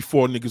all. This is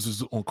before niggas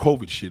was on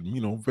COVID shit,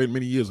 very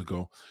many years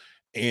ago.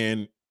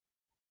 And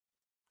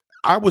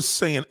I was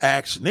saying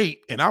ask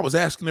Nate, and I was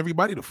asking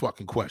everybody the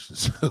fucking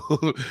questions.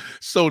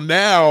 So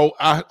now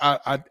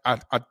I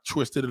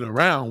twisted it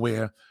around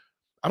where,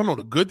 I don't know,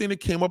 the good thing that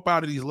came up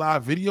out of these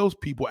live videos,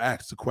 people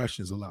ask the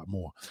questions a lot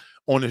more.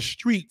 On the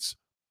streets,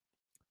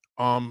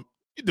 the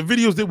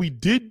videos that we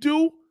did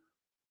do,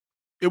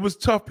 it was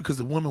tough because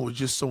the women were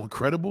just so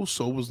incredible.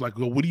 So it was like,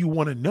 well, what do you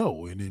want to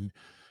know? And then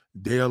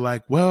they're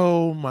like,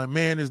 well, my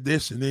man is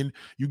this. And then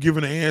you give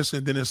an answer.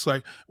 And then it's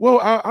like, well,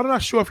 I'm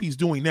not sure if he's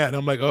doing that. And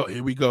I'm like, oh,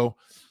 here we go.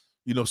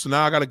 So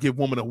now I got to give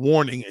women a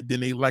warning. And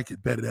then they like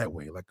it better that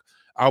way. Like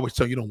I always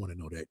tell you, don't want to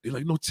know that. They're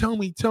like, no, tell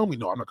me.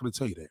 No, I'm not going to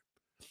tell you that.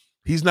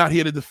 He's not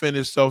here to defend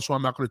himself. So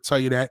I'm not going to tell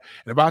you that.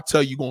 And if I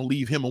tell you, you're going to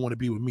leave him and want to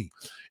be with me.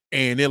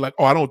 And they're like,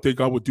 oh, I don't think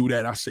I would do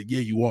that. I said, yeah,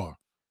 you are.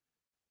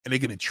 And they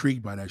get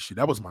intrigued by that shit.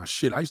 That was my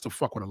shit. I used to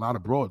fuck with a lot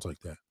of broads like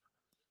that.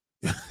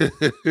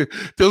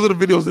 Those are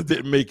the videos that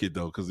didn't make it,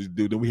 though, because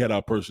we had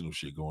our personal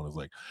shit going. It's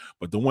like,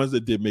 but the ones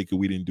that did make it,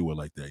 we didn't do it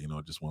like that.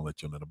 I just want to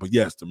let you know that. But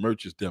yes, the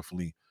merch is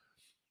definitely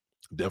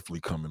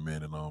coming,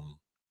 man. And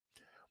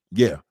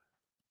yeah.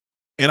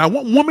 And I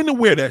want women to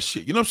wear that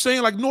shit. You know what I'm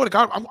saying? Like Nordic,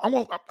 I'm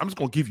just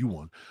gonna give you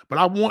one, but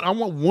I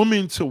want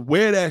women to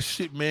wear that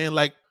shit, man.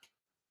 Like,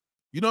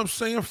 you know what I'm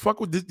saying? Fuck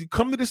with this.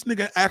 Come to this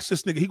nigga, ask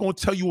this nigga. He gonna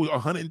tell you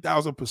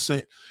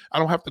 100,000%. I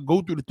don't have to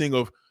go through the thing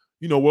of,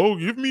 well,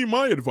 give me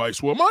my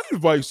advice. Well, my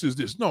advice is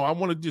this. No, I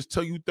want to just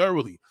tell you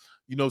thoroughly.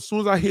 As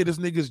soon as I hear this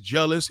nigga's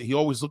jealous, and he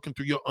always looking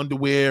through your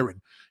underwear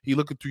and he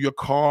looking through your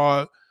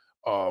car,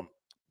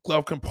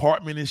 glove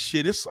compartment and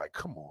shit. It's like,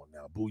 come on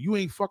now, boo. You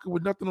ain't fucking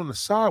with nothing on the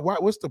side. Why?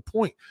 What's the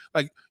point?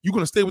 Like, you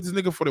gonna stay with this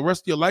nigga for the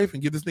rest of your life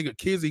and give this nigga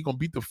kids? He gonna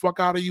beat the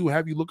fuck out of you,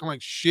 have you looking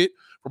like shit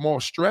from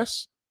all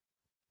stress?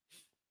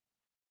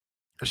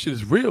 That shit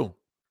is real.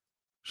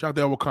 Shout out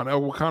to El Wakanda.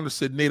 El Wakanda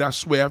said, Nate, I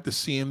swear, after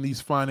seeing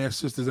these fine ass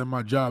sisters at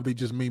my job, they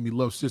just made me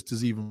love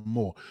sisters even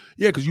more.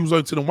 Yeah, because you was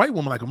into the white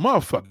woman like a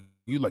motherfucker.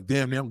 You like,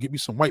 damn, now get me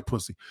some white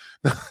pussy.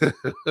 I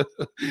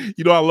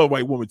love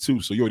white women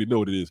too, so you already know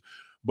what it is.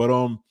 But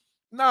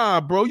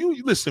nah, bro,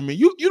 you listen, man.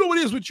 You know what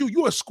it is with you.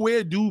 You a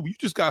square dude. You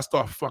just gotta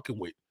start fucking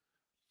with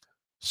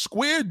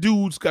square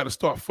dudes. Got to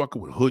start fucking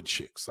with hood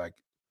chicks. Like,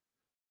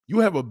 you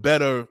have a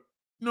better,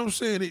 you know what I'm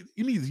saying?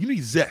 You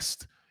need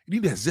zest. You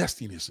need that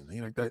zestiness and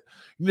things like that.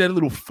 You need that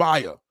little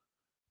fire.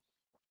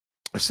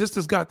 My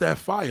sister's got that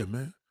fire,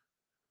 man.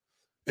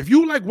 If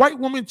you like white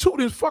women too,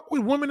 then fuck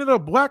with women that are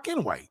black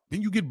and white.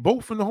 Then you get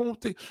both in the whole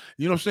thing.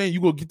 You know what I'm saying? You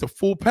go get the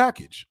full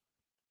package.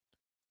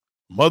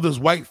 Mother's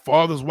white,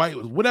 father's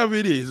white, whatever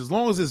it is. As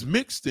long as it's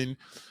mixed and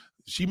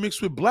she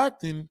mixed with black,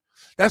 then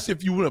that's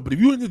if you want. But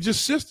if you into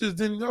just sisters,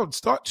 then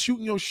start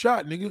shooting your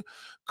shot, nigga.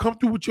 Come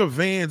through with your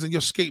Vans and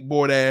your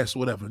skateboard ass,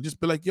 whatever. And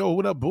just be like, yo,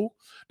 what up, boo?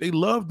 They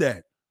love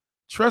that.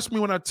 Trust me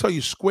when I tell you,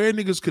 square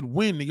niggas could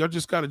win. Y'all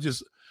just gotta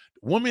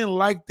women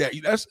like that.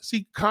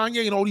 See,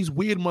 Kanye and all these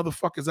weird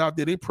motherfuckers out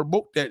there, they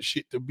promote that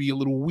shit to be a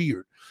little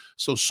weird.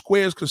 So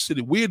square is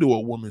considered weird to a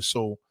woman.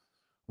 So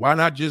why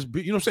not just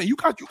be, you know what I'm saying? You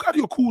got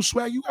your cool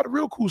swag. You got a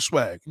real cool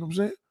swag. You know what I'm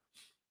saying?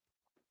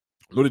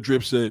 Little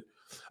Drip said,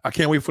 I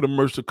can't wait for the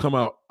merch to come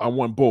out. I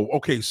want both.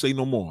 Okay, say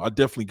no more. I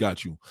definitely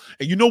got you.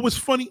 And you know what's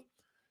funny?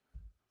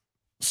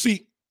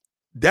 See,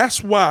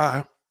 that's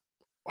why.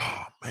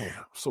 Oh man,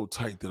 I'm so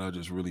tight that I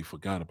just really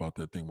forgot about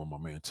that thing with my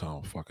man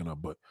Tom fucking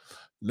up. But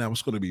now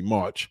it's going to be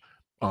March.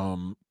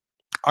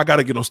 I got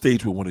to get on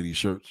stage with one of these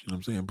shirts. You know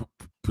what I'm saying?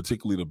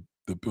 Particularly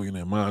the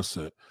Billionaire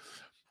Mindset,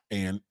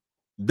 and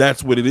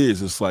that's what it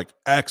is. It's like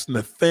Ask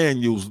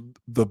Nathaniel's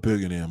The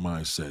Billionaire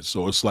Mindset.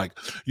 So it's like,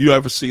 you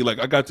ever see, like,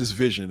 I got this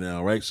vision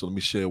now, right? So let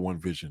me share one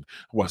vision.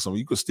 Why some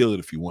you can steal it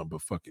if you want,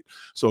 but fuck it.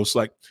 So it's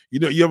like,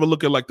 you ever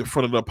look at like the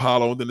front of the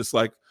Apollo, and then it's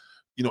like,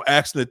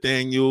 Ask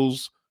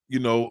Nathaniel's.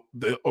 Ask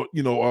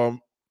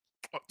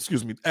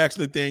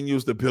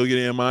Nathaniel's The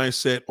Billionaire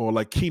Mindset, or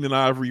like Keenan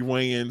Ivory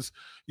Wayans,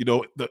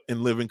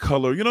 in Living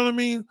Color. You know what I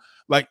mean?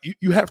 Like,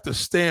 you have to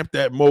stamp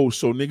that mode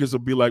so niggas will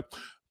be like,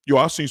 yo,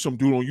 I seen some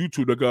dude on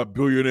YouTube that got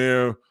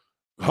billionaire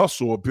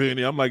hustle or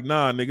billionaire. I'm like,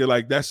 nah, nigga,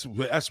 like that's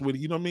what,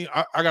 you know what I mean?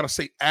 I gotta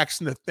say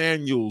Ask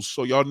Nathaniel's,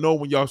 so y'all know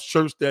when y'all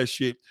search that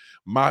shit,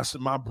 my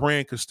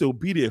brand can still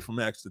be there from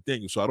Ask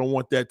Nathaniel. So I don't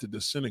want that to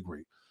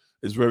disintegrate.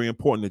 It's very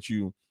important that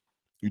you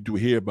do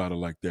hear about it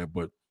like that.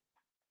 But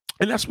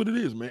and that's what it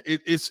is, man.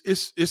 It's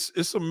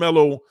a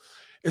mellow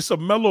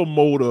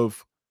mode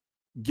of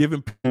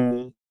giving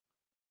people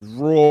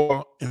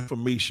raw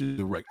information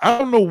direct. I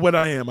don't know what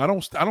I am. I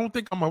don't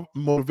think I'm a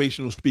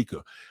motivational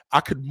speaker. I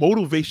could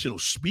motivational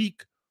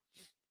speak.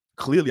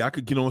 Clearly, I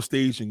could get on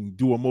stage and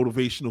do a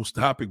motivational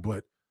topic,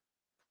 but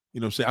you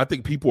know what I'm saying? I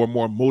think people are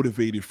more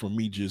motivated from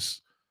me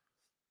just,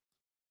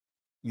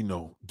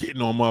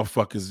 getting on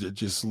motherfuckers that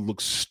just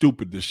look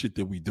stupid, the shit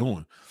that we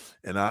doing.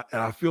 And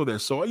I feel that.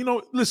 So,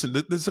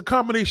 listen, there's a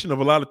combination of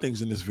a lot of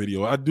things in this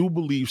video. I do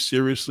believe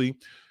seriously,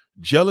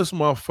 jealous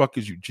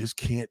motherfuckers you just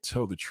can't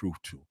tell the truth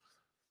to.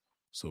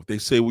 So if they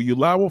say, well, you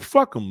lie, well,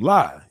 fuck them,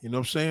 lie. You know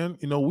what I'm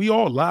saying? We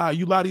all lie.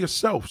 You lie to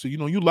yourself. So,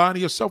 you lie to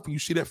yourself when you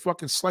see that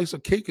fucking slice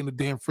of cake in the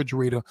damn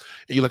refrigerator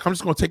and you're like, I'm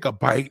just going to take a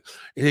bite.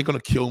 It ain't going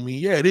to kill me.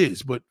 Yeah, it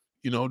is. But,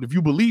 if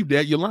you believe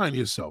that, you're lying to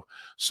yourself.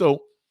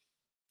 So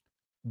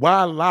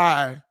why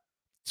lying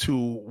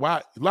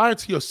to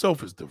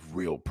yourself is the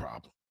real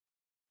problem.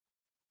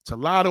 To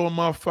lie to a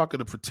motherfucker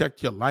to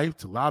protect your life,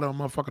 to lie to a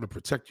motherfucker to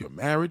protect your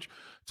marriage,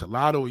 to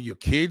lie to your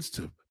kids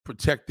to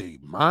protect their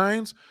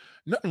minds.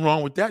 Nothing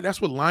wrong with that.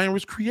 That's what lying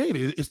was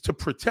created. It's to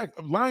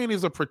protect. Lying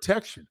is a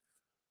protection.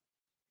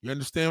 You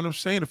understand what I'm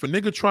saying? If a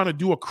nigga trying to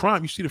do a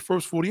crime, you see the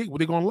first 48, well,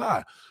 they gonna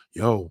lie.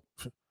 Yo,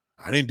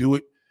 I didn't do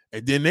it.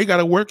 And then they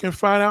gotta work and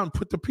find out and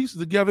put the pieces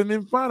together and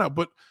then find out.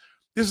 But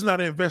this is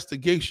not an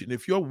investigation.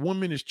 If your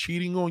woman is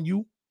cheating on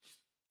you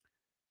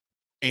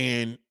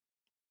and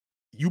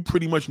you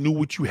pretty much knew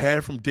what you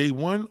had from day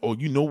one, or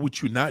you know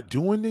what you're not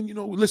doing, then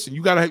listen,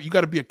 you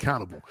gotta be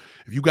accountable.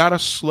 If you got a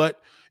slut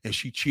and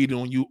she cheated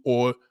on you,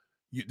 or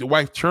the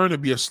wife turned to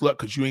be a slut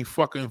because you ain't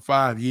fucking in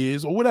 5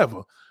 years or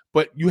whatever,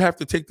 but you have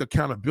to take the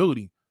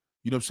accountability,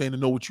 you know what I'm saying, to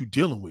know what you're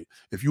dealing with.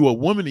 If you're a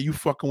woman and you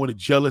fucking with a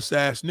jealous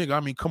ass nigga, I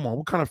mean, come on,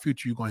 what kind of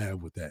future you gonna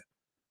have with that?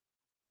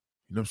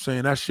 You know what I'm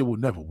saying? That shit will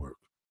never work.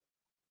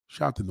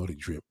 Shout out to Nordic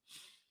Drip.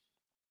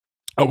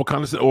 Oh, what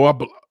kind of say?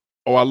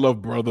 I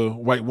love brother,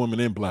 white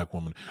woman and black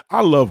woman. I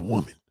love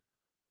women.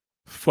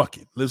 Fuck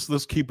it.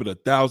 Let's keep it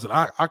 1,000.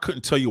 I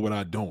couldn't tell you what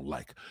I don't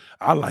like.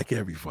 I like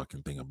every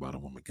fucking thing about a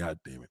woman. God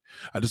damn it.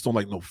 I just don't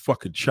like no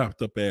fucking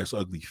chopped up ass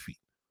ugly feet.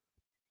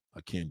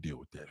 I can't deal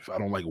with that. I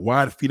don't like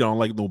wide feet. I don't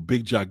like no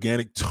big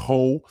gigantic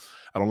toe.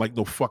 I don't like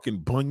no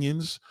fucking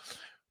bunions.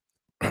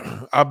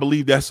 I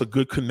believe that's a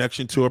good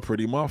connection to a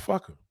pretty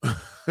motherfucker.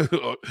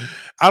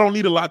 I don't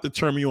need a lot to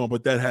turn me on,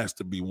 but that has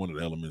to be one of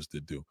the elements to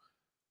do.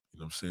 You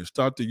know what I'm saying?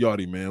 Start the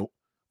Yachty, man.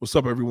 What's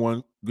up,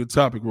 everyone? Good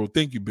topic, bro.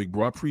 Thank you, big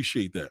bro. I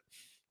appreciate that.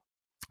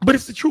 But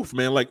it's the truth,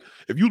 man. Like,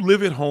 if you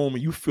live at home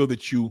and you feel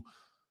that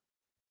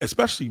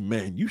especially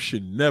men, you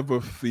should never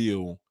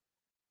feel,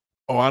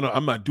 oh,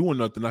 I'm not doing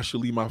nothing, I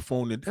should leave my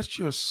phone in. That's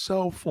your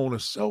cell phone. A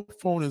cell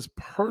phone is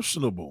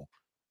personable.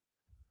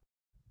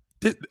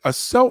 A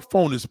cell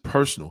phone is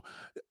personal.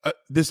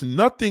 There's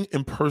nothing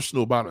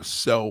impersonal about a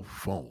cell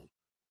phone.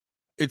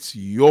 It's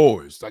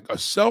yours. Like, a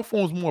cell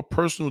phone is more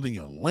personal than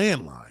your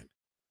landline.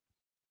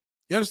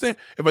 You understand?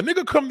 If a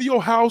nigga come to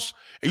your house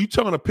and you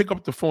tell him to pick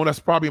up the phone, that's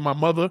probably my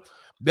mother.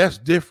 That's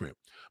different.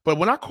 But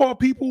when I call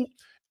people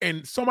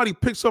and somebody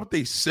picks up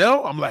their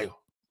cell, I'm like,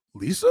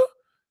 Lisa?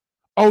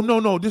 Oh,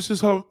 no, this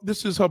is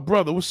her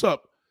brother. What's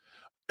up?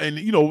 And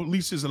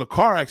Lisa's in a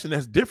car accident.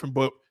 That's different.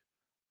 But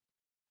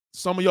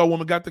some of y'all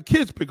women got the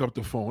kids pick up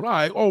the phone. All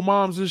right, oh,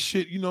 mom's this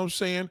shit, you know what I'm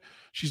saying?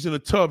 She's in a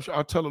tub.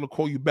 I'll tell her to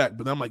call you back.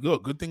 But I'm like,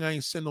 look, good thing I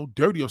ain't saying no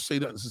dirty or say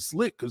nothing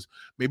slick, because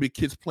maybe the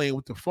kid's playing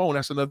with the phone.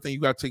 That's another thing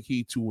you got to take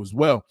heed to as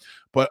well.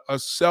 But a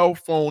cell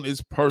phone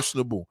is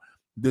personable.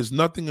 There's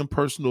nothing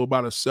impersonal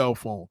about a cell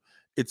phone.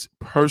 It's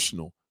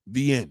personal.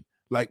 The end.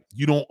 Like,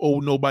 you don't owe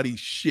nobody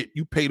shit.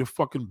 You pay the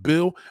fucking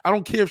bill. I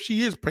don't care if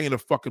she is paying the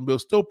fucking bill.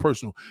 Still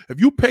personal.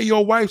 If you pay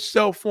your wife's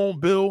cell phone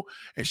bill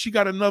and she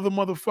got another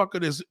motherfucker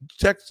that's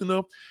texting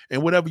her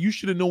and whatever, you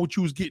should have known what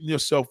you was getting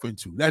yourself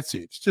into. That's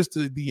it. It's just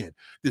the end.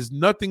 There's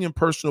nothing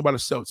impersonal about a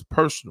cell. It's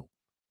personal.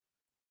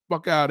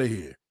 Fuck out of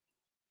here.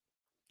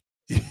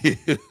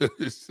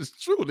 It's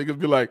true. Niggas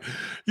be like,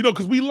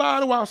 because we lie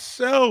to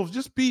ourselves.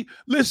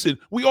 Listen,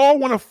 we all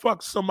want to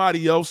fuck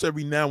somebody else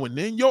every now and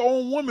then. Your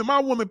own woman, my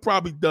woman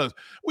probably does.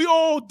 We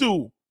all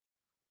do.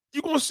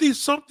 You're going to see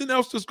something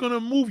else that's going to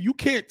move. You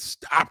can't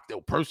stop the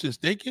person's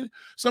thinking.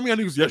 Some of y'all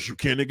niggas, yes, you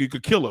can, nigga, you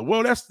could kill her.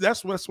 Well,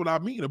 that's what I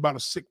mean about a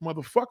sick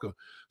motherfucker.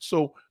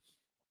 So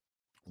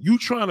you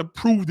trying to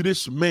prove to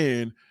this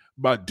man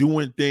by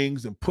doing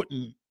things and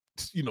putting,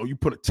 you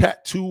put a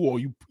tattoo or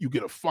you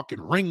get a fucking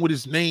ring with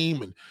his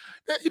name, and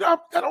that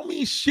don't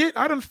mean shit.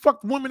 I done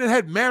fucked women that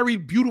had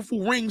married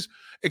beautiful rings,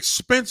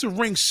 expensive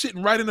rings,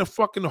 sitting right in a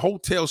fucking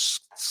hotel,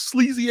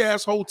 sleazy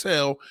ass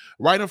hotel,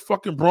 right in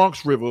fucking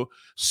Bronx River,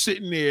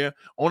 sitting there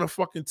on a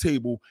fucking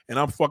table, and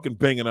I'm fucking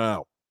banging her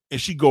out. And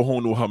she go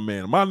home to her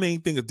man. My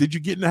main thing is, did you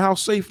get in the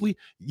house safely?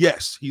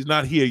 Yes. He's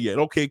not here yet.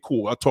 Okay,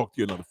 cool. I'll talk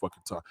to you another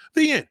fucking time.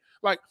 The end.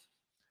 Like,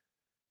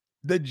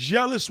 the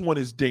jealous one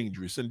is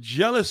dangerous, and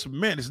jealous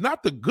men, it's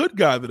not the good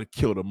guy that'll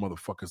kill the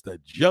motherfuckers,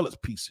 that jealous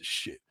piece of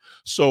shit.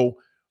 So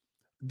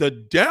the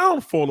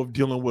downfall of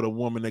dealing with a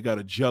woman that got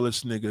a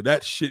jealous nigga,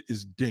 that shit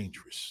is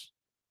dangerous.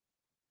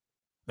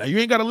 Now, you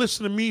ain't got to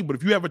listen to me, but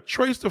if you have a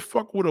choice to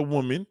fuck with a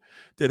woman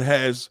that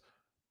has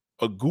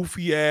a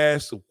goofy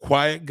ass, a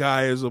quiet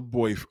guy as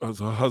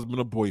as a husband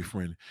or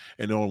boyfriend.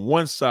 And on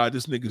one side,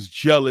 this nigga's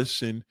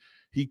jealous and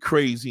he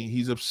crazy and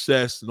he's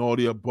obsessed and all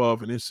the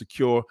above and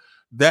insecure.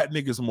 That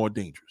nigga's more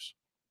dangerous.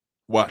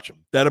 Watch him.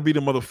 That'll be the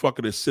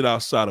motherfucker that sit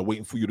outside and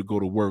waiting for you to go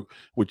to work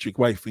with your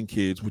wife and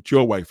kids,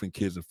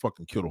 and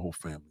fucking kill the whole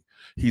family.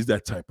 He's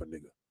that type of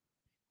nigga.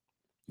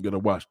 You gotta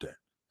watch that.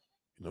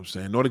 You know what I'm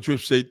saying? Nordic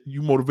Drift said,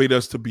 you motivate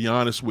us to be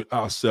honest with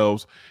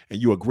ourselves,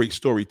 and you're a great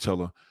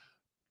storyteller.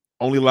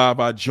 Only live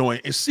I join.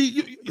 And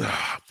see,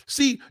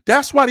 see,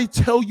 that's why they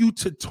tell you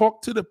to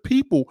talk to the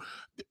people.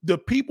 The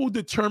people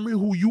determine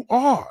who you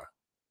are.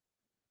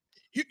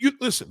 You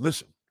listen.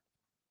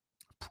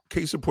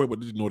 Case in point, what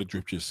the Nordic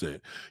Drift just said.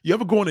 You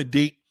ever go on a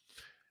date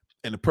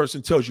and the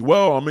person tells you,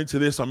 well, I'm into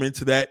this, I'm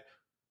into that.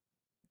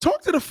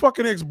 Talk to the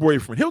fucking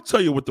ex-boyfriend. He'll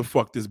tell you what the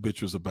fuck this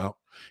bitch was about.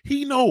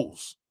 He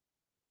knows.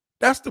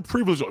 That's the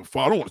privilege. Of,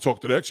 I don't want to talk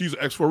to the ex. She's an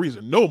ex for a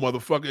reason. No,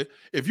 motherfucker.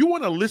 If you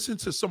want to listen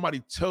to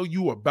somebody tell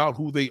you about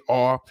who they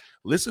are,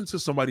 listen to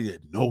somebody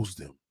that knows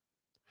them.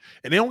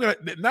 And they don't gonna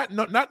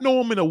not know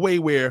them in a way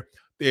where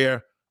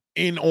they're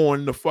in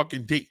on the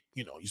fucking date.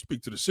 You know, you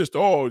speak to the sister,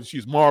 oh,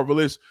 she's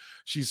marvelous,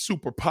 she's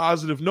super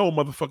positive. No,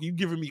 motherfucker, you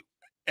giving me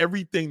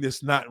everything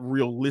that's not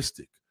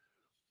realistic.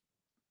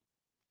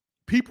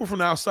 People from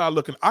the outside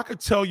looking, I could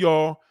tell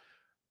y'all,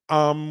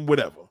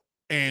 whatever.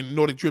 And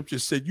Nordic Drip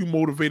just said, you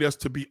motivate us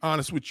to be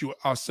honest with you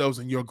ourselves,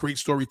 and you're a great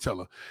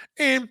storyteller.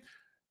 And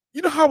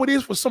you know how it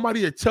is for somebody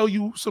to tell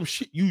you some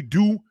shit you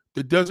do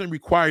that doesn't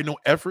require no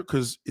effort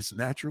because it's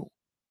natural.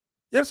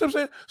 You know what I'm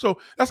saying? So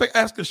that's like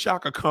asking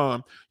Shaka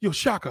Khan, yo,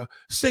 Shaka,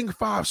 sing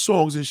 5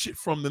 songs and shit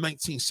from the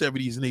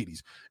 1970s and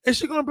 80s. And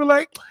she's going to be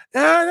like,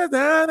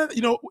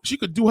 you know, she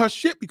could do her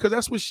shit because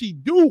that's what she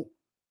do.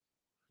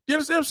 You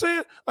understand what I'm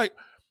saying? Like,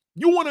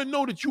 you want to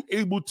know that you're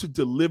able to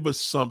deliver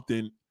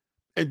something,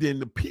 and then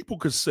the people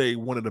could say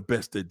one of the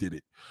best that did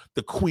it,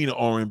 the queen of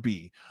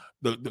R&B,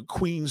 the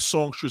queen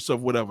songstress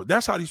of whatever.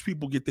 That's how these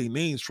people get their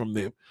names from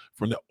the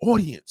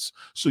audience.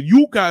 So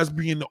you guys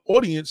being the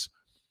audience,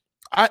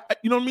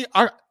 you know what I mean?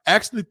 I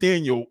Ask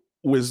Nathaniel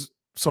was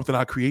something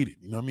I created.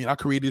 You know what I mean? I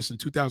created this in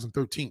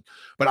 2013,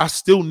 but I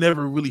still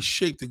never really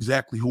shaped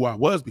exactly who I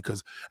was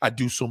because I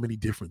do so many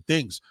different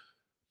things.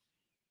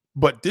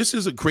 But this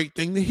is a great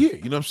thing to hear.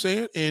 You know what I'm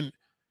saying? And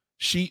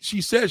she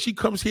says she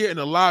comes here in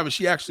the live and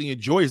she actually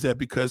enjoys that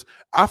because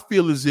I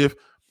feel as if,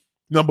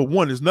 number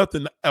one, there's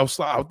nothing else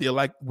out there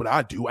like what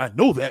I do. I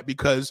know that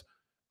because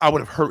I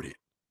would have heard it.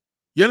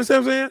 You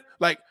understand what I'm saying?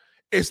 Like,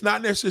 it's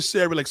not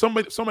necessarily like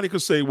somebody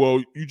could say,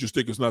 well, you just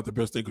think it's not the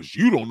best thing because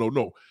you don't know.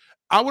 No,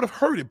 I would have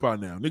heard it by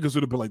now. Niggas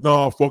would have been like,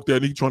 no, fuck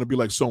that. He trying to be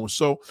like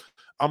so-and-so.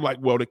 I'm like,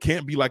 well, they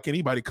can't be like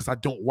anybody because I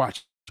don't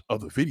watch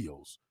other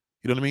videos.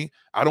 You know what I mean?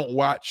 I don't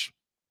watch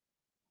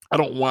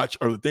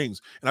other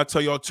things. And I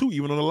tell y'all too,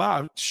 even on the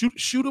live, shoot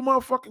a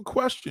motherfucking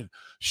question.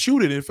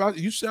 Shoot it. If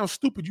you sound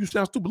stupid, you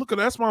sound stupid. Look at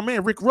that. That's my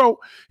man, Rick Rowe.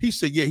 He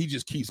said, yeah, he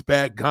just keeps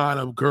bad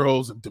Ghana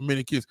girls and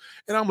Dominicans.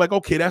 And I'm like,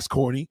 okay, that's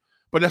corny,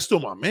 but that's still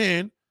my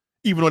man.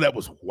 Even though that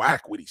was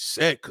whack what he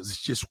said, because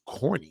it's just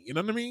corny. You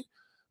know what I mean?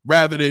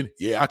 Rather than,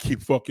 yeah, I keep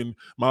fucking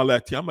my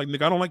Latina. I'm like,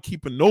 nigga, I don't like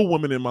keeping no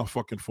women in my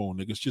fucking phone,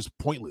 nigga. It's just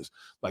pointless.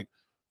 Like,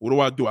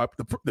 what do?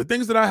 The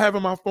things that I have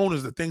in my phone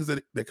is the things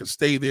that can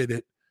stay there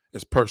that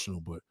is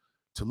personal. But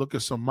to look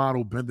at some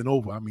model bending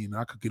over, I mean,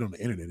 I could get on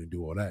the internet and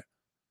do all that.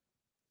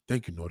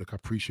 Thank you, Nordic. I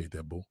appreciate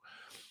that, boo.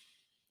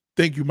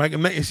 Thank you, Mike.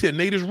 And Nate said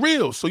Nate is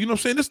real. So, you know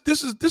what I'm saying?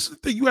 This is the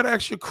thing. You got to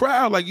ask your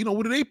crowd, like, you know,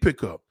 what do they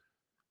pick up?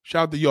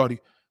 Shout out to Yardy.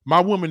 My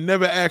woman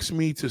never asked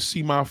me to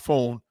see my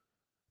phone.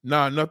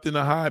 Nah, nothing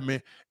to hide, man.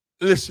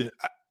 Listen,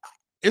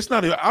 it's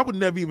not even, I would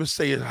never even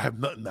say I have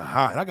nothing to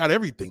hide. I got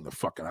everything to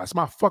fucking hide. It's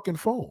my fucking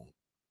phone.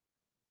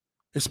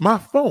 It's my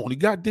phone. You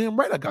goddamn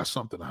right I got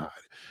something to hide.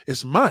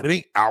 It's mine. It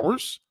ain't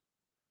ours.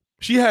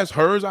 She has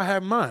hers. I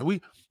have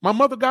mine. My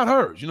mother got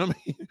hers. You know what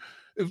I mean?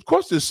 Of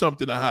course there's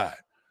something to hide.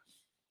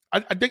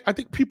 I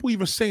think people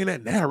even saying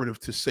that narrative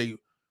to say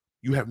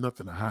you have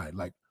nothing to hide.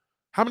 Like,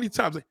 how many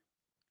times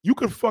you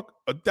could fuck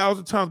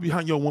 1,000 times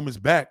behind your woman's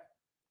back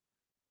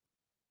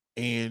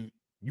and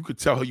you could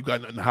tell her you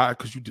got nothing to hide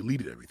because you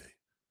deleted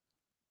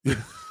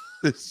everything.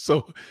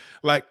 So,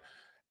 like,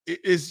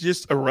 it's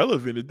just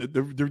irrelevant.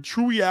 The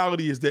true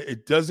reality is that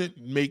it doesn't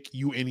make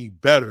you any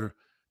better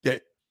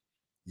that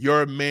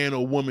your man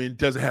or woman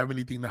doesn't have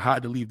anything to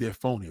hide to leave their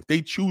phone. If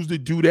they choose to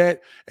do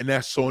that, and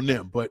that's on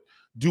them. But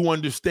do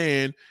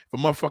understand, if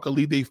a motherfucker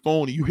leave their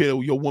phone and you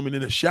hear your woman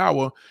in the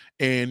shower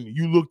and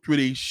you look through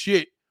their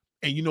shit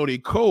and you know they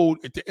code,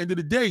 at the end of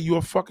the day, you're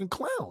a fucking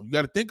clown. You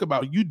got to think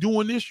about you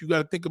doing this. You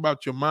got to think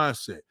about your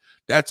mindset.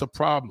 That's a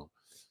problem.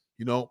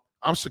 You know,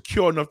 I'm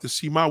secure enough to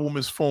see my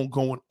woman's phone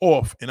going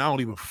off and I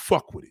don't even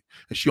fuck with it.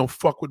 And she don't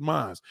fuck with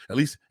mine. At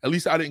least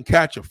I didn't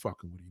catch her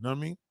fucking with it. You know what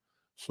I mean?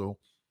 So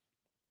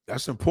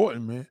that's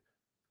important, man.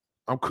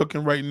 I'm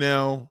cooking right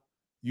now.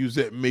 Use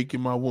that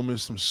making my woman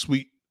some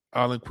sweet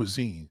island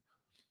cuisine.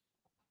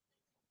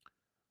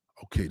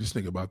 Okay, this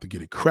nigga about to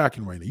get it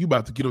cracking right now. You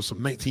about to get on some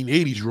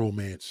 1980s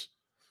romance.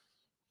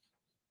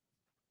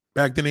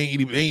 Back then, they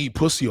ain't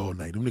pussy all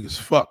night. Them niggas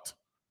fucked.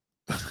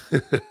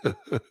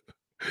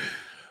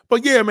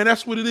 But yeah, man,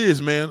 that's what it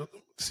is, man.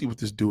 Let's see what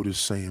this dude is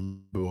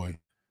saying, boy.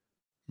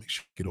 Make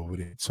sure you get over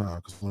there in time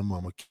because one of my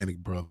mechanic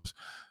brothers.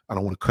 I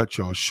don't want to cut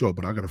y'all short,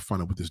 but I got to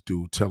find out what this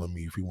dude telling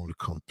me if he want to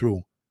come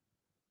through.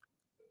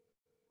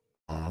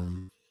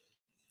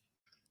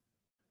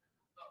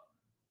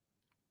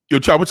 Yo,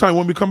 child, what time you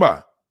want me to come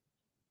by?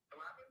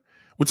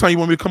 What time you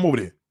want me to come over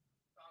there?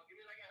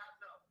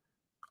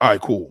 All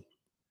right, cool.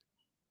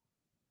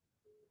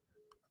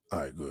 All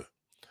right, good.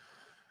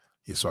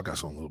 Yeah, so I got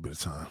some little bit of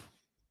time.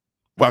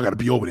 Well, I got to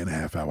be over there in a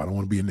half hour. I don't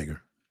want to be a nigger.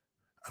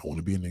 I don't want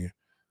to be a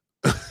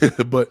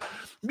nigger. But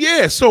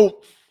yeah,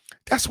 so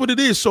that's what it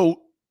is.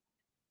 So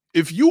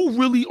if you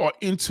really are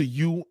into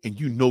you and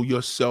you know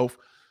yourself,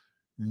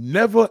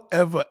 never,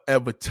 ever,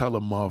 ever tell a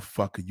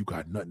motherfucker you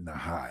got nothing to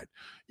hide.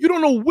 You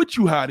don't know what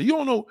you hide. You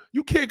don't know.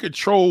 You can't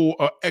control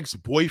an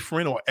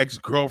ex-boyfriend or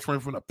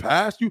ex-girlfriend from the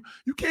past. You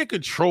can't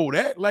control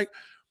that. Like,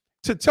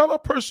 to tell a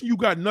person you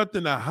got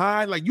nothing to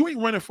hide, like you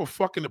ain't running for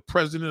fucking the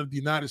president of the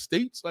United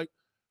States. Like,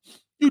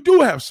 you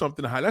do have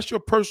something to hide. That's your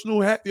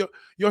personal,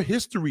 your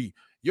history.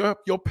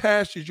 Your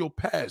past is your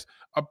past.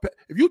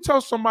 If you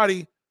tell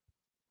somebody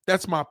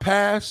that's my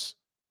past,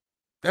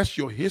 that's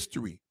your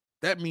history.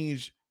 That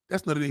means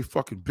that's none of their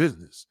fucking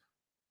business.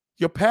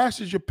 Your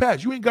past is your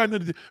past. You ain't got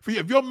nothing to do.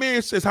 If your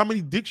man says how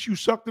many dicks you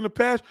sucked in the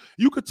past,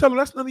 you could tell him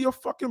that's none of your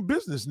fucking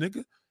business,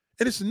 nigga.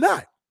 And it's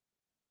not.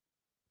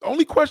 The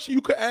only question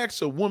you could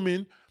ask a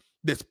woman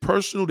that's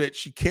personal that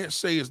she can't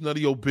say is none of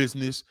your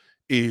business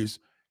is,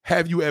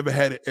 have you ever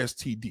had an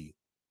STD?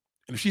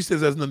 And if she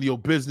says that's none of your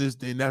business,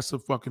 then that's a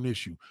fucking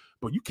issue.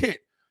 But you can't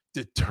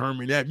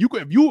determine that.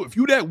 If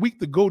you that weak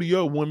to go to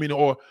your woman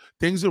or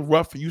things are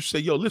rough and you say,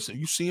 yo, listen,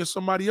 you seeing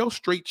somebody else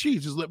straight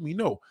cheese, just let me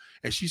know.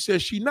 And she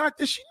says she not,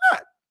 then she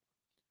not.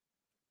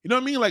 You know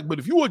what I mean? Like, but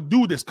if you a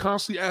dude that's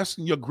constantly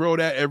asking your girl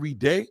that every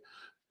day,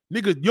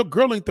 nigga, your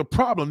girl ain't the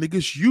problem, nigga,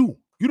 it's you.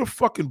 You the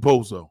fucking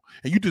bozo.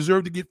 And you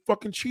deserve to get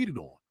fucking cheated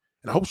on.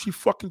 And I hope she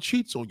fucking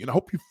cheats on you. And I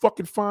hope you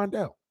fucking find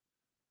out.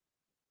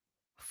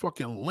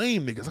 Fucking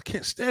lame niggas. I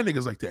can't stand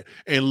niggas like that.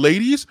 And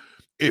ladies,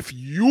 if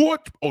you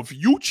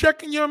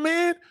checking your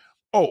man,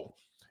 oh,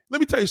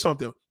 let me tell you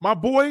something. My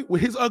boy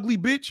with his ugly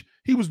bitch,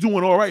 he was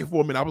doing all right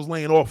for a minute. I was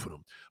laying off of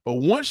him. But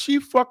once she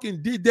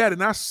fucking did that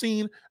and I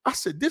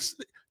said, this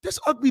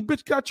ugly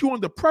bitch got you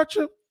under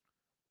pressure.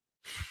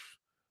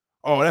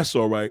 Oh, that's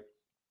all right.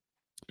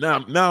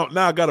 Now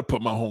I gotta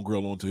put my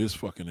homegirl onto his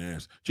fucking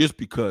ass just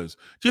because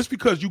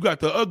you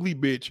got the ugly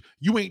bitch,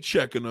 you ain't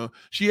checking her.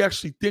 She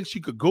actually thinks she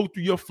could go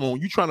through your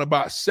phone. You trying to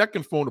buy a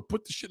second phone to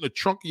put the shit in the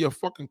trunk of your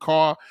fucking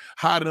car,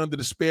 hide it under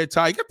the spare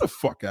tire. Get the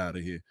fuck out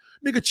of here,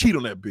 nigga. Cheat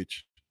on that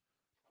bitch.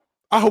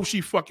 I hope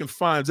she fucking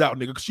finds out,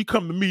 nigga. Cause she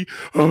come to me,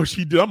 oh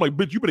she did. I'm like,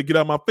 bitch, you better get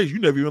out of my face. You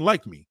never even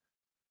liked me.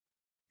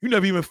 You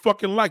never even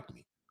fucking liked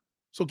me.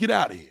 So get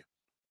out of here.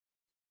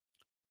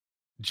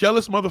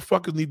 Jealous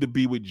motherfuckers need to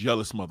be with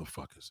jealous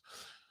motherfuckers.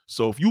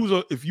 So if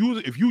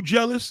you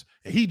jealous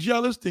and he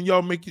jealous, then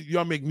y'all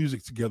make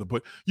music together.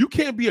 But you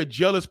can't be a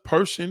jealous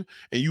person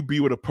and you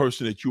be with a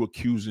person that you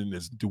accusing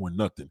that's doing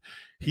nothing.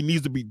 He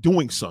needs to be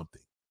doing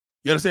something.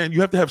 You understand? You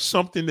have to have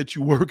something that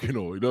you're working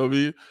on. You know what I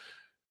mean?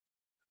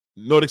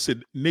 Nordic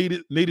said,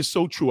 Nate is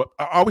so true.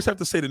 I always have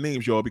to say the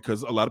names, y'all,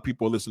 because a lot of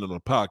people are listening to the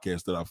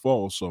podcast that I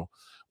follow. So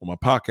when my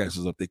podcast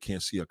is up, they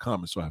can't see a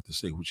comment. So I have to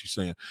say what she's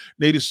saying.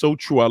 Nate is so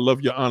true. I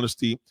love your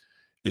honesty.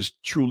 It's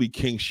truly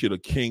king shit, a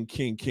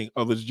king.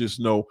 Others just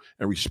know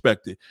and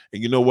respect it.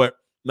 And you know what?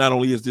 Not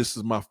only is this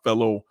my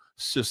fellow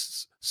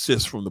sis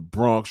from the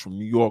Bronx, from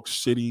New York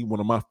City, one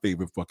of my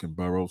favorite fucking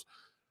boroughs.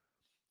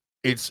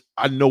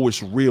 I know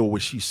it's real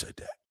when she said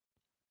that.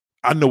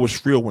 I know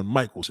it's real when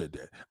Michael said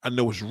that. I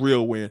know it's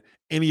real when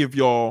any of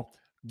y'all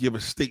give a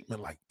statement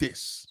like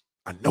this.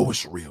 I know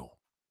it's real.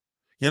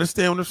 You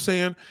understand what I'm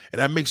saying? And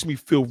that makes me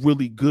feel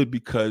really good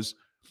because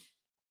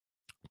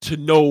to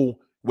know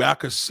where I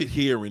could sit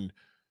here and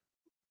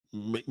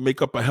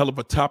make up a hell of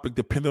a topic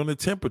depending on the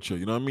temperature.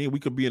 You know what I mean? We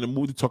could be in the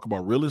mood to talk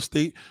about real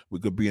estate.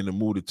 We could be in the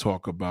mood to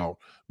talk about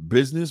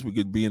business. We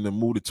could be in the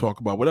mood to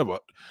talk about whatever.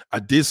 I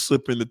did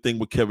slip in the thing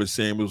with Kevin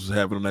Samuels was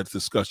having on that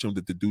discussion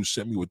that the dude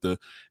sent me with the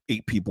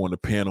 8 people on the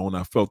panel. And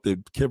I felt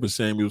that Kevin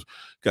Samuels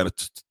got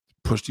to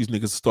push these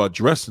niggas to start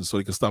dressing so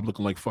they can stop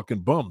looking like fucking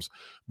bums.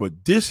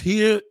 But this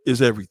here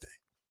is everything.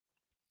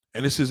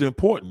 And this is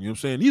important. You know what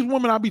I'm saying? These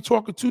women I be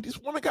talking to, these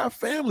women got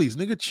families,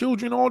 nigga,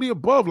 children, all the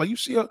above. Like you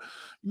see her, you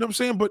know what I'm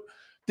saying? But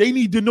they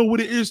need to know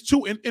what it is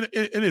too. And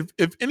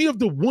if any of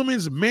the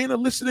women's men are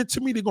listening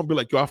to me, they're going to be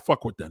like, yo, I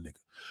fuck with that nigga.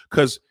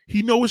 Because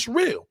he know it's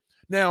real.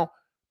 Now,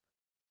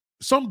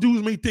 some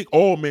dudes may think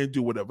all men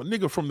do whatever.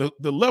 Nigga, from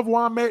the level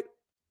I'm at,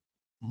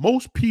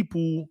 most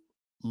people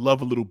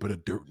love a little bit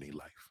of dirt in their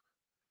life.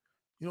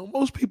 You know,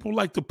 most people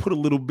like to put a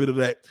little bit of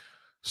that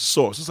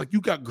sauce. It's like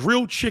you got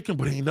grilled chicken,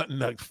 but ain't nothing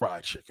like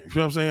fried chicken. You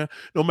know what I'm saying?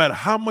 No matter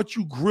how much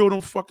you grill them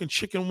fucking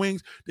chicken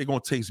wings, they're going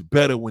to taste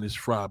better when it's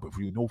fried. But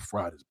for you know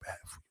fried is bad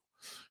for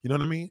you. You know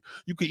what I mean?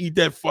 You can eat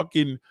that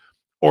fucking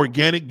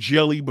organic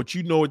jelly, but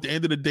you know, at the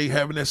end of the day,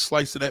 having that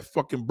slice of that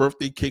fucking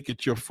birthday cake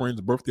at your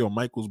friend's birthday or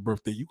Michael's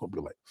birthday, you're gonna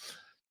be like,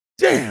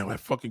 damn, that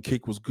fucking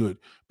cake was good,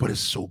 but it's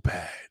so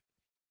bad.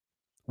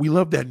 We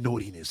love that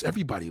naughtiness.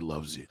 Everybody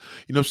loves it.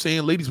 You know what I'm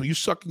saying? Ladies, when you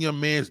sucking your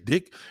man's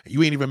dick and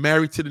you ain't even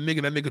married to the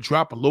nigga, that nigga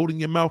drop a load in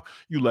your mouth,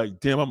 you like,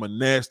 damn, I'm a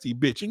nasty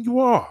bitch. And you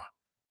are.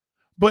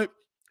 But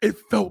it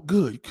felt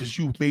good because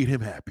you made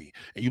him happy.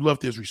 And you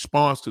loved his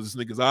response to this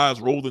nigga's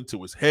eyes rolled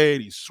into his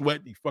head. He's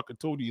sweating. He fucking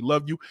told you he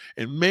loved you.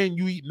 And man,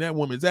 you eating that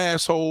woman's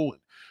asshole.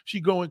 And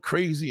she going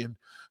crazy and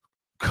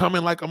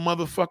coming like a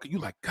motherfucker. You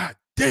like, God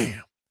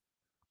damn.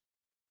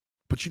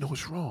 But you know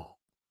it's wrong.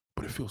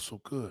 But it feels so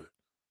good.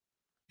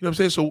 You know what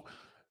I'm saying? So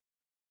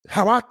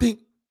how I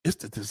think it's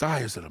the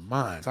desires of the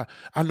minds.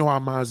 I know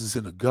our minds is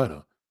in the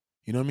gutter.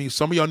 You know what I mean?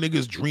 Some of y'all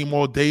niggas dream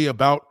all day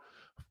about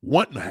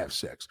wanting to have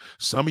sex.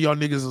 Some of y'all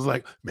niggas is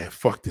like, man,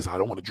 fuck this. I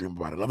don't want to dream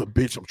about another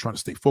bitch. I'm trying to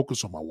stay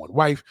focused on my one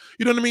wife.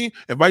 You know what I mean?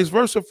 And vice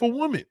versa for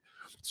women.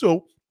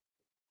 So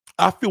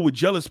I feel with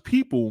jealous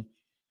people.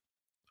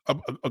 A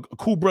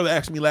cool brother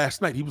asked me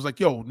last night. He was like,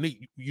 yo,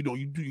 Nate,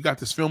 you got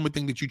this filming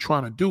thing that you're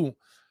trying to do.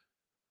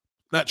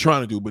 Not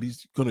trying to do, but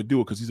he's going to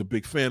do it because he's a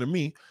big fan of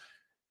me.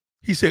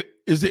 He said,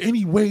 is there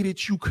any way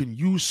that you can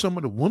use some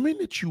of the women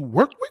that you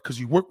work with? Because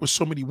you work with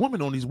so many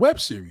women on these web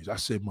series. I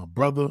said, my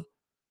brother,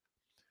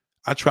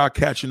 I try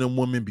catching them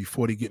women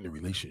before they get into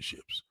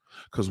relationships.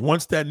 Because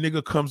once that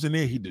nigga comes in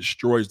there, he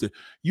destroys the.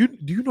 Do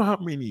you know how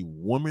many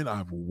women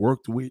I've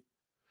worked with?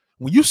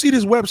 When you see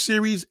this web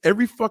series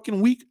every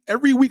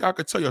week I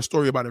could tell you a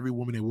story about every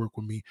woman that worked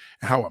with me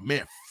and how a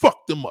man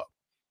fucked them up.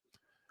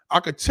 I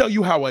could tell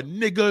you how a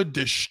nigga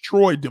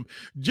destroyed them.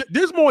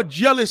 There's more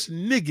jealous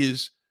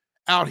niggas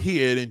out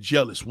here than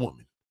jealous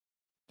women.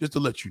 Just to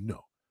let you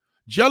know.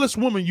 Jealous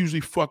women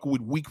usually fuck with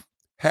weak,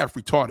 half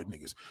retarded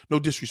niggas. No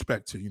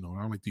disrespect to, I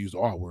don't like to use the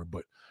R word,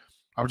 but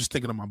I was just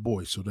thinking of my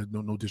boy, so that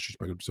no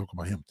disrespect. I'm just talking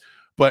about him.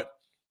 But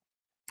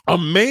a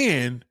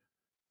man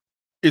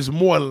is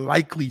more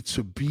likely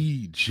to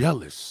be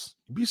jealous.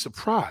 You'd be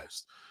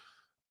surprised.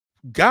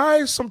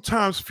 Guys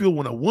sometimes feel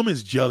when a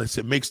woman's jealous,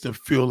 it makes them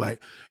feel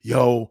like,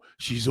 yo,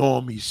 she's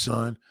on me,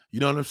 son. You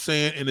know what I'm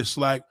saying? And it's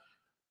like,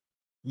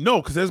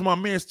 no, because as my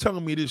man's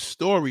telling me this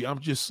story, I'm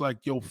just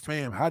like, yo,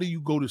 fam, how do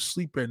you go to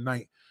sleep at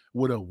night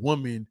with a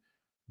woman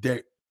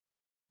that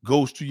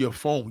goes through your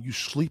phone when you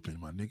sleeping,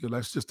 my nigga?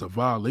 That's just a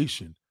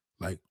violation.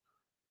 Like,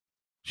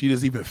 she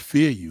doesn't even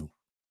fear you.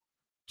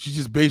 She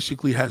just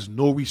basically has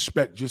no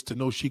respect just to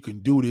know she can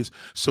do this.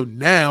 So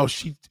now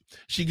she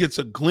gets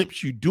a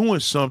glimpse you doing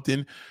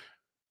something.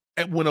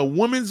 And when a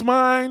woman's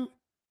mind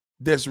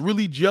that's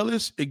really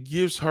jealous, it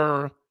gives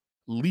her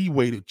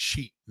leeway to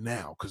cheat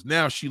now. Because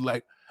now she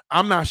like,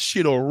 I'm not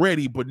shit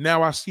already, but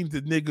now I seen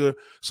the nigga,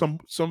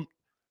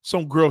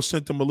 some girl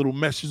sent him a little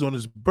message on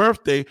his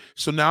birthday,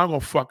 so now I'm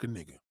gonna fuck a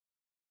nigga.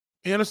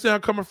 You understand where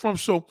I'm coming from?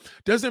 So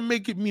doesn't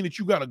make it mean that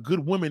you got a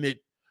good woman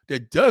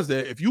that does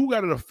that. If you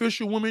got an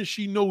official woman,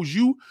 she knows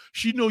you,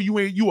 she know you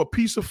ain't you a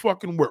piece of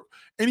fucking work.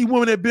 Any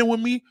woman that been with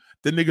me,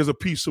 the nigga's a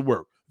piece of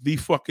work. The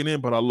fucking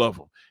in, but I love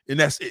him. And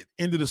that's it.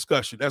 End of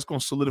discussion. That's going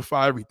to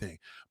solidify everything.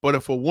 But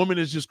if a woman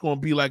is just going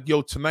to be like,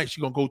 yo, tonight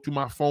she going to go through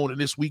my phone and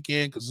this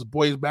weekend because this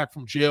boy is back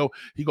from jail,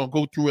 he going to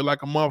go through it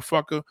like a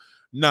motherfucker.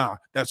 Nah,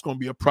 that's going to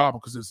be a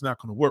problem because it's not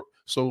going to work.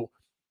 So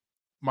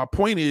my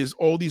point is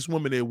all these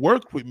women that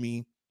worked with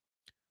me,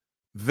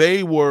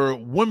 they were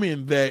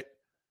women that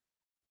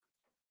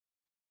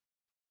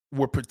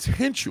were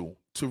potential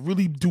to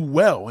really do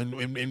well.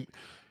 And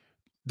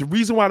the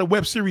reason why the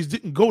web series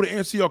didn't go, to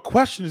answer your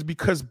question, is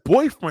because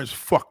boyfriends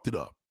fucked it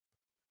up.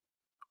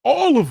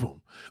 All of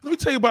them. Let me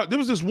tell you there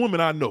was this woman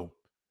I know.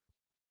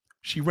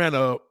 She ran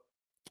a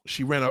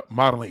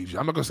modeling agency.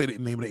 I'm not going to say the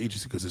name of the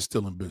agency because it's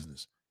still in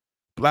business.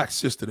 Black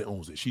sister that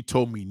owns it. She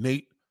told me,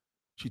 Nate,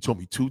 she told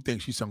me two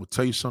things. She said, I'm going to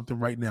tell you something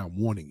right now. I'm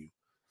warning you.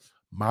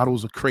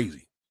 Models are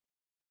crazy.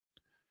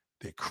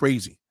 They're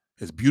crazy.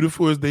 As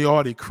beautiful as they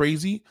are, they're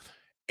crazy.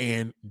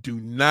 And do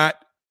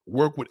not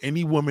work with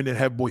any woman that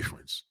have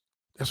boyfriends.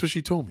 That's what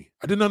she told me.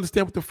 I didn't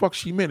understand what the fuck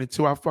she meant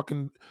until I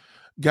fucking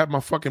got my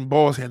fucking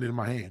balls handed in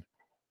my hand.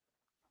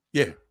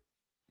 Yeah.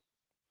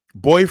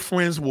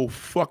 Boyfriends will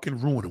fucking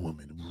ruin a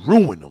woman.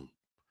 Ruin them.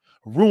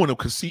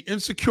 Because see,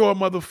 insecure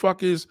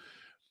motherfuckers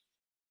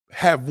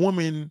have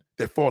women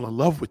that fall in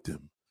love with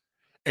them.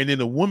 And then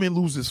the woman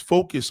loses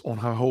focus on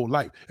her whole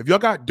life. If y'all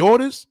got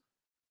daughters,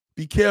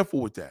 be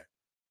careful with that.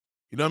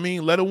 You know what I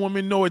mean? Let a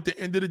woman know at the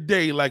end of the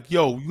day, like,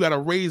 yo, you got to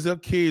raise her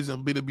kids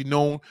and be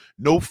known,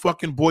 no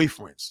fucking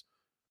boyfriends.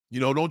 You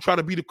know, don't try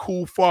to be the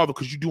cool father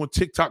because you're doing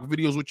TikTok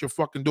videos with your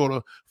fucking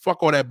daughter.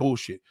 Fuck all that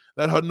bullshit.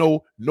 Let her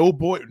know no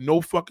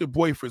fucking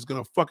boyfriend's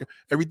gonna fucking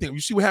everything. You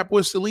see what happened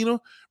with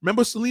Selena?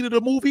 Remember Selena the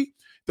movie?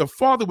 The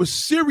father was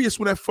serious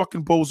when that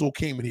fucking bozo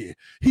came in here.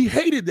 He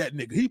hated that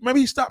nigga. Remember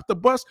he stopped the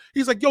bus.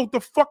 He's like, yo,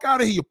 the fuck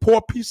out of here, you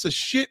poor piece of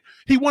shit.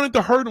 He wanted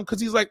to hurt him because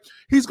he's like,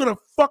 he's gonna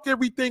fuck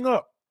everything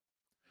up.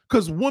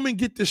 Because women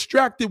get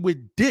distracted with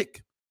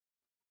dick.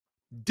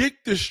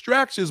 Dick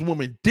distracts his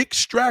woman. Dick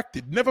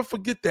distracted. Never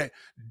forget that.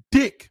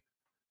 Dick.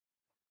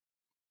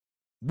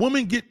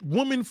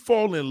 Women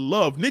fall in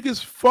love.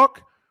 Niggas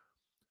fuck.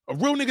 A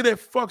real nigga that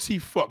fucks, he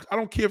fucks. I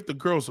don't care if the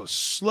girl's a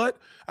slut.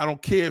 I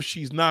don't care if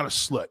she's not a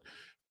slut.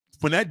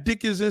 When that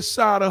dick is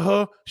inside of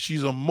her,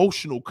 she's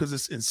emotional because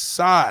it's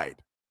inside.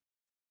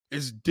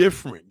 It's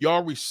different.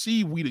 Y'all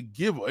receive, we the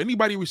giver.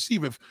 Anybody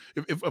receive,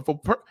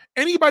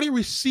 anybody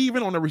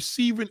receiving on the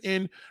receiving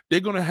end, they're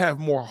gonna have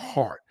more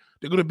heart.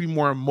 They're gonna be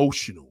more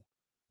emotional.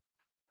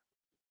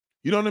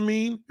 You know what I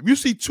mean? If you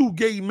see two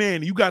gay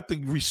men, you got the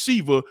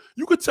receiver,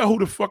 you could tell who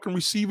the fucking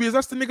receiver is.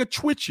 That's the nigga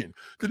twitching.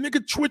 The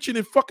nigga twitching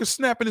and fucking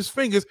snapping his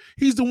fingers.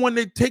 He's the one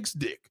that takes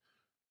dick.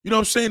 You know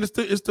what I'm saying?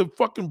 It's the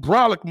fucking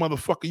brolic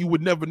motherfucker you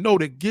would never know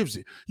that gives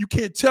it. You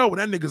can't tell when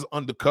that nigga's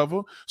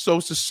undercover. So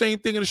it's the same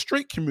thing in the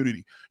straight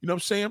community. You know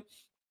what I'm saying?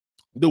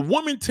 The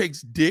woman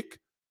takes dick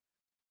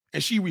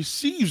and she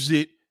receives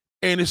it,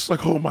 and it's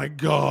like, oh my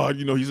God,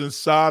 you know, he's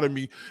inside of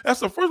me. What's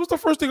the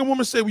first thing a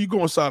woman say when you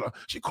go inside her?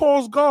 She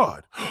calls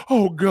God.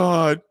 Oh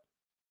God.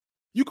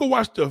 You can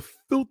watch the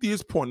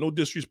filthiest porn, no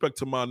disrespect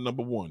to my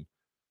number one.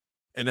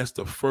 And that's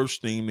the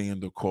first thing they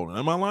end up calling.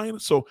 Am I lying?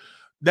 So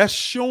that's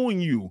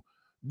showing you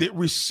that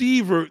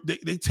receiver,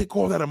 they take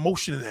all that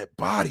emotion in that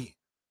body.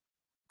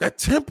 That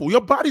temple,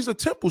 your body's a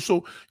temple.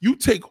 So you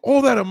take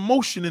all that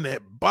emotion in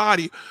that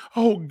body.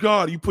 Oh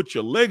God, you put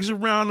your legs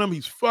around him.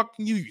 He's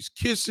fucking you. He's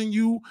kissing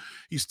you.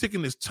 He's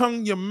sticking his tongue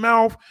in your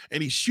mouth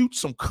and he shoots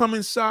some cum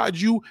inside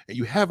you and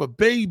you have a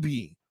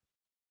baby.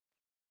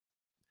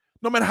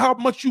 No matter how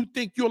much you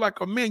think you're like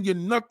a man, you're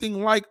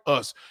nothing like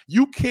us.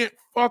 You can't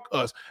fuck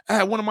us. I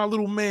had one of my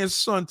little man's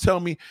son tell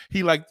me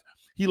he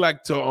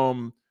likes a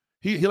woman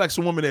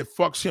that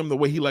fucks him the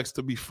way he likes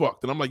to be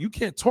fucked. And I'm like, you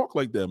can't talk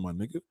like that, my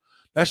nigga.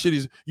 That shit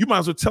is, you might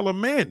as well tell a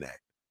man that.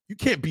 You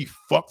can't be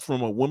fucked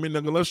from a woman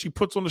unless she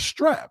puts on a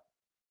strap.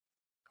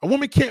 A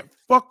woman can't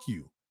fuck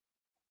you.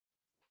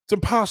 It's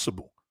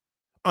impossible.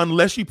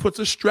 Unless she puts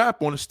a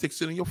strap on and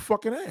sticks it in your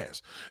fucking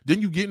ass.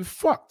 Then you getting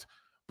fucked.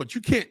 But you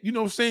can't, you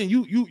know what I'm saying?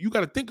 You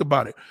got to think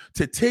about it.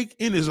 To take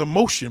in his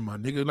emotion, my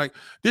nigga. Like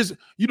this,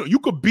 you know, you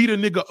could beat a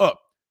nigga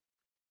up.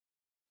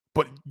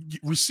 But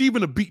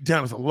receiving a beat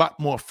down is a lot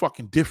more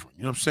fucking different.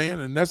 You know what I'm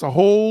saying? And that's a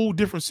whole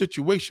different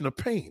situation of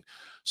pain.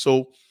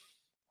 So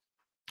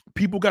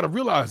people got to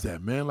realize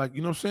that, man. Like,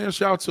 you know what I'm saying?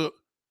 Shout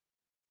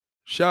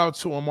out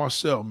to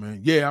Marcel,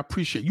 man. Yeah, I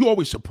appreciate you.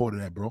 Always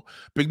supported that, bro.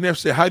 Big Neff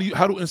said, how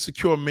do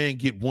insecure men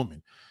get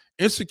women?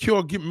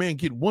 Insecure men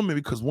get women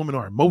because women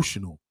are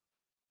emotional.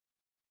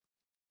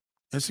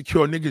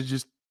 Insecure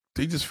niggas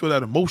they just feel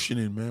that emotion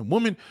in, man.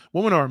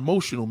 Women are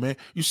emotional, man.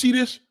 You see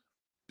this?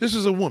 This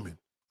is a woman,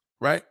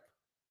 right?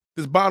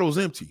 This bottle is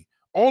empty.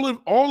 All a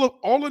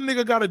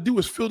nigga got to do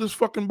is fill this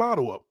fucking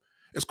bottle up.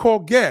 It's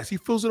called gas. He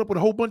fills it up with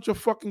a whole bunch of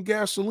fucking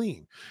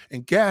gasoline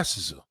and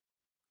gases her.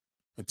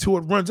 Until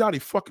it runs out, he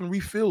fucking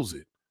refills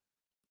it.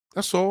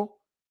 That's all.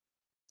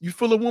 You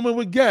fill a woman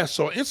with gas.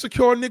 So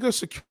insecure nigga,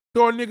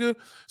 secure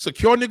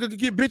nigga could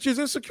get bitches,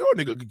 insecure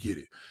nigga could get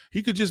it.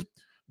 He could just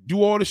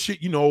do all the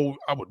shit, you know,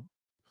 I would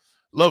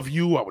love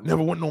you. I would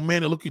never want no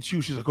man to look at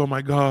you. She's like, oh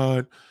my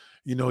God.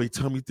 You know, he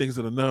tell me things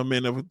that another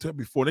man never told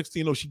before. Next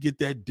thing you know, she get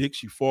that dick.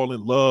 She fall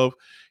in love.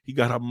 He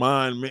got her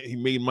mind. He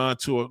made love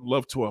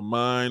to her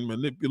mind.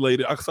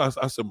 Manipulated. I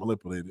said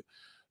manipulated,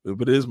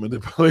 but it is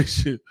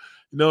manipulation.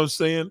 You know what I'm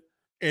saying?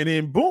 And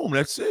then boom,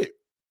 that's it.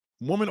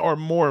 Women are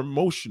more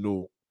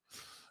emotional.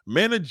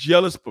 Men are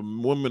jealous, but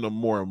women are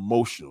more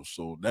emotional.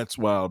 So that's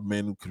why a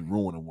man can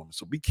ruin a woman.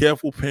 So be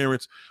careful,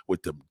 parents,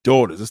 with them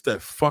daughters. It's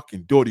that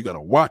fucking daughter. You got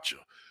to watch her.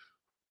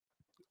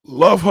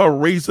 Love her,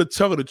 raise her,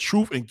 tell her the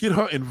truth, and get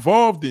her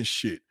involved in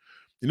shit.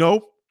 You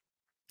know,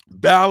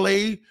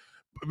 ballet,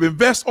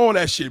 invest all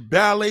that shit.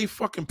 Ballet,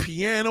 fucking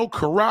piano,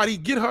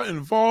 karate, get her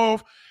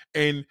involved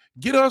and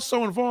get her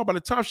so involved by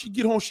the time she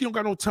get home, she don't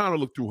got no time to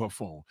look through her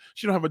phone.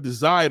 She don't have a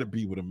desire to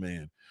be with a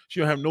man. She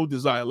don't have no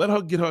desire. Let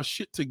her get her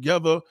shit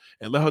together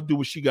and let her do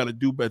what she got to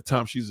do by the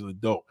time she's an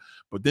adult.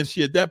 But then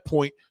at that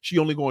point, she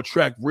only going to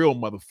attract real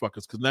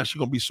motherfuckers because now she's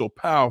going to be so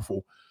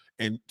powerful.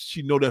 And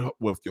she know that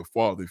with your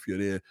father, if you're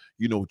there,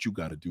 you know what you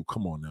got to do.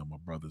 Come on now, my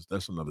brothers.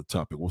 That's another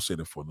topic. We'll say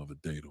that for another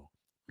day, though.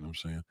 You know what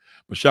I'm saying?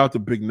 But shout out to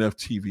Big Neff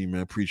TV,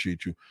 man.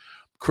 Appreciate you.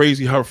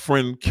 Crazy, her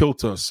friend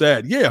killed her.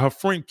 Sad. Yeah, her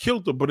friend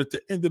killed her. But at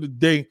the end of the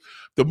day,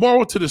 the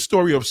moral to the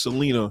story of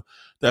Selena,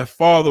 that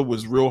father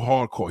was real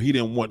hardcore. He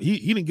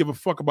didn't give a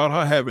fuck about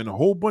her having a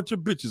whole bunch of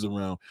bitches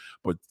around.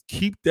 But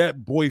keep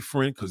that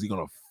boyfriend because he's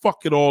going to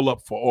fuck it all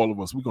up for all of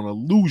us. We're going to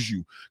lose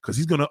you because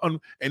he's going to,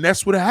 and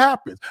that's what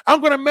happens.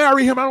 I'm going to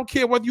marry him. I don't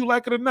care whether you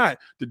like it or not.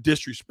 The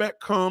disrespect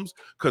comes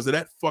because of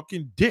that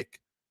fucking dick.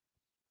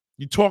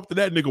 You talk to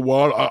that nigga,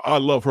 well, I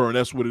love her and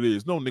that's what it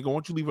is. No, nigga, why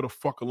don't you leave her the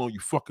fuck alone? You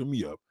fucking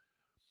me up.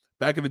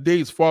 Back in the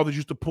days, fathers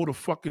used to pull the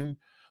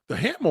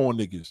hammer on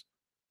niggas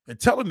and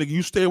tell a nigga,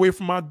 you stay away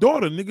from my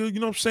daughter, nigga. You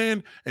know what I'm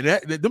saying? And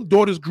that them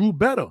daughters grew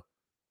better.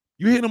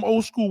 You hear them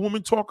old school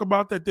women talk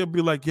about that, they'll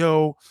be like,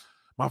 yo,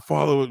 my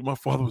father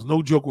was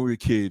no joke when we were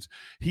kids.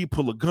 He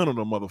pull a gun on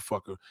a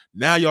motherfucker.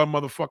 Now y'all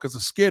motherfuckers are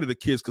scared of the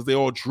kids because they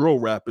all drill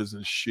rappers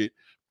and shit.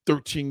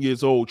 13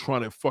 years old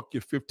trying to fuck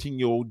your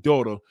 15-year-old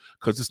daughter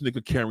because this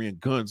nigga carrying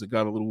guns and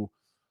got a little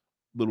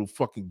little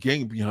fucking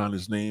gang behind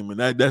his name, and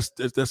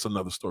that's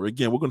another story.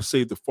 Again, we're gonna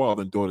save the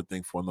father and daughter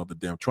thing for another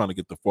day. I'm trying to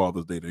get the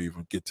Father's Day to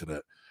even get to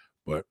that,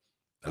 but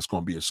that's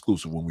gonna be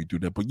exclusive when we do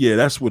that. But yeah,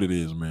 that's what it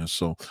is, man.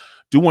 So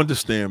do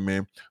understand,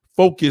 man.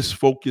 Focus,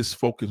 focus,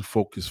 focus,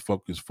 focus,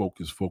 focus,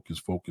 focus, focus,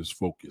 focus,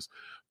 focus,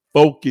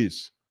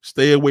 focus.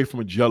 Stay away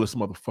from a jealous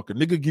motherfucker.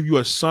 Nigga give you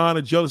a sign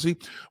of jealousy.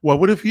 Well,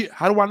 what if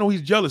how do I know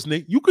he's jealous,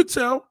 Nick? You could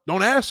tell.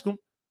 Don't ask him.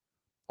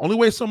 Only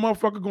way some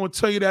motherfucker gonna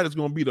tell you that is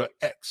gonna be the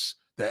ex.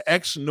 The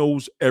ex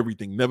knows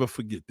everything. Never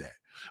forget that.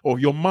 Or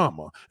your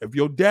mama. If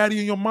your daddy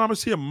and your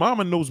mama's here,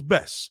 mama knows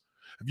best.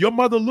 If your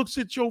mother looks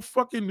at your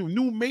fucking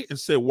new mate and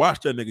said,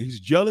 watch that nigga, he's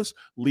jealous,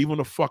 leave him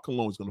the fuck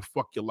alone. He's gonna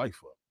fuck your life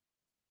up.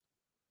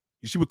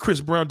 You see what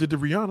Chris Brown did to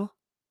Rihanna?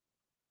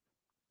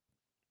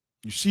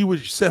 You see what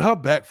set her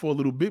back for a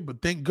little bit,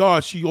 but thank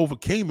God she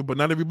overcame it. But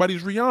not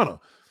everybody's Rihanna.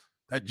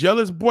 That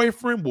jealous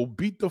boyfriend will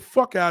beat the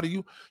fuck out of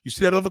you. You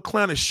see that other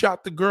clown that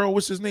shot the girl,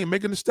 what's his name?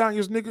 Megan Thee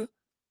Stallions, nigga?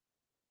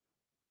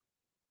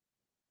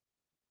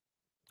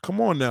 Come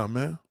on now,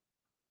 man.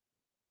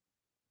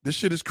 This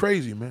shit is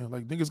crazy, man.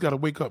 Like, niggas got to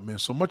wake up, man.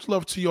 So much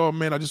love to y'all,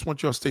 man. I just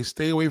want y'all to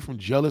stay away from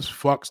jealous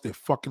fucks. They're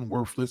fucking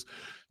worthless.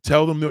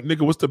 Tell them,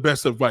 nigga, what's the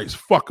best advice?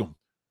 Fuck them.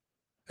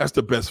 That's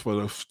the best for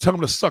them. Tell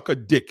them to suck a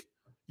dick.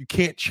 You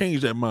can't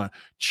change that mind.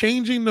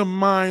 Changing the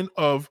mind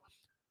of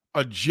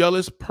a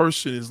jealous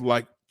person is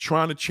like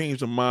trying to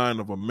change the mind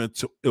of a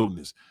mental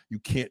illness. You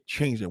can't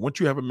change that. Once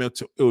you have a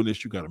mental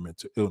illness, you got a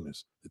mental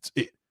illness. It's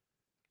it.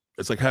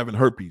 It's like having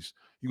herpes.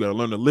 You got to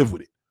learn to live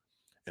with it.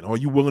 And are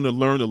you willing to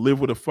learn to live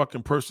with a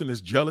fucking person that's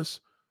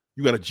jealous?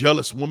 You got a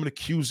jealous woman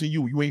accusing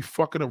you. You ain't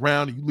fucking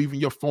around and you leaving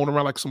your phone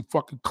around like some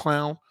fucking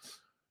clown.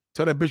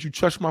 Tell that bitch you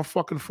touch my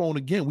fucking phone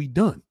again. We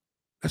done.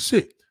 That's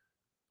it.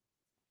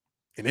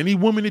 And any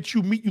woman that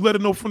you meet, you let her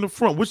know from the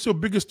front. What's your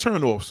biggest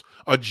turnoffs?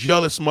 A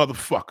jealous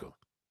motherfucker.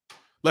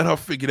 Let her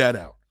figure that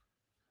out.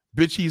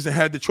 Bitch, he's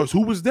had the choice.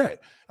 Who was that?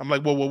 I'm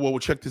like, whoa,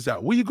 check this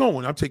out. Where you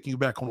going? I'm taking you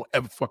back. Don't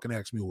ever fucking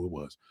ask me who it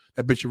was.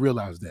 That bitch, you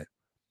realize that.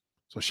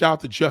 So shout out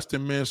to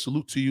Justin, man.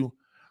 Salute to you.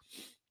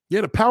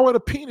 Yeah, the power of the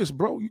penis,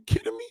 bro. You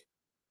kidding me?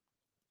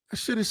 That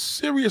shit is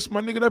serious,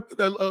 my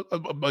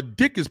nigga. A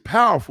dick is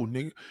powerful,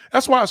 nigga.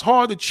 That's why it's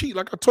hard to cheat.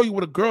 Like I told you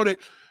with a girl that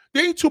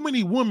there ain't too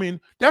many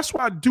women. That's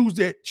why dudes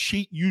that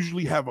cheat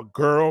usually have a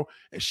girl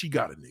and she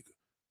got a nigga.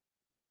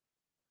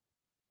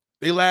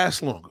 They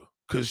last longer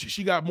because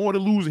she got more to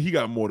lose and he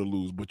got more to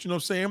lose. But you know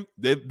what I'm saying?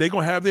 They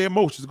going to have their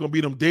emotions. It's going to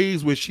be them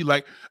days where she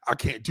like, I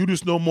can't do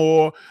this no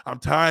more. I'm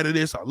tired of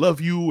this. I love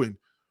you. And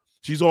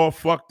she's all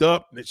fucked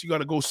up. And then she got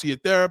to go see a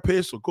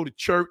therapist or go to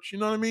church. You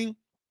know what I mean?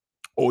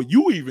 Or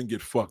you even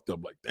get fucked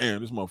up. Like,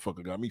 damn, this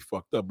motherfucker got me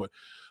fucked up. But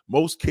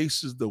most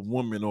cases, the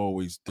woman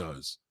always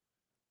does.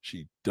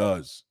 She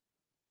does.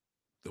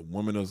 The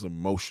woman is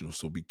emotional,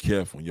 so be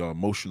careful. Y'all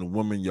emotional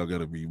women, y'all got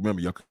to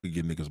remember, y'all could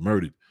get niggas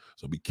murdered.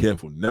 So be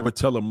careful. Never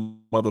tell a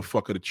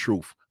motherfucker the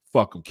truth.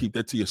 Fuck them. Keep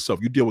that to yourself.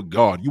 You deal with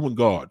God. You and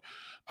God.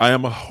 I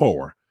am a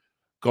whore.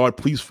 God,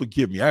 please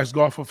forgive me. Ask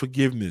God for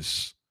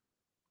forgiveness.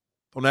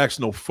 Don't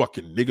ask no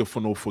fucking nigga for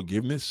no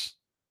forgiveness.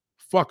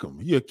 Fuck him.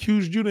 He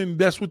accused you, then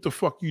that's what the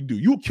fuck you do.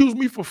 You accuse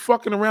me for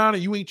fucking around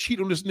and you ain't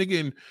cheated on this nigga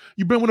and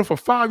you been with him for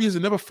 5 years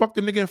and never fucked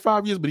the nigga in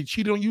 5 years, but he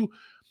cheated on you.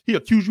 He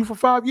accused you for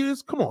 5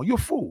 years? Come on, you're a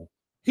fool.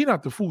 He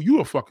not the fool. You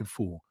a fucking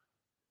fool.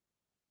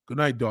 Good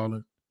night,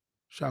 darling.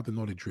 Shout out to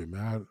Naughty Drip,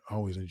 man. I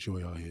always enjoy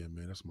y'all here,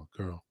 man. That's my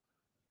girl.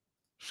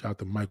 Shout out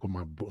to Michael,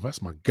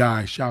 that's my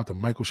guy. Shout out to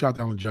Michael. Shout out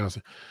to Alan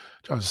Johnson.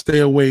 Try to stay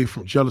away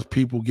from jealous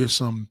people. Get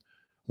someone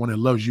that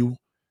loves you.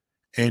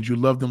 And you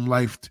love them.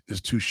 Life is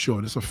too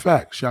short. It's a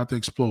fact. Shout out to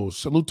Explode.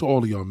 Salute to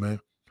all of y'all,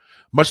 man.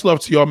 Much love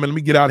to y'all, man. Let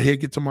me get out of here,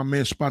 get to my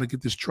man spot, and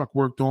get this truck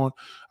worked on.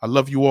 I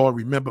love you all.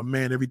 Remember,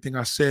 man, everything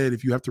I said,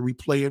 if you have to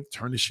replay it,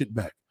 turn the shit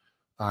back.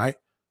 All right?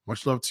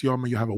 Much love to y'all, man. You have a